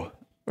so,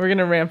 We're going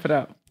to ramp it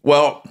up.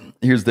 well,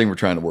 here's the thing we're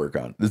trying to work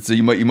on. So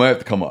you might have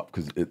to come up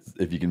because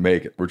if you can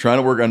make it. We're trying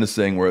to work on this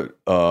thing where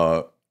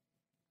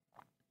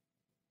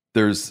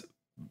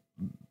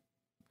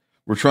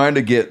we're trying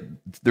to get.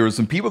 There were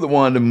some people that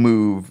wanted to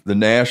move the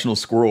National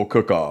Squirrel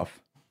Cook-Off,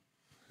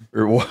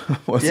 or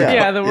what's it?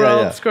 Yeah, the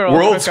World Squirrel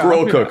World Cook-Off.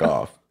 Squirrel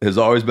Cook-Off has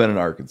always been in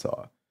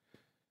Arkansas,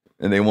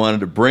 and they wanted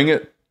to bring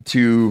it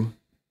to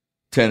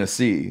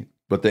Tennessee,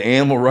 but the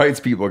animal rights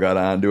people got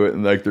onto it,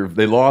 and like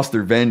they lost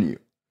their venue.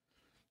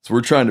 So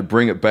we're trying to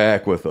bring it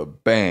back with a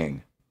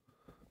bang.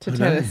 To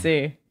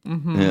Tennessee.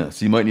 Mm-hmm. Yeah,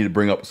 so you might need to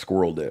bring up a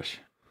squirrel dish.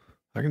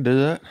 I can do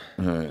that.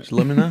 All right. Just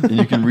let me know. And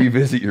you can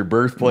revisit your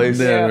birthplace.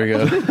 There we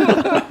go.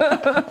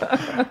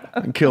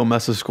 I can kill a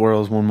mess of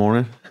squirrels one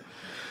morning.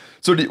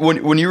 So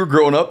when you were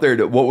growing up there,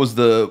 what was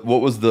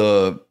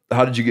the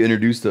how did you get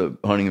introduced to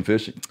hunting and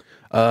fishing?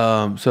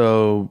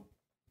 So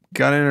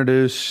got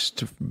introduced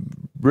to,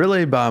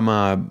 really by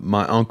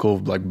my uncle,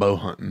 like bow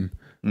hunting.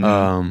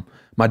 Mm-hmm.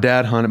 My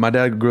dad hunted. My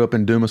dad grew up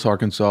in Dumas,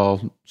 Arkansas,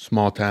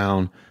 small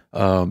town,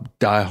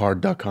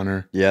 diehard duck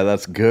hunter. yeah,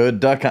 that's good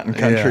duck hunting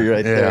country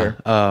right there.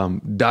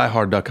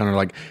 Diehard duck hunter.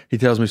 Like, he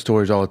tells me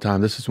stories all the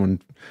time. This is when,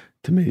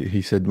 to me,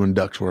 he said when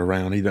ducks were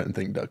around. He doesn't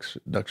think ducks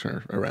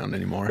are around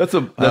anymore. That's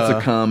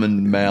a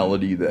common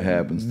malady that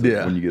happens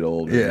when you get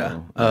older. Yeah.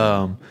 You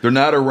know? They're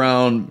not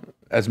around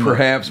as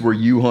perhaps where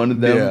you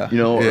hunted them,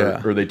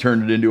 Yeah. or they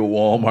turned it into a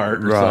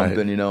Walmart or Right.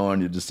 something,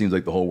 and it just seems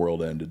like the whole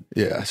world ended.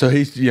 Yeah. So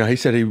he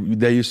said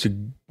they used to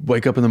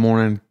wake up in the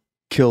morning,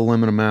 kill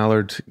lemon and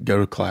mallards, go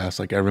to class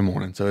like every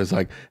morning. So it's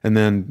like, and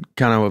then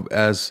kind of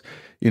as,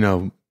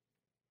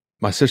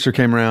 my sister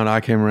came around, I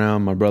came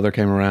around, my brother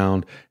came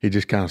around, he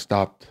just kind of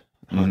stopped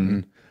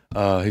hunting.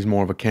 He's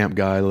more of a camp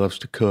guy, loves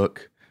to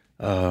cook,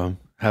 have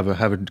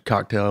a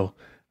cocktail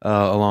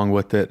along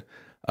with it.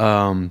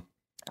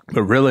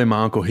 But really,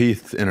 my Uncle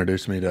Heath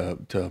introduced me to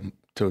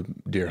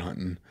deer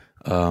hunting.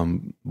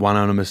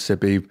 Winona,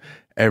 Mississippi.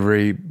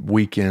 Every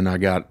weekend I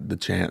got the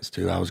chance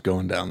to, I was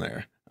going down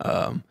there,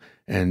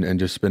 and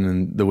just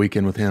spending the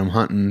weekend with him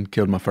hunting.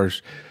 Killed my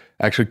first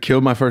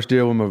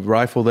deer with my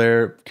rifle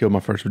there. Killed my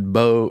first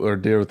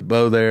deer with the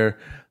bow there.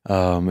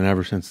 And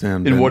ever since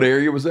then. In what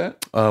area was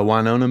that?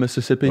 Winona,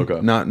 Mississippi. Okay.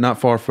 Not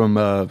far from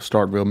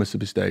Starkville,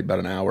 Mississippi State, about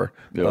an hour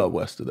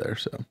west of there.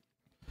 So,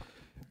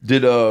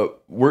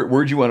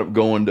 where'd you end up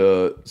going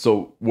to?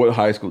 So, what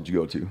high school did you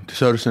go to?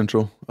 DeSoto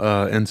Central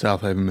in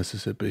South Haven,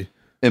 Mississippi.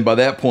 And by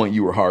that point,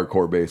 you were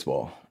hardcore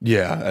baseball.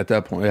 Yeah, at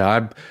that point,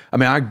 yeah.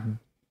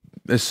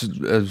 As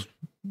soon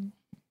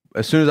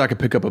as I could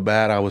pick up a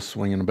bat, I was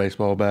swinging a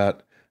baseball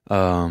bat.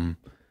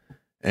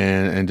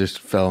 And just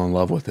fell in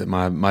love with it.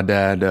 My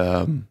dad,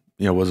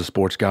 was a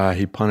sports guy.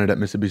 He punted at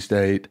Mississippi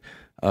State,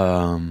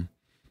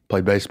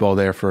 played baseball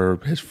there for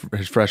his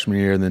freshman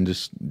year, and then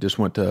just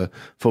went to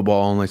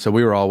football only. So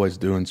we were always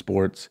doing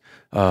sports,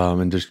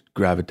 and just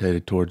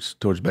gravitated towards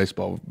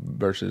baseball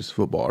versus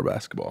football or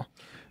basketball.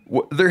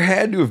 Well, there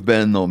had to have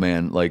been though,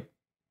 man. Like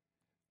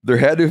there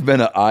had to have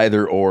been an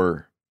either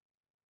or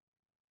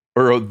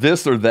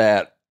this or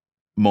that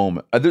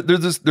moment.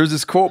 There's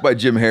this quote by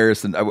Jim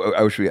Harrison.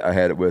 I wish I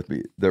had it with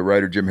me. The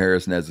writer Jim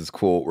Harrison has this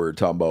quote where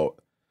talking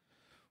about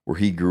where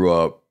he grew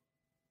up.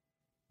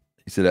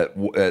 He said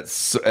at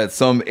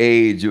some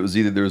age it was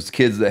either there was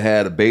kids that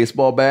had a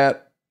baseball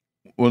bat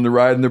when they're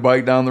riding their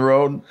bike down the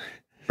road,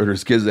 or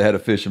there's kids that had a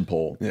fishing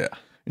pole. Yeah,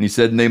 and he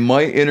said they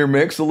might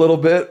intermix a little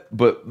bit,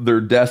 but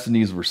their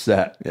destinies were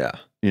set. Yeah,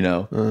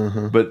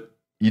 But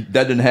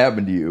that didn't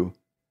happen to you.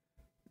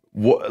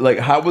 What, like,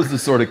 how was the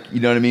sort of, you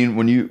know what I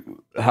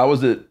mean? How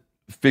was it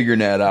figuring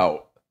that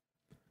out?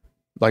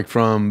 Like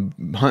from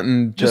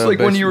hunting, just like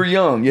when you were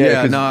young.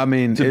 Yeah. No, I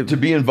mean, to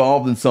be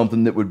involved in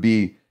something that would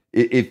be,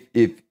 if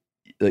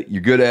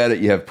you're good at it,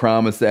 you have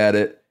promise at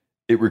it,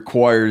 it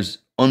requires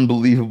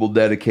unbelievable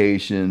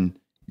dedication.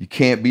 You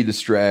can't be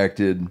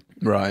distracted.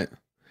 Right.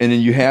 And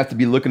then you have to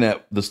be looking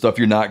at the stuff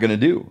you're not going to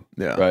do.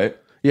 Yeah. Right.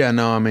 Yeah.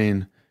 No, I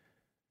mean,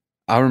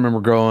 I remember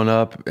growing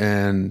up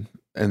and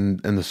in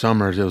the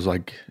summers, it was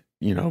like,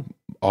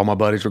 all my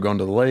buddies were going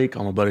to the lake,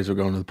 all my buddies were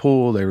going to the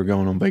pool, they were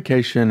going on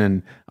vacation,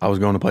 and I was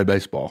going to play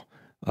baseball.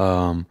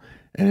 And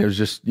it was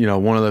just,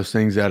 one of those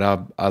things that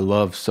I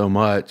love so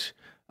much.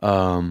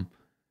 And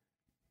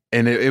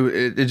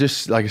it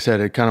just, like I said,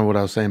 it kind of what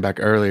I was saying back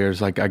earlier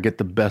is like I get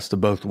the best of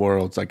both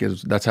worlds. Like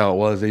that's how it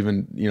was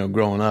even,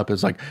 growing up.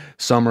 It's like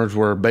summers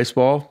were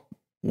baseball,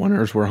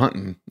 winters were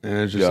hunting.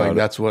 And it's just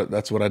that's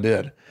what I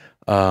did.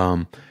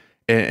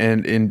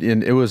 And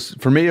it was,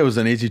 for me, it was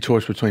an easy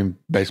choice between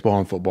baseball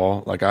and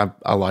football. Like I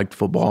liked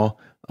football,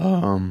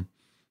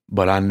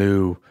 but I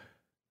knew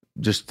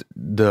just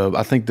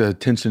I think the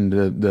attention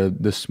to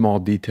the small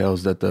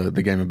details that the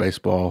game of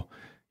baseball,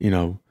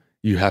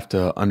 you have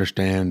to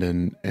understand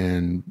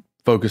and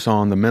focus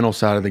on the mental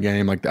side of the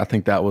game. Like I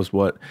think that was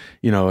what,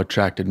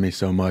 attracted me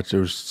so much.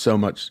 There was so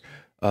much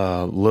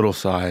little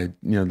side,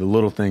 the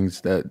little things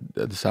that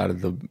the side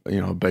of the,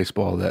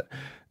 baseball that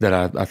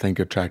I think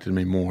attracted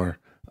me more.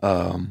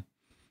 And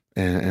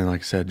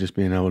like I said, just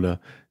being able to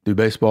do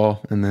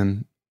baseball, and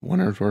then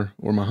winters were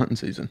my hunting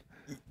season.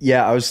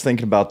 Yeah, I was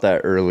thinking about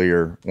that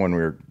earlier when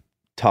we were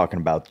talking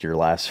about your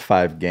last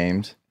 5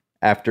 games.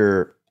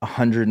 After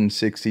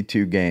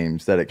 162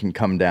 games, that it can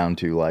come down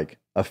to like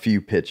a few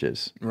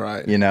pitches.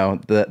 Right.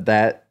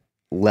 That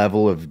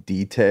level of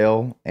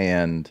detail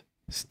and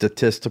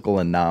statistical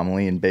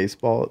anomaly in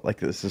baseball, like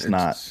this is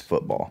not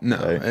football. No,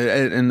 right?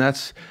 And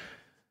that's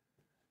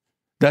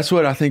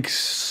what I think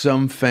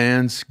some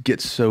fans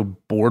get so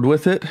bored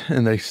with it,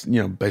 and they,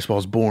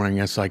 baseball's boring.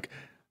 It's like,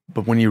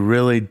 but when you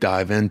really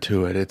dive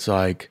into it, it's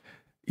like,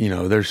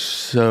 there's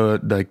so,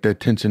 like, the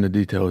attention to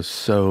detail is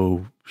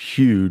so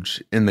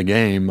huge in the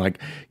game. Like,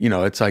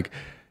 it's like,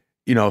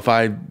 if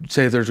I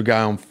say there's a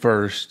guy on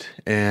first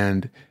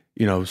and,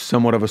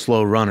 somewhat of a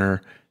slow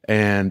runner,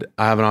 and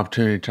I have an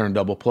opportunity to turn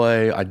double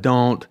play, I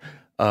don't.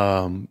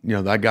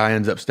 That guy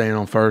ends up staying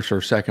on first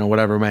or second or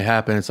whatever may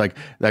happen. It's like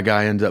that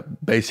guy ends up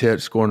base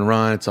hit, scoring a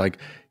run. It's like,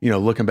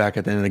 looking back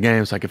at the end of the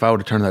game, it's like if I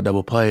would have turned that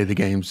double play, the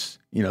game's,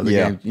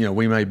 game,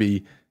 we may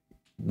be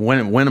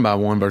winning by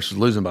 1 versus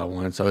losing by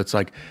 1. So it's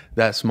like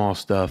that small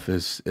stuff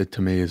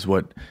to me is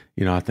what,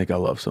 I think I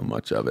love so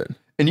much of it.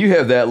 And you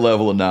have that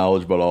level of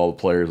knowledge about all the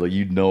players. Like,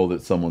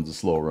 that someone's a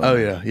slow runner.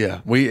 Oh yeah.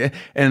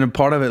 And a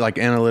part of it, like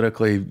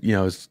analytically,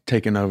 is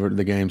taking over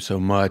the game so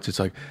much. It's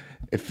like,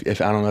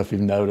 if I don't know if you've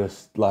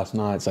noticed last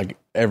night, it's like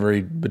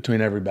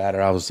between every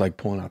batter, I was like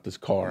pulling out this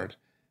card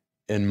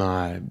in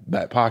my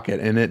back pocket,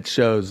 and it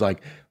shows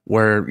like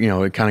where,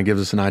 it kind of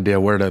gives us an idea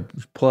where to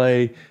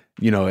play.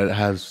 It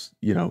has,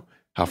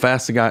 how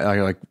fast the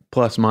guy, like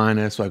plus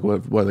minus, like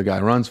whether the guy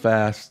runs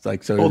fast,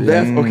 like so. Well,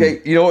 that's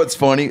okay. You know what's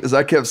funny is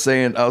I was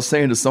saying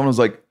to someone, I was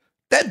like,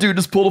 that dude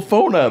just pulled a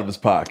phone out of his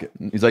pocket.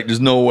 He's like, there's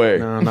no way.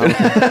 No.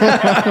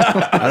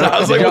 I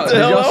was like, what the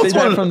hell? Did y'all see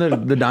that from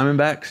the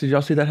Diamondbacks? Did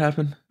y'all see that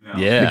happen?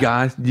 Yeah. The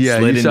guy,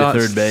 slid into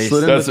third base.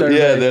 That's what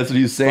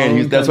he's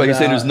saying. That's why he's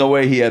saying there's no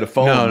way he had a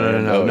phone.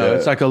 No.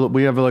 It's like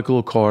we have like a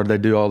little card. They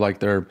do all like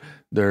their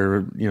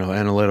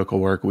analytical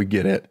work. We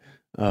get it,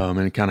 and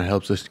it kind of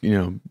helps us.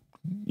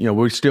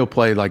 We still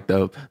play like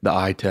the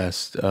eye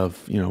test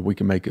of we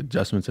can make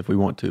adjustments if we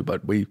want to,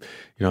 but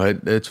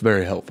it's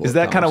very helpful. Is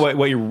that kind of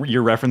what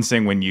you're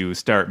referencing when you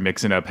start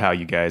mixing up how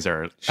you guys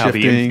are shifting, how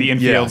the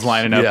infield's yes,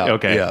 lining up? Yeah,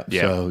 okay,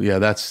 yeah. So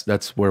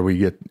that's where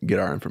we get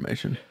our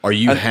information. Are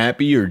you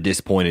happy or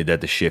disappointed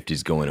that the shift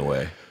is going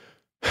away?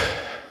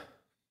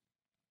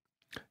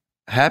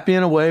 Happy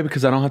in a way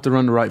because I don't have to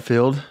run to right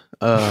field.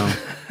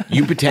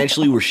 You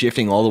potentially were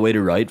shifting all the way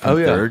to right from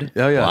third.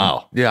 Oh yeah.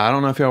 Wow. Yeah, I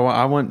don't know if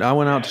I went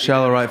out to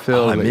shallow right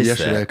field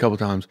yesterday that. a couple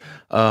times.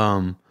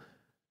 I'm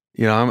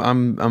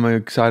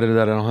excited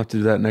that I don't have to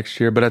do that next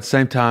year. But at the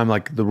same time,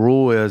 like the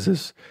rule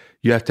is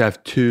you have to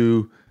have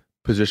 2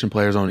 position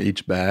players on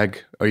each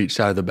bag or each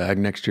side of the bag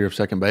next year of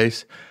second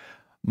base.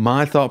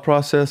 My thought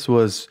process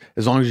was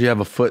as long as you have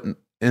a foot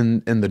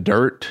in the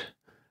dirt.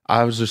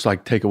 I was just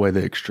like, take away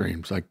the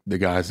extremes, like the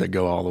guys that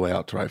go all the way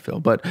out to right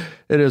field. But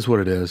it is what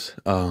it is,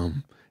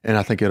 and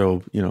I think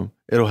it'll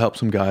help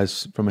some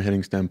guys from a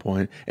hitting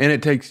standpoint. And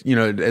it takes,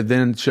 it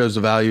then shows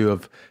the value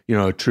of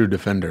a true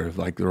defender, of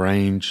like the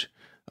range.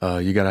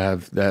 You got to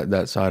have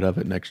that side of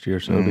it next year,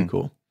 so it'll be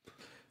cool.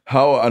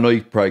 How I know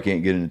you probably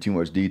can't get into too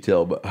much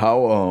detail, but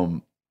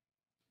how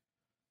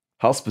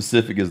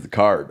specific is the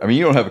card? I mean,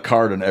 you don't have a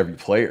card on every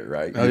player,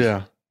 right? Oh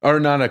yeah, or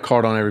not a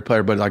card on every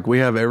player, but like we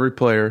have every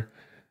player.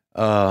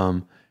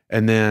 And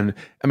then,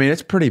 I mean,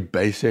 it's pretty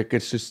basic.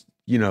 It's just,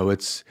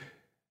 it's,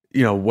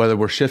 whether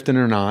we're shifting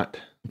or not.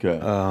 Okay.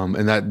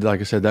 And that, like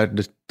I said, that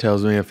just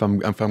tells me if I'm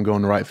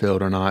going to right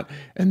field or not.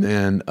 And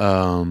then,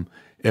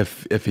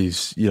 if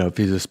he's, if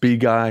he's a speed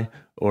guy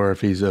or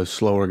if he's a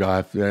slower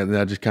guy,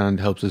 that just kind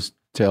of helps us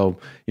tell,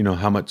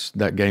 how much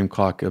that game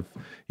clock of,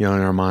 in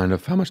our mind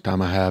of how much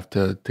time I have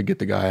to get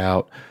the guy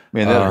out.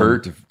 Man, that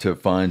hurt to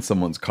find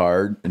someone's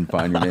card and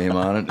find your name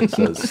on it. It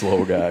says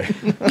slow guy.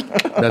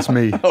 That's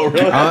me. Oh,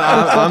 really?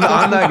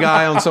 I'm that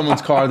guy on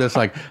someone's card that's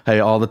like,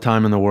 hey, all the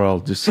time in the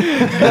world, just put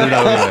it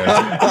over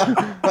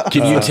there.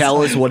 Can you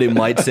tell us what it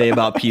might say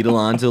about Pete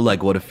Alonso?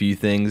 Like what a few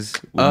things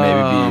would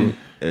maybe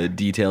be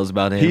details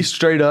about him? He's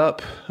straight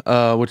up,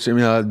 which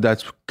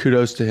that's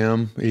kudos to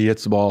him. He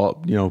hits the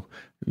ball,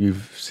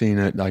 you've seen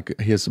it, like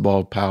he hits the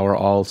ball power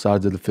all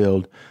sides of the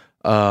field.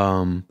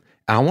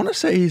 I want to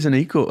say he's an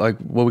equal, like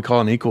what we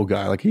call an equal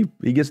guy. Like he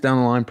gets down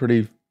the line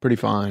pretty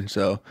fine.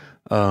 So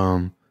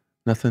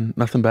nothing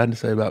bad to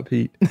say about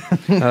Pete.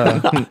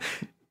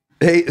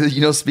 Hey,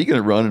 speaking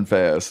of running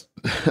fast,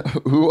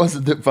 who was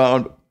it that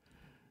found?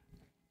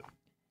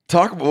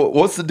 Talk about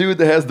what's the dude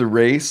that has the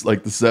race,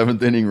 like the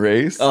 7th inning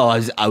race?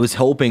 Oh, I was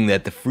hoping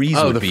that the Freeze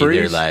would be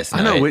there last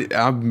night. I know.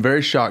 I'm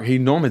very shocked. He's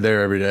normally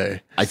there every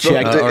day. I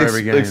checked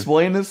every game.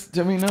 Explain this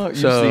to me now. You've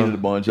seen it a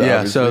bunch. Yeah.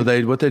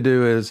 Obviously. So what they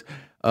do is,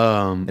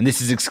 and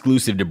this is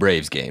exclusive to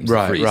Braves games.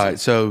 Right.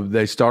 So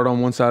they start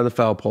on one side of the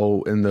foul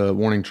pole in the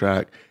warning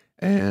track,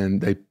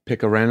 and they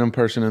pick a random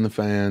person in the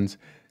fans.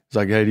 It's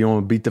like, hey, do you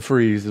want to beat the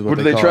Freeze? Is what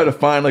do they try to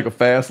find like a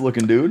fast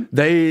looking dude?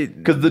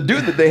 Because the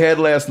dude that they had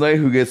last night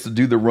who gets to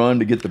do the run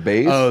to get the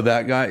base. Oh,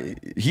 that guy.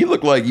 He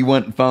looked like he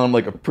went and found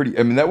like a pretty.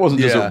 I mean, that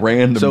wasn't just a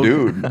random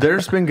dude.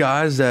 There's been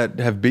guys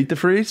that have beat the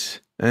Freeze.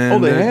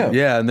 And they have.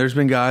 Yeah, and there's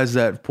been guys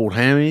that pulled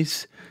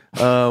hammies.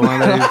 They've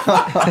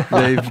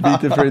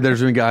beat the Freeze.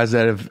 There's been guys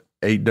that have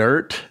ate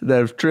dirt, that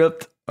have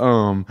tripped.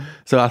 So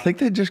I think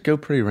they just go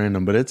pretty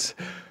random, but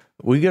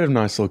we get a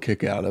nice little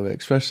kick out of it,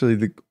 especially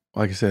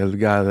like I said, the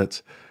guy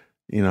that's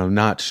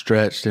not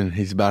stretched and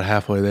he's about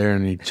halfway there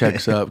and he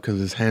checks up because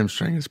his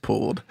hamstring is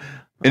pulled.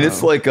 And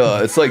it's like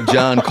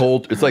John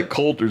Coulter. It's like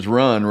Coulter's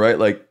run, right?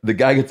 Like the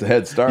guy gets a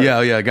head start.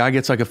 Yeah. Guy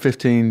gets like a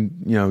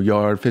 15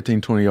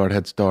 20 yard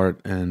head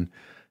start, and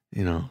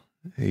he can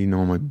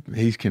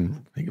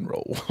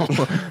roll.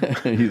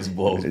 He just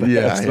blows past.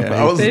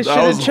 Yeah. They should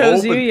have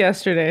chose you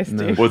yesterday, Steve.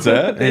 No. What's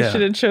that? They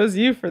should have chose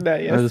you for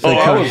that yesterday.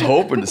 I was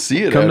hoping to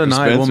see it. Come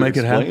tonight, we'll make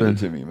it happen.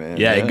 To me, man.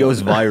 Yeah, it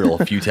goes viral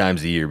a few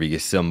times a year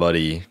because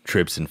somebody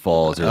trips and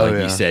falls, or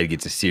like you said,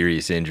 gets a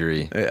serious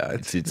injury. Yeah,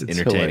 it's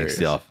entertaining hilarious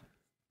stuff.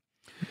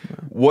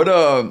 What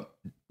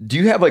do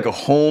you have like a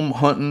home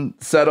hunting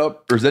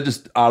setup, or is that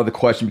just out of the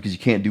question because you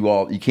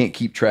can't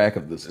keep track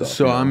of this stuff?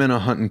 So I'm in a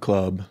hunting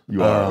club.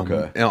 You are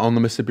okay on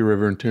the Mississippi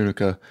River in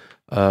Tunica.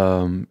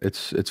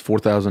 It's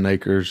 4,000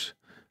 acres,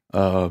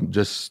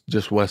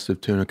 just west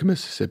of Tunica,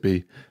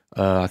 Mississippi.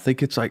 I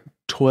think it's like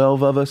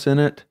 12 of us in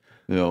it.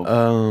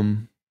 Yeah.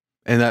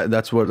 And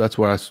that's where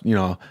I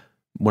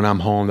when I'm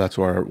home, that's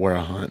where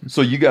I hunt.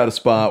 So you got a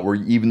spot where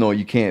even though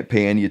you can't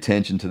pay any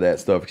attention to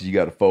that stuff because you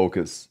got to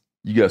focus.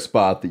 You got a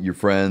spot that your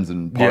friends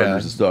and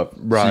partners and stuff,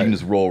 right. So you can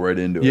just roll right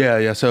into it.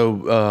 Yeah.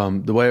 So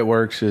the way it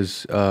works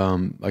is,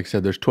 like I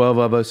said, there's 12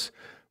 of us.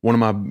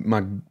 One of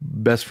my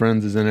best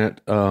friends is in it,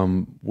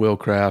 Will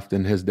Kraft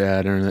and his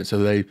dad are in it. So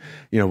they,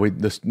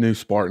 this new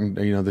Spartan,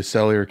 the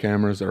cellular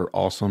cameras are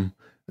awesome.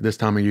 This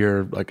time of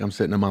year, like I'm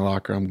sitting in my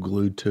locker, I'm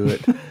glued to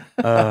it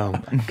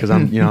because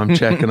I'm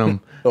checking them.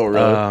 Oh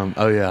really?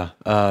 Oh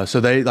yeah. So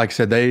they, like I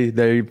said,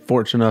 they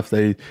fortunate enough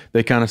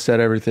they kind of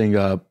set everything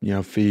up,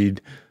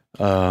 feed.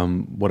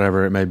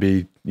 whatever it may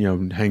be,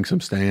 hang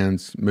some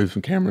stands, move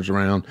some cameras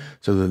around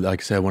so that,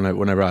 like I said,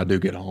 whenever I do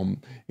get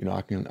home,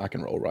 I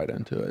can roll right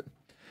into it.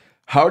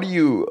 How do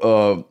you,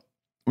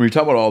 when you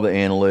talk about all the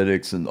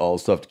analytics and all the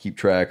stuff to keep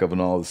track of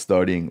and all the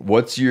studying,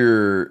 what's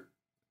your,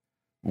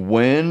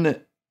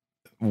 when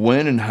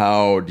and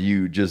how do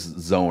you just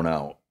zone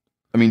out?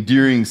 I mean,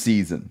 during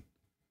season.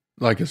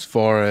 Like as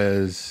far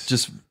as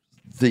just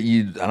that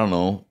I don't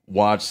know,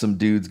 watch some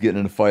dudes getting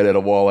in a fight at a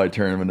walleye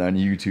tournament on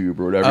YouTube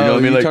or whatever. You know what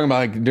I mean? Like, Talking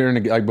about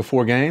during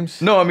before games?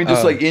 No, I mean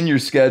just like in your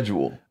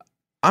schedule.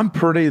 I'm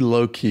pretty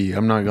low key.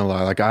 I'm not gonna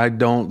lie. Like I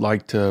don't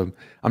like to.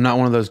 I'm not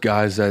one of those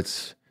guys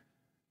that's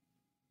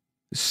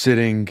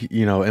sitting,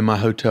 in my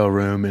hotel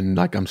room and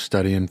like I'm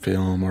studying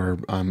film or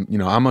I'm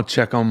gonna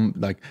check on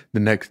like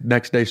the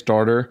next day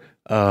starter.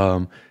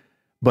 But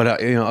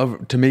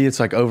to me,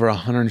 it's like over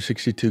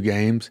 162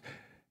 games.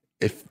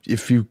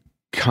 If you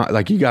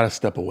you got to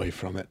step away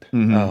from it.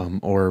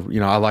 Or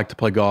I like to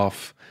play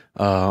golf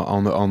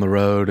on the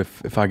road.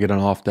 If I get an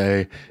off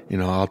day,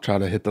 I'll try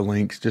to hit the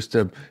links just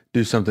to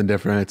do something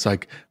different. It's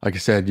like I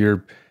said,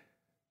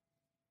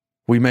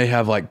 we may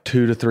have like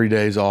 2 to 3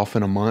 days off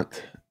in a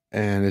month,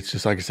 and it's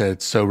just like I said,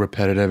 it's so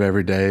repetitive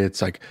every day.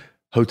 It's like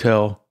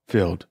hotel,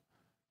 field,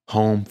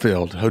 home,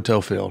 field,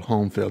 hotel, field,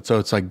 home, field. So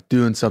it's like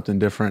doing something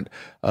different.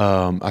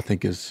 I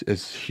think is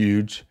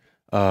huge.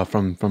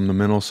 From the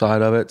mental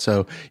side of it.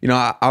 So,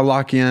 I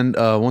lock in,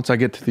 once I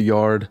get to the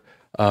yard,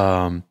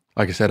 like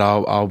I said,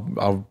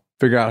 I'll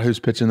figure out who's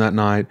pitching that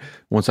night.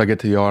 Once I get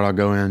to the yard, I'll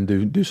go in,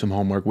 do some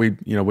homework. We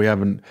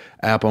have an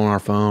app on our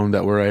phone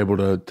that we're able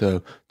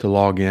to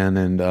log in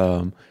and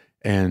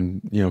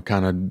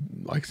kind of,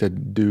 like I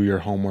said, do your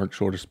homework,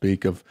 so to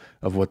speak, of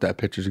what that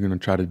pitcher's going to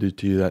try to do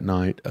to you that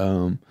night.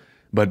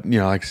 But,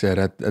 like I said,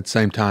 at the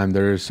same time,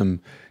 there is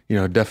some,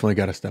 definitely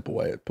got to step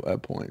away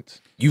at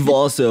points. You've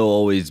also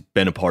always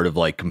been a part of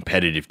like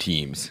competitive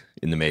teams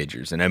in the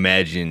majors. And I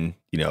imagine,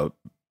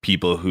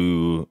 people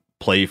who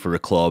play for a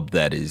club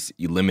that is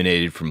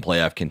eliminated from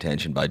playoff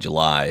contention by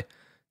July,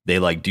 they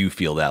like do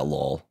feel that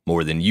lull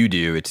more than you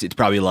do. It's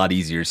probably a lot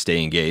easier to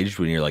stay engaged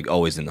when you're like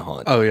always in the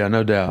hunt. Oh yeah,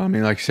 no doubt. I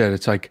mean, like I said,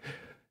 it's like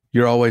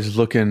you're always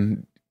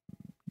looking,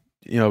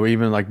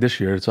 even like this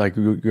year, it's like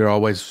you're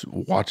always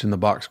watching the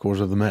box scores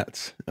of the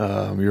Mets.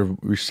 You're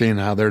seeing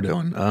how they're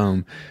doing.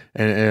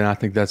 And I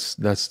think that's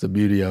the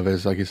beauty of it.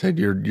 Is like I said,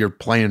 you're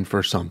playing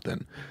for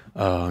something.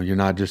 You're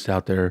not just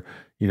out there,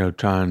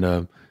 trying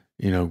to,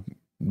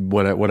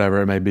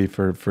 whatever it may be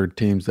for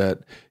teams that,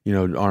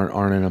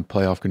 aren't in a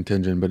playoff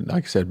contingent. But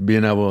like I said,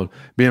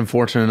 being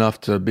fortunate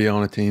enough to be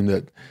on a team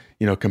that,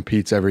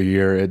 competes every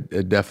year,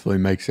 it definitely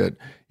makes it,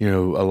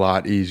 a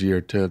lot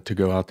easier to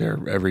go out there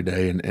every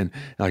day. And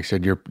like I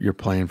said, you're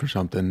playing for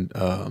something,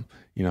 at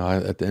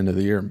the end of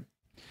the year.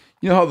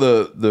 You know how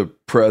the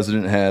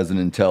president has an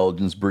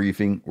intelligence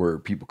briefing where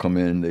people come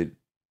in, they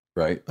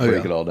break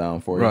it all down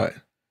for you. Right.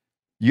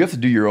 You have to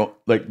do your own,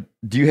 like,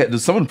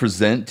 does someone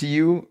present to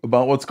you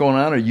about what's going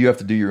on, or you have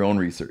to do your own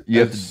research? You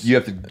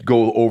have to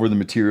go over the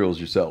materials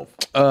yourself.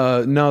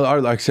 No,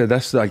 like I said,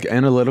 that's like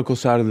analytical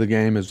side of the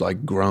game has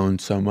like grown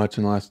so much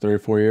in the last 3 or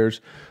 4 years.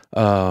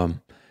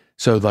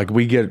 So like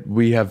we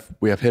have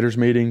hitters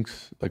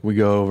meetings, like we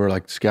go over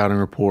like scouting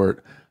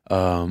report.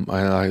 Like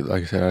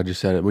I said, I just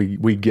said it.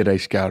 We get a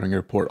scouting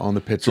report on the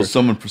pitcher.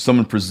 So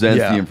someone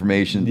presents the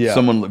information. Yeah.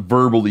 Someone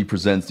verbally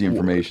presents the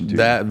information to you.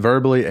 That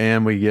verbally,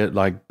 and we get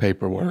like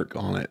paperwork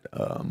on it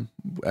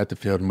at the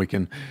field, and we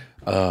can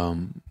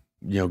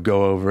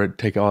go over it,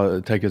 take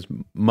as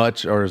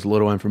much or as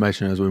little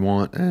information as we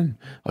want, and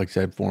like I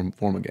said, form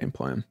a game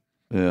plan.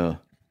 Yeah.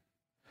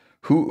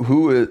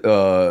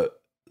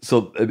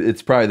 So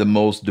it's probably the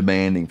most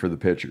demanding for the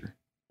pitcher.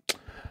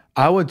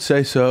 I would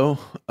say so.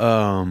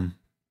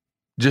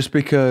 Just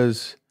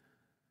because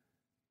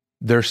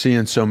they're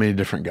seeing so many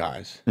different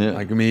guys. Yeah.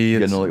 Like me,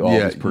 it's all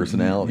these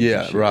personalities.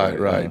 Yeah,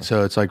 right. Yeah.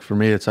 So it's like for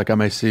me, it's like I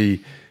may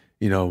see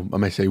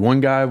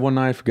one guy one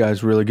night if a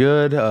guy's really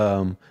good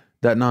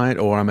that night,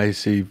 or I may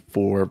see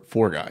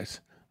four guys.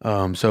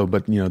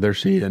 But they're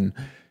seeing,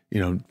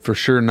 for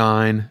sure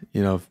 9.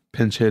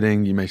 Pinch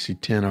hitting, you may see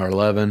 10 or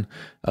 11.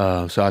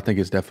 So I think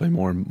it's definitely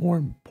more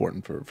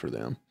important for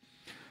them.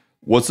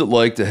 What's it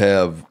like to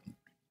have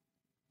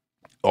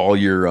all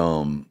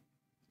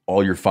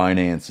your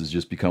finances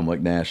just become like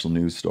national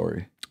news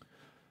story?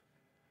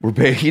 We're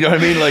paying, you know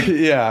what I mean? Like,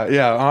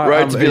 yeah.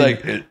 Right. To be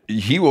like,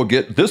 he will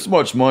get this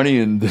much money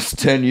in this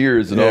 10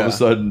 years. And all of a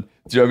sudden,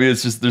 do you know what I mean?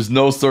 It's just, there's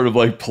no sort of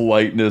like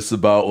politeness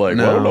about like,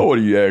 well, I don't know what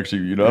he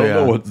actually, I don't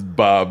know what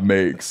Bob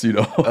makes,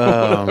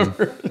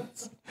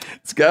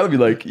 It's got to be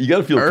like, you got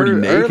to feel pretty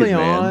naked,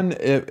 man.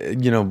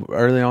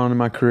 Early on in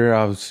my career,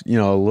 I was, a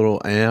little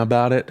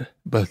about it.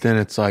 But then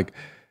it's like,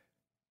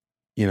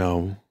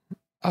 I'm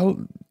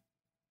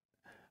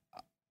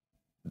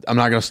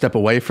not going to step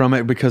away from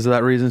it because of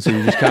that reason. So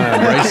you just kind of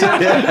embrace it.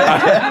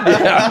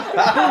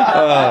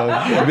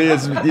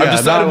 I've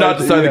decided not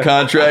to sign the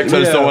contract. So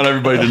I just don't want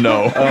everybody to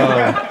know.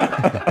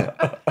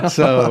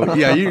 So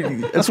yeah,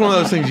 it's one of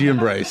those things you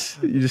embrace.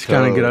 You just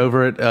kind of get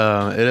over it.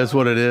 It is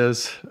what it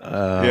is.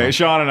 Yeah,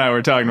 Sean and I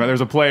were talking about. There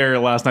was a player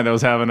last night that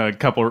was having a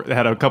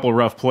couple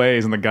rough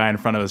plays, and the guy in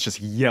front of us just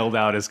yelled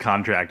out his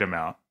contract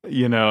amount.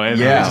 And it was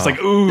just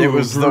like, ooh, it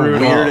was brutal.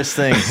 The weirdest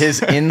thing.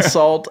 His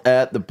insult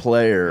at the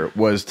player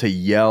was to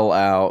yell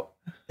out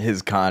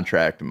his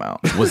contract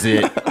amount. Was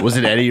it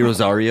Eddie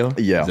Rosario?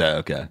 Yeah. Is that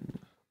okay?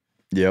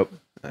 Yep.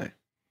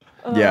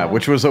 Yeah,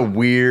 which was a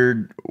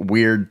weird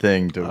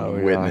thing to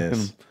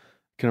witness. I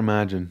can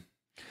imagine.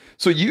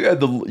 So you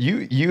had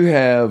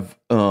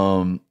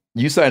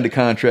you signed a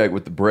contract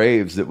with the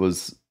Braves that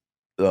was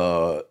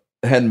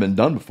hadn't been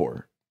done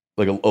before,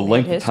 like a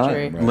length of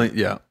time. Right?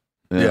 Yeah.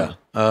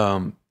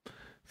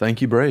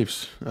 Thank you,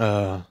 Braves.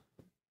 No,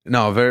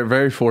 very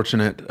very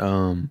fortunate.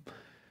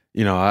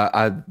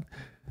 I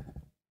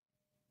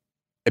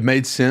it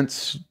made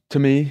sense to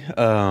me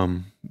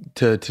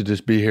to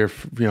just be here,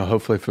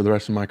 hopefully for the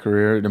rest of my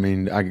career. I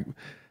mean,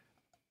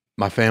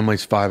 my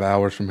family's 5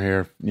 hours from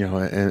here,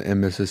 in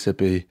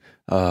Mississippi.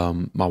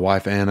 My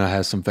wife Anna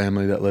has some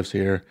family that lives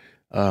here.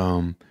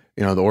 The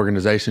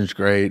organization's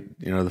great.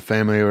 The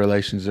family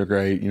relations are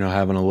great.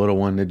 Having a little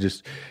one, it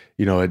just,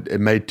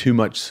 it made too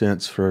much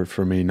sense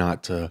for me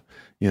not to,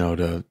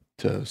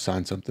 to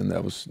sign something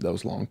that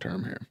was long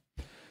term here.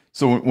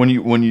 So when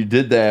you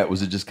did that,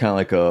 was it just kind of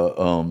like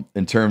a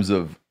in terms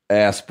of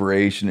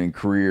aspiration and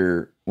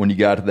career, when you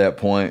got to that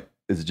point,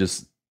 is it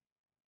just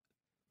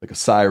like a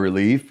sigh of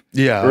relief?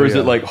 Yeah. Or is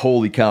it like,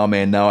 holy cow,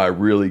 man, now I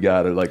really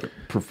got to like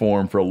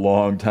perform for a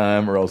long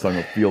time or else I'm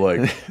going to feel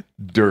like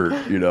dirt,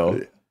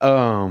 It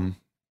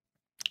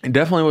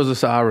definitely was a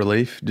sigh of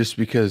relief just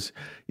because,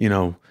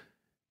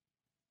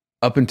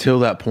 up until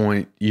that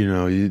point,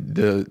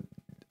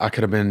 I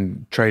could have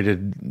been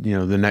traded,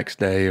 the next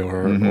day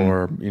or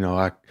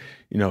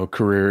a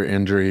career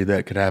injury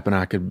that could happen.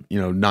 I could,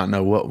 not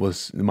know what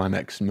was my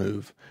next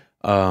move.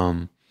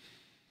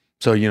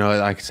 So,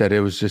 like I said, it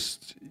was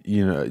just,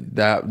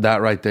 that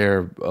right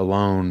there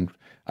alone,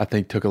 I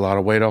think took a lot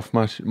of weight off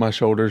my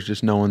shoulders,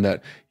 just knowing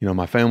that,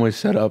 my family's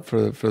set up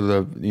for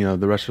the,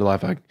 the rest of their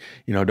life. I,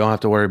 don't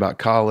have to worry about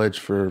college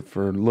for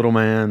little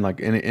man,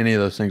 like any of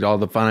those things. All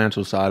the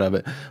financial side of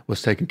it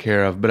was taken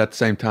care of. But at the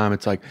same time,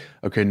 it's like,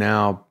 okay,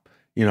 now,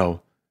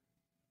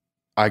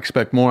 I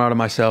expect more out of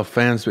myself.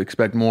 Fans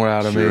expect more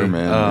out of me.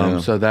 Man,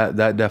 So that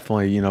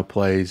definitely,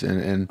 plays.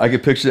 And I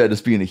could picture that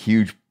just being a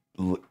huge,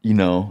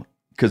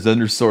 because then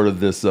there's sort of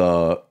this,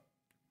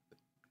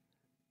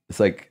 it's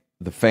like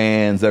the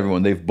fans,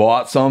 everyone, they've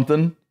bought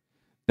something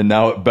and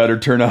now it better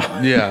turn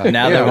out. Yeah.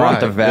 Now they want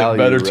the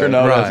value. It better turn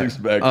out as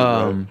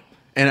expected.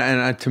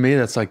 And to me,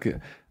 that's like,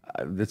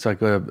 it's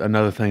like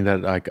another thing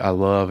that I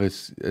love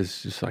is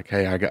just like,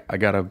 hey, I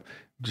got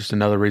just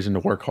another reason to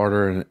work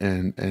harder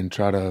and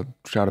try to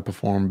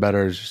perform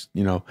better. Is just,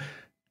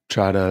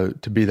 try to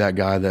be that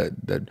guy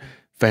that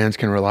fans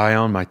can rely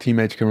on, my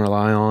teammates can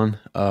rely on.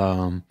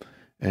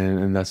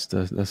 And that's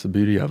the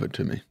beauty of it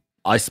to me.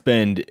 I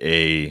spend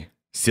a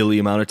silly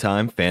amount of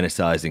time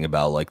fantasizing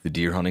about like the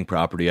deer hunting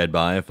property I'd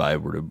buy if I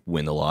were to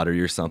win the lottery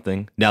or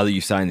something. Now that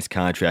you signed this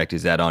contract,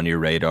 is that on your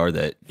radar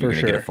that you're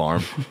going to get a farm?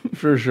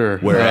 For sure.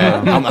 Where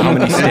at? How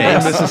many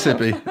states? In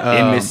Mississippi.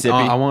 In Mississippi?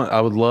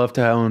 I would love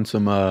to own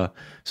some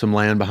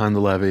land behind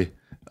the levee,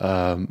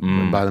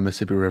 by the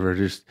Mississippi River.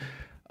 Just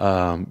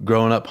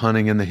growing up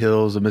hunting in the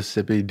hills of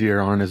Mississippi,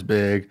 deer aren't as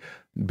big.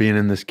 Being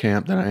in this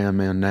camp that I am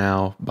in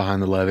now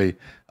behind the levee,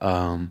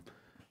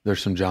 there's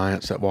some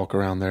giants that walk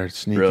around there.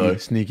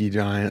 Sneaky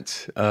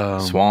giants.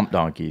 Swamp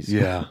donkeys.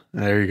 Yeah,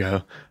 there you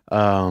go.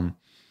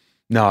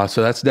 No,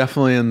 so that's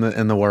definitely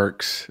in the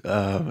works,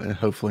 and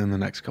hopefully in the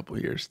next couple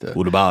of years.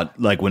 What about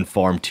like when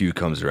Farm 2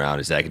 comes around?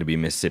 Is that going to be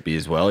Mississippi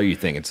as well, or are you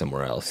thinking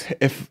somewhere else?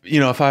 If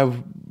I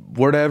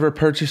were to ever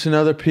purchase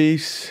another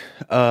piece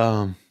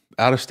out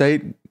of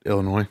state,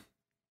 Illinois.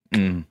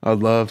 I'd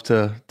love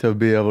to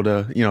be able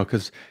to,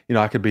 because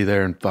I could be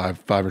there in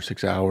 5 or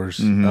 6 hours,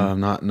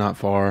 not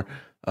far.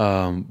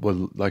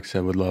 Like I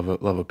said, would love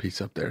a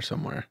piece up there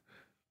somewhere.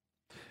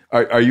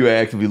 Are you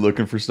actively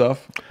looking for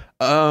stuff?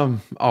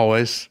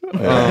 Always.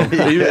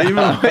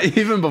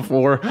 Even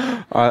before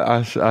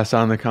I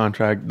signed the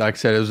contract, like I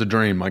said, it was a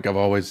dream. Like I've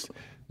always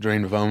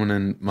dreamed of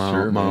owning my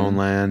own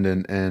land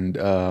and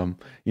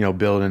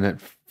building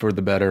it for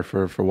the better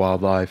for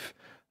wildlife.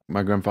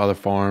 My grandfather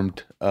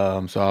farmed,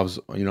 so I was,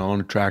 on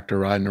a tractor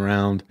riding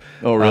around.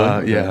 Oh,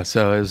 really? Yeah.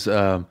 So as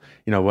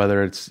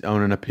whether it's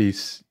owning a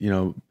piece,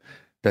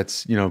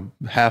 that's,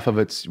 half of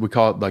it's, we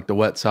call it like the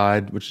wet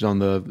side, which is on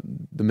the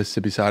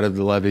Mississippi side of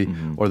the levee,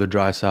 or the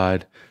dry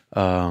side.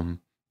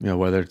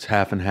 Whether it's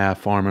half and half,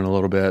 farming a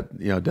little bit,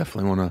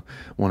 definitely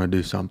want to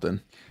do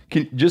something.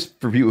 Just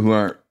for people who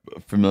aren't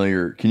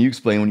familiar, can you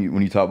explain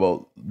when you talk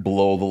about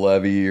below the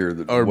levee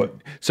what?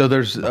 So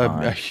there's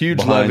a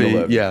huge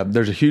levee. Yeah,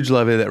 there's a huge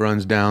levee that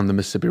runs down the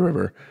Mississippi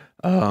River,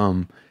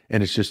 and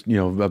it's just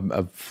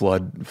a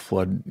flood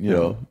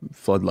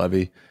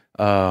levee.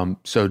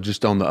 So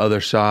just on the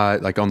other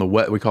side, like on the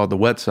wet, we call it the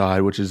wet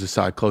side, which is the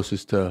side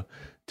closest to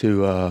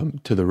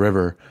the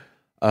river.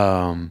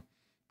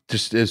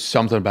 just is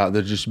something about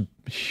they're just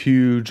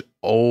huge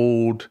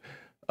old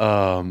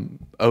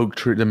oak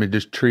tree. I mean,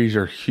 just trees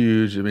are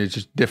huge. I mean, it's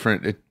just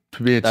different.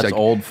 To me, it's That's like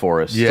old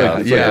forest. Yeah,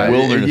 It's like a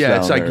wilderness. Yeah,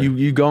 it's down like there.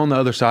 you go on the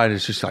other side.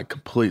 It's just like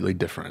completely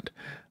different.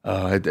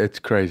 It's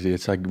crazy.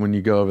 It's like when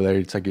you go over there,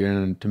 it's like you're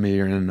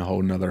in a whole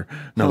another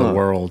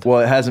world. Well,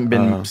 it hasn't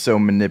been so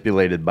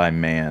manipulated by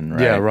man,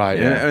 right? Yeah, right.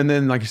 Yeah. And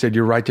then, like you said,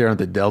 you're right there on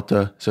the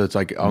delta. So it's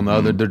like on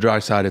the dry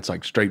side, it's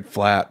like straight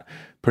flat,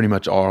 pretty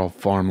much all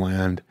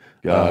farmland.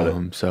 Got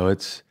it. So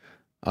it's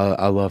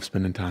I love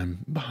spending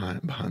time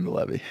behind the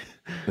levee.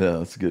 Yeah,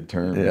 that's a good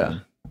term. Yeah,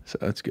 man. so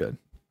that's good.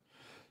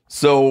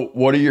 So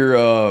what are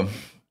your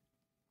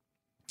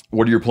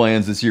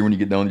plans this year when you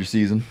get done with your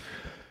season?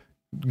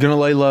 Gonna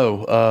lay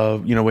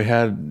low. We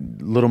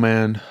had little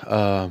man,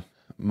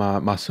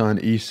 my son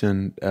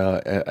Easton,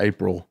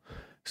 April.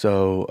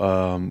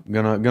 So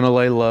gonna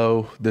lay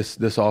low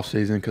this off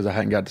season because I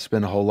hadn't got to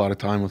spend a whole lot of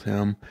time with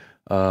him.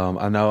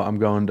 I know I'm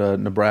going to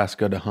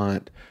Nebraska to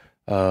hunt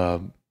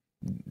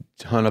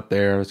up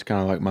there. It's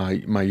kind of like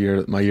my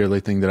yearly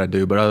thing that I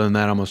do. But other than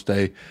that, I'm gonna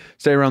stay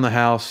around the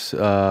house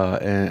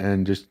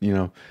and just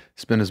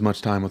spend as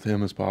much time with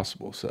him as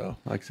possible. So,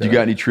 like I said, You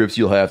got any trips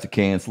you'll have to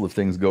cancel if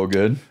things go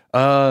good?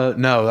 No,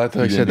 like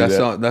I said, didn't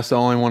do that's the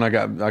only one I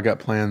got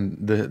planned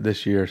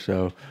this year.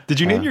 So, Did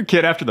you name your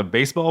kid after the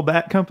baseball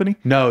bat company?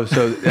 no,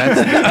 so that's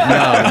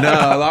no.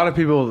 A lot It's of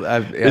people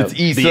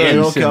Eason. the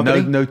Arrow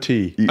Company, no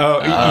T.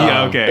 Oh,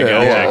 yeah, okay.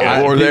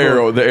 Gotcha. Or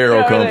the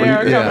Arrow Company.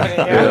 Arrow Yeah,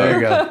 Company, yeah, there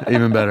you go,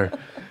 even better.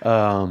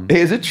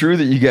 Hey, is it true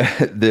that you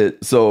got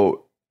that?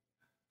 So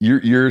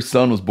your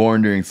son was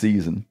born during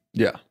season.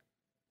 Yeah.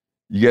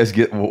 You guys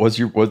get you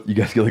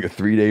guys get like a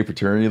 3-day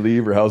paternity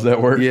leave, or how's that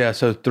work? Yeah,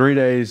 so 3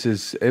 days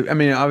is. I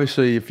mean,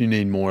 obviously, if you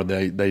need more,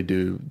 they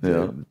do.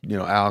 Yeah.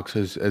 Alex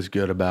is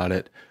good about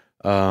it.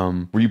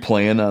 Were you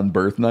playing on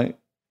birth night?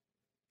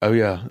 Oh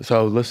yeah.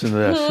 So listen to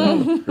this.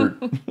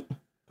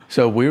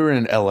 So we were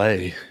in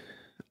LA,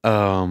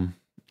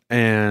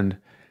 and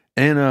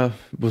Anna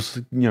was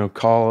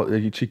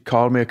she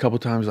called me a couple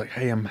times like,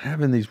 hey, I'm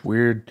having these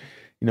weird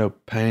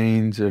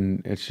pains,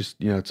 and it's just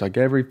it's like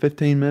every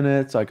 15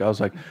 minutes. Like I was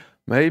like,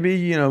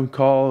 maybe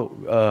call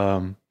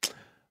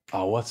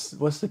what's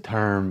the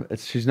term?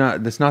 It's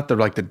not the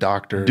like the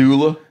doctor.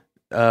 Doula?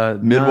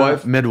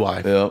 Midwife?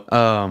 Midwife. Yeah.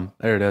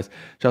 There it is.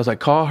 So I was like,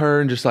 call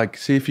her and just like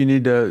see if you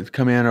need to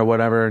come in or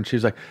whatever. And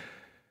she's like,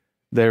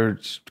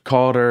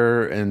 called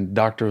her, and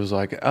doctor was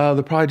like, oh,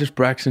 they're probably just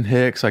Braxton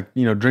Hicks. Like,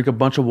 drink a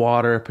bunch of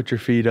water, put your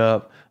feet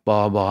up,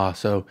 blah, blah.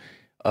 So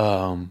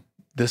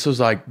this was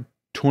like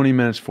 20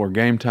 minutes before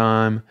game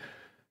time.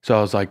 So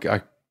I was like,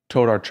 I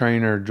told our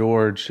trainer,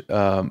 George,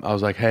 I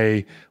was like,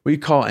 hey, will you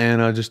call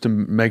Anna just to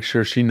make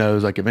sure she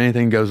knows, like, if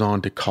anything goes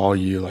on, to call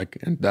you, like,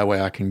 and that way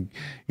I can,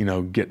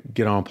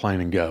 get on a plane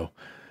and go.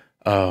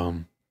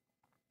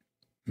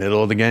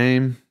 Middle of the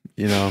game,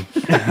 middle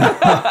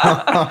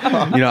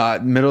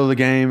of the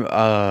game,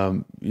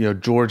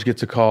 George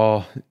gets a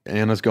call.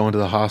 Anna's going to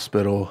the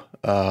hospital.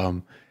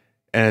 And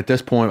at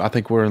this point, I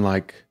think we're in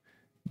like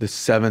the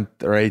 7th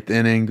or 8th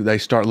inning. They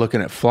start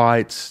looking at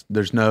flights.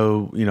 There's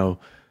no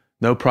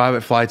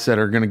private flights that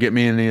are going to get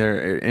me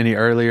any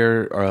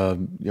earlier.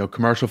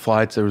 Commercial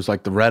flights. There was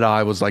like the red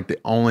eye was like the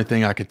only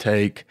thing I could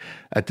take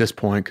at this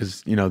point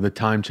because the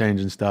time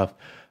change and stuff.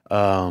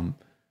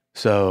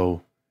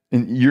 So.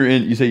 And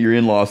you say you're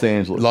in Los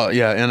Angeles.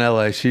 Yeah, in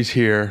LA. She's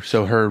here.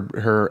 So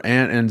her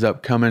aunt ends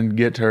up coming,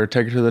 get her,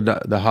 take her to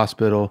the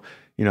hospital.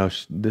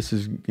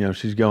 She's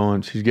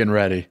getting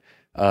ready.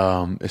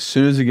 As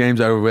soon as the game's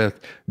over with,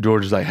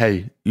 George is like,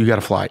 hey, you got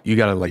a flight. You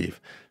got to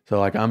leave. So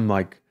like, I'm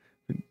like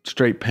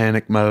straight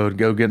panic mode,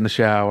 go get in the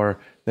shower.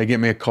 They get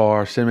me a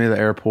car, send me to the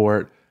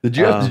airport. Did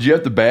you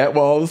have to bat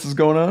while this is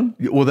going on?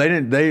 Well,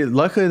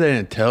 luckily they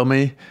didn't tell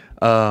me.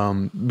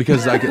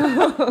 Because like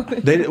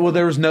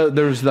there was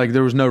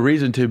no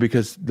reason to,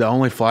 because the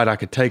only flight I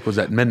could take was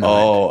at midnight.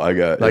 Oh, I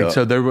got it. Like,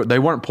 so they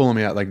weren't pulling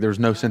me out. Like, there's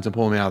no sense in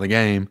pulling me out of the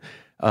game.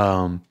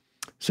 But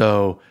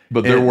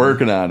they're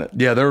working on it.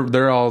 Yeah,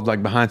 they're all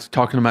like behind,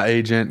 talking to my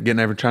agent,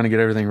 trying to get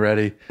everything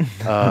ready.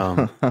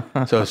 So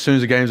as soon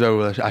as the game's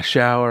over, I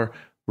shower,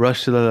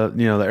 rush to the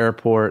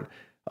airport,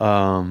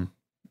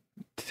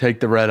 take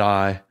the red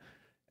eye,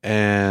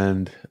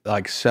 and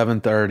like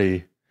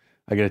 7:30.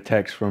 I get a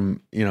text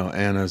from,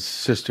 Anna's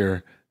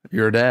sister,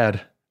 your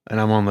dad,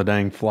 and I'm on the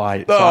dang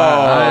flight. So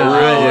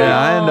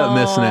I end up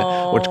missing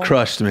it, which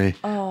crushed me.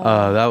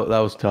 That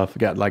was tough. I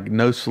got like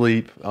no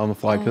sleep on the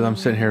flight because I'm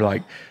sitting here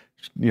like,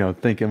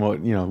 thinking what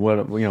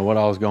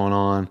all was going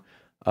on.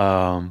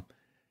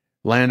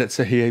 Land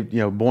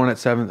at, born at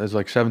 7, it was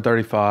like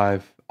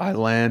 7:35. I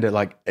land at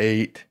like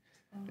 8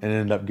 and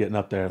ended up getting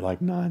up there at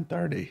like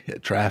 9:30,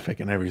 hit traffic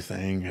and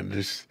everything, and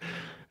just.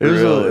 It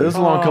was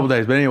a long couple of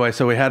days, but anyway,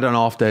 so we had an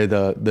off day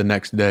the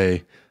next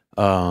day,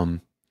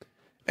 and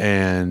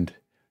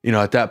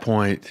at that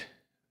point,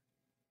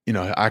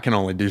 I can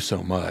only do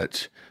so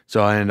much,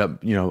 so I end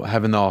up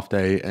having the off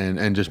day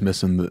and just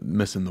missing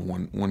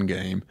the one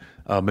game.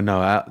 But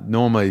no,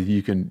 normally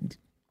you can,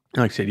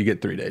 like I said, you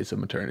get 3 days of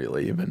maternity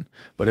leave,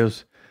 but it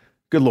was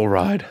good little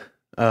ride.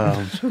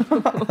 But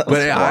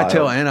I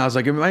tell Anna, I was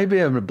like, it might be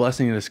a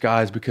blessing in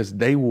disguise because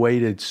they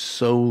waited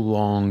so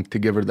long to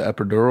give her the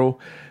epidural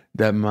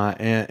that my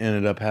aunt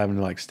ended up having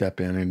to like step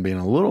in and being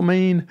a little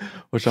mean,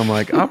 which I'm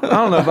like, I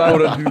don't know if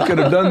I could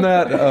have done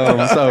that.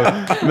 So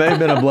it may have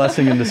been a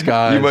blessing in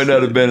disguise. You might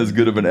not have been as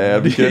good of an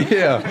advocate.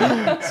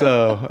 Yeah.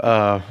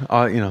 So,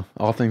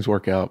 all things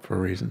work out for a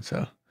reason.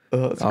 So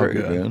that's great,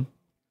 man.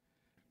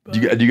 Do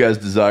you guys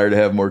desire to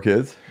have more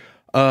kids?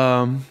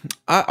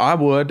 I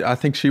would. I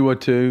think she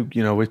would too.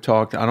 We've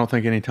talked. I don't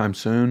think anytime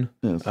soon.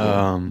 Yeah,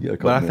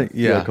 but I think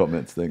you got a couple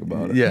minutes to think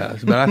about it. Yeah,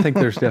 but I think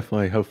there's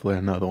definitely, hopefully,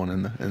 another one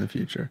in the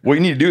future. What you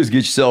need to do is get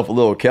yourself a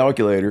little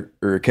calculator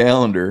or a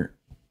calendar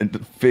and to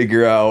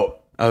figure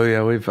out. Oh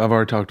yeah, I've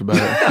already talked about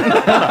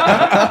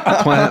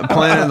it.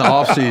 Planning the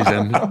off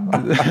season.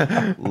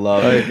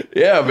 Love it.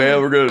 Yeah,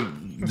 man, we're gonna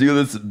do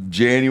this in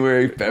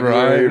January,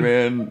 February, Right.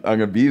 man. I'm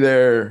gonna be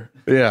there.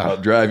 Yeah, I'll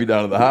drive you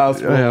down to the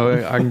hospital.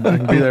 Yeah, I can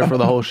be there for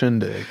the whole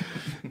shindig.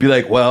 Be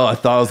like, well, I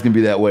thought it was gonna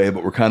be that way,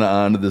 but we're kind of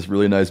on to this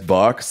really nice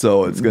buck,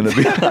 so it's gonna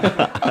be. So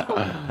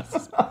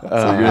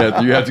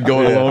you have to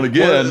go it alone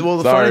again. Well,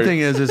 the funny thing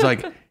is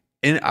like,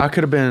 I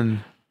could have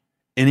been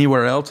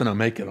anywhere else and I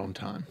make it on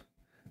time.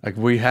 Like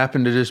we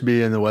happened to just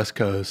be in the West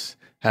Coast,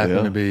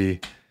 happened to be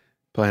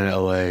playing in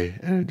LA,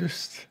 and it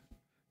just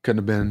couldn't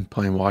have been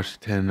playing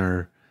Washington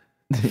or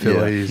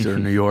Phillies or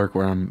New York,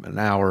 where I'm an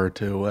hour or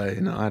two away.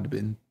 I had to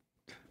be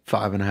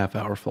 5.5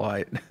 hour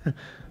flight.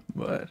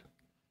 But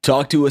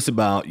talk to us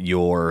about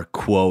your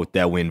quote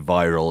that went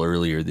viral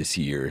earlier this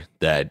year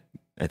that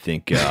I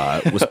think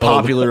was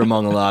popular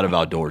among a lot of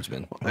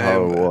outdoorsmen.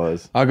 Oh, it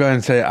was. I'll go ahead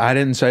and say I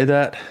didn't say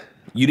that.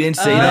 You didn't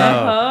say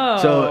that?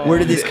 Oh. So where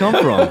did this come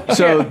from?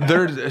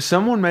 So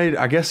someone made,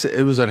 I guess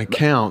it was an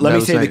account. Let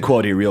me say the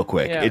quote here real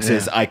quick. Yeah. It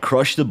says, I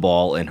crush the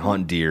ball and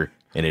hunt deer,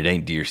 and it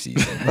ain't deer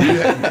season.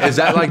 Is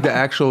that like the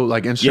actual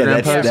like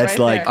Instagram post? that's right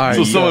like there.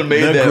 So someone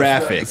made the that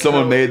graphic.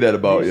 Someone made that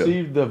about you.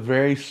 See the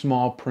very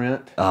small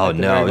print. Oh at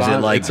the no, very is it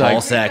bottom? like It's Ball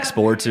Sack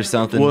Sports or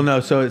something? Well, no.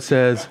 So it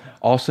says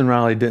Austin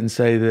Riley didn't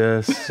say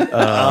this,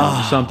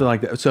 something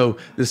like that. So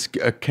this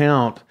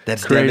account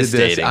That's created this.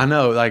 devastating. I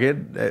know, like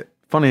it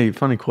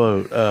funny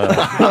quote.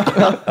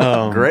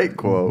 Great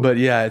quote. But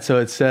yeah, so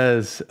it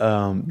says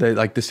they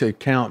like this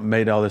account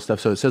made all this stuff.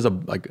 So it says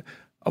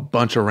a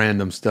bunch of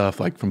random stuff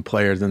like from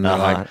players, and they're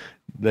like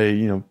they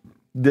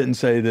didn't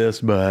say this,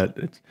 but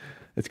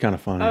it's kind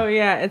of funny. Oh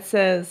yeah, it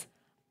says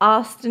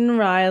Austin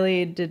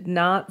Riley did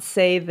not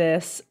say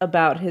this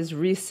about his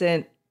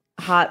recent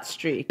hot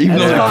streak. Even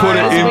though as they far put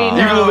as it in, we even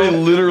know. though they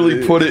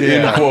literally put it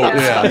in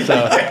quotes. Yeah,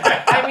 so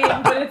I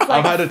mean, but it's like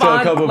I've had to tell a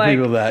font, couple like,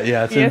 people that.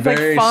 Yeah, it's it's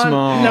very like font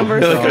small. number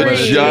Like a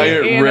 3,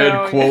 giant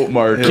red quote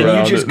mark. Can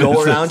around you just it.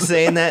 go around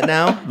saying that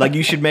now? Like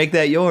you should make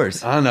that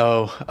yours. I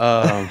know.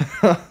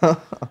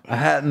 I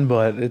hadn't,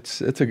 but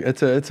it's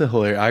a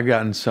hilarious. I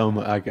gotten so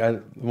much.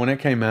 When it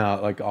came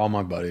out, like all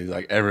my buddies,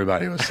 like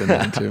everybody was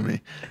sending it to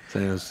me,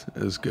 saying it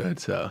was good.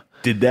 So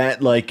Did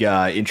that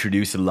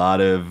introduce a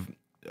lot of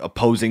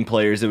opposing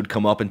players that would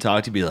come up and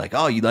talk to you, be like,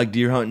 oh, you like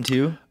deer hunting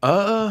too?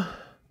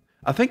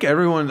 I think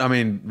everyone. I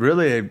mean,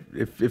 really,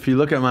 if you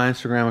look at my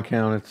Instagram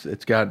account,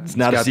 it's got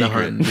not a got the secret.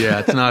 hunting. Yeah,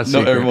 it's not a No,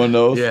 secret. everyone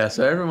knows. Yeah,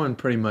 so everyone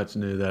pretty much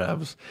knew that I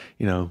was,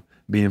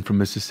 being from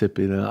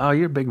Mississippi. Oh,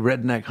 you're a big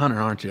redneck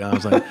hunter, aren't you? I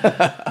was like,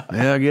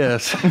 yeah, I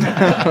guess.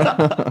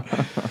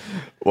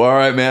 Well, all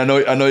right, man.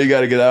 I know you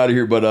got to get out of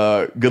here,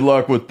 but good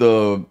luck with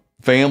the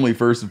family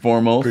first and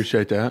foremost.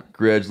 Appreciate that.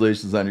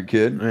 Congratulations on your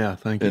kid. Yeah,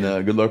 thank you.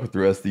 And good luck with the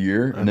rest of the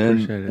year. And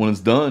appreciate then it. when it's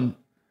done,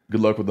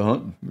 good luck with the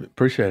hunting.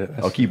 Appreciate it.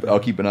 I'll keep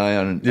an eye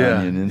on you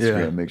on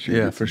Instagram. Make sure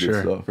you get for some good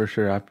sure, stuff. for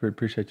sure. I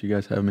appreciate you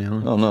guys having me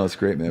on. Oh no, it's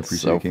great, man. Appreciate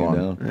so you came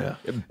fun. down.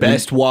 Yeah.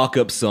 Best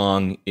walk-up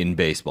song in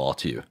baseball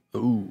too.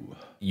 Ooh.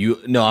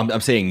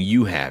 I'm saying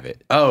you have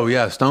it. Oh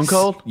yeah, Stone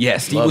Cold. Yeah,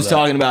 Steve Love was that.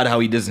 talking about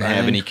how he doesn't have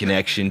Bang. any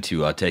connection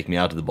to Take Me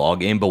Out to the Ball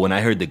Game, but when I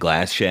heard the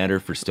glass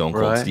shatter for Stone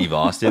Cold Right. Steve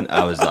Austin,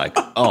 I was like,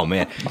 oh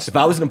man, if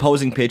I was an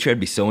opposing pitcher,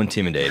 I'd be so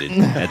intimidated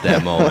at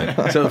that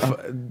moment. So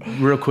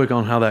real quick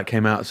on how that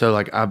came out.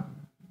 So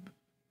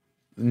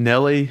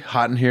Nelly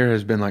Hot in Here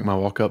has been like my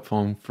walk-up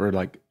phone for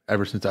like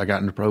ever since I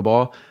got into pro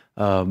ball.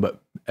 But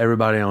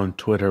everybody on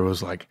Twitter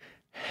was like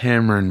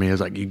hammering me. It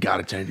was like, you got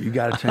to change it. You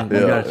got to change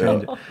it. You got to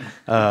change it.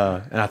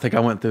 And I think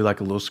I went through like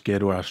a little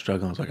skid where I was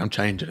struggling. I was like, I'm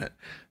changing it,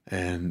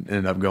 and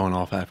ended up going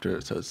off after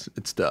it. So it's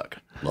stuck.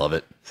 Love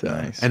it. So,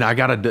 Nice. And I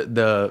got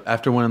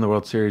after winning the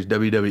World Series,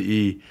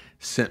 WWE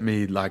sent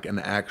me like an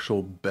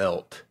actual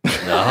belt.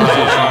 There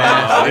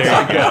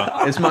you go.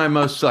 It's my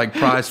most like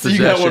prized So you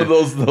possession. got one of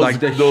those like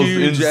the those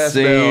huge-ass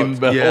insane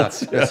belt.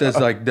 belts. Yeah, it says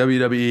like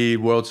WWE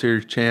World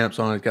Series champs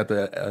on it. It's got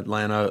the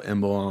Atlanta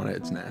emblem on it.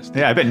 It's nasty.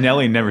 Yeah, I bet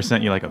Nelly never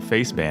sent you like a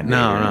face band.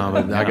 No,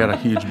 but I got a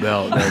huge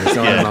belt there to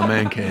show in my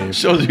man cave.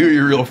 Shows you who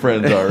your real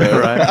friends are, right?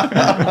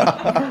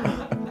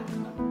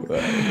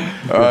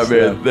 Right? All right,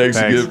 man. Thanks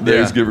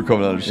Thanks. again for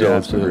coming on the show. Yeah,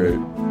 It's been absolutely.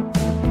 great.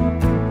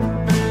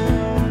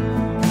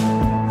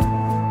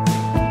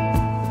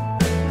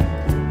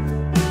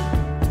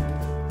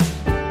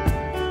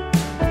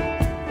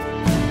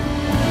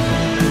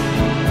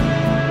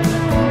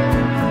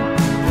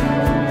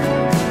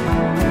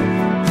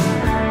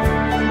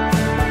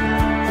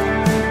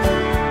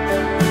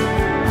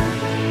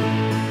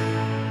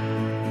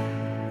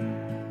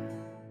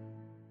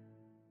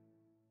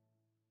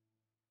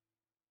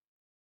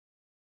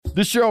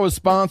 This show is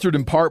sponsored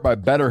in part by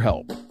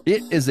BetterHelp.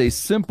 It is a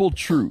simple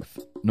truth.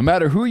 No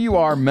matter who you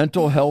are,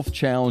 mental health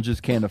challenges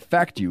can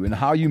affect you, and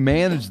how you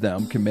manage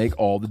them can make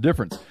all the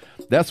difference.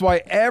 That's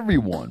why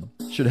everyone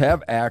should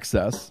have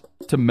access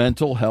to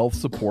mental health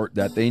support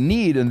that they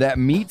need, and that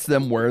meets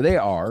them where they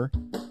are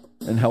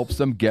and helps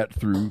them get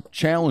through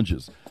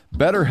challenges.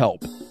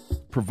 BetterHelp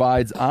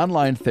provides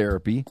online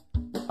therapy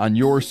on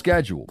your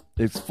schedule.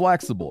 It's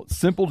flexible, it's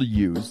simple to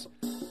use.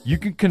 You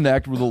can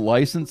connect with a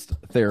licensed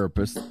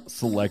therapist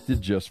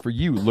selected just for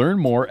you. Learn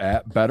more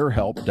at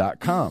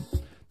betterhelp.com.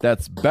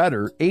 That's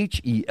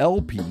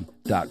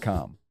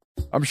betterhelp.com.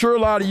 I'm sure a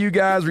lot of you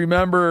guys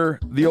remember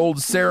the old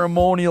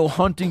ceremonial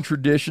hunting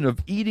tradition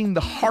of eating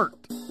the heart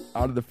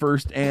out of the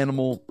first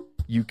animal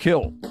you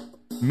kill.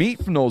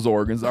 Meat from those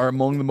organs are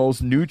among the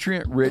most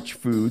nutrient-rich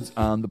foods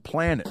on the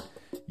planet.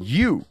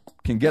 You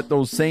can get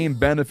those same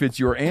benefits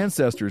your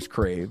ancestors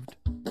craved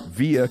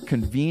via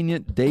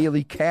convenient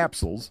daily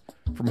capsules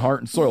from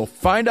Heart and Soil.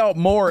 Find out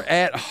more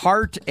at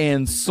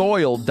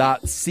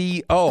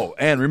heartandsoil.co.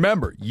 And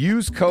remember,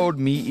 use code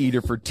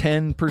MeatEater for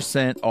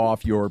 10%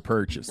 off your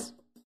purchase.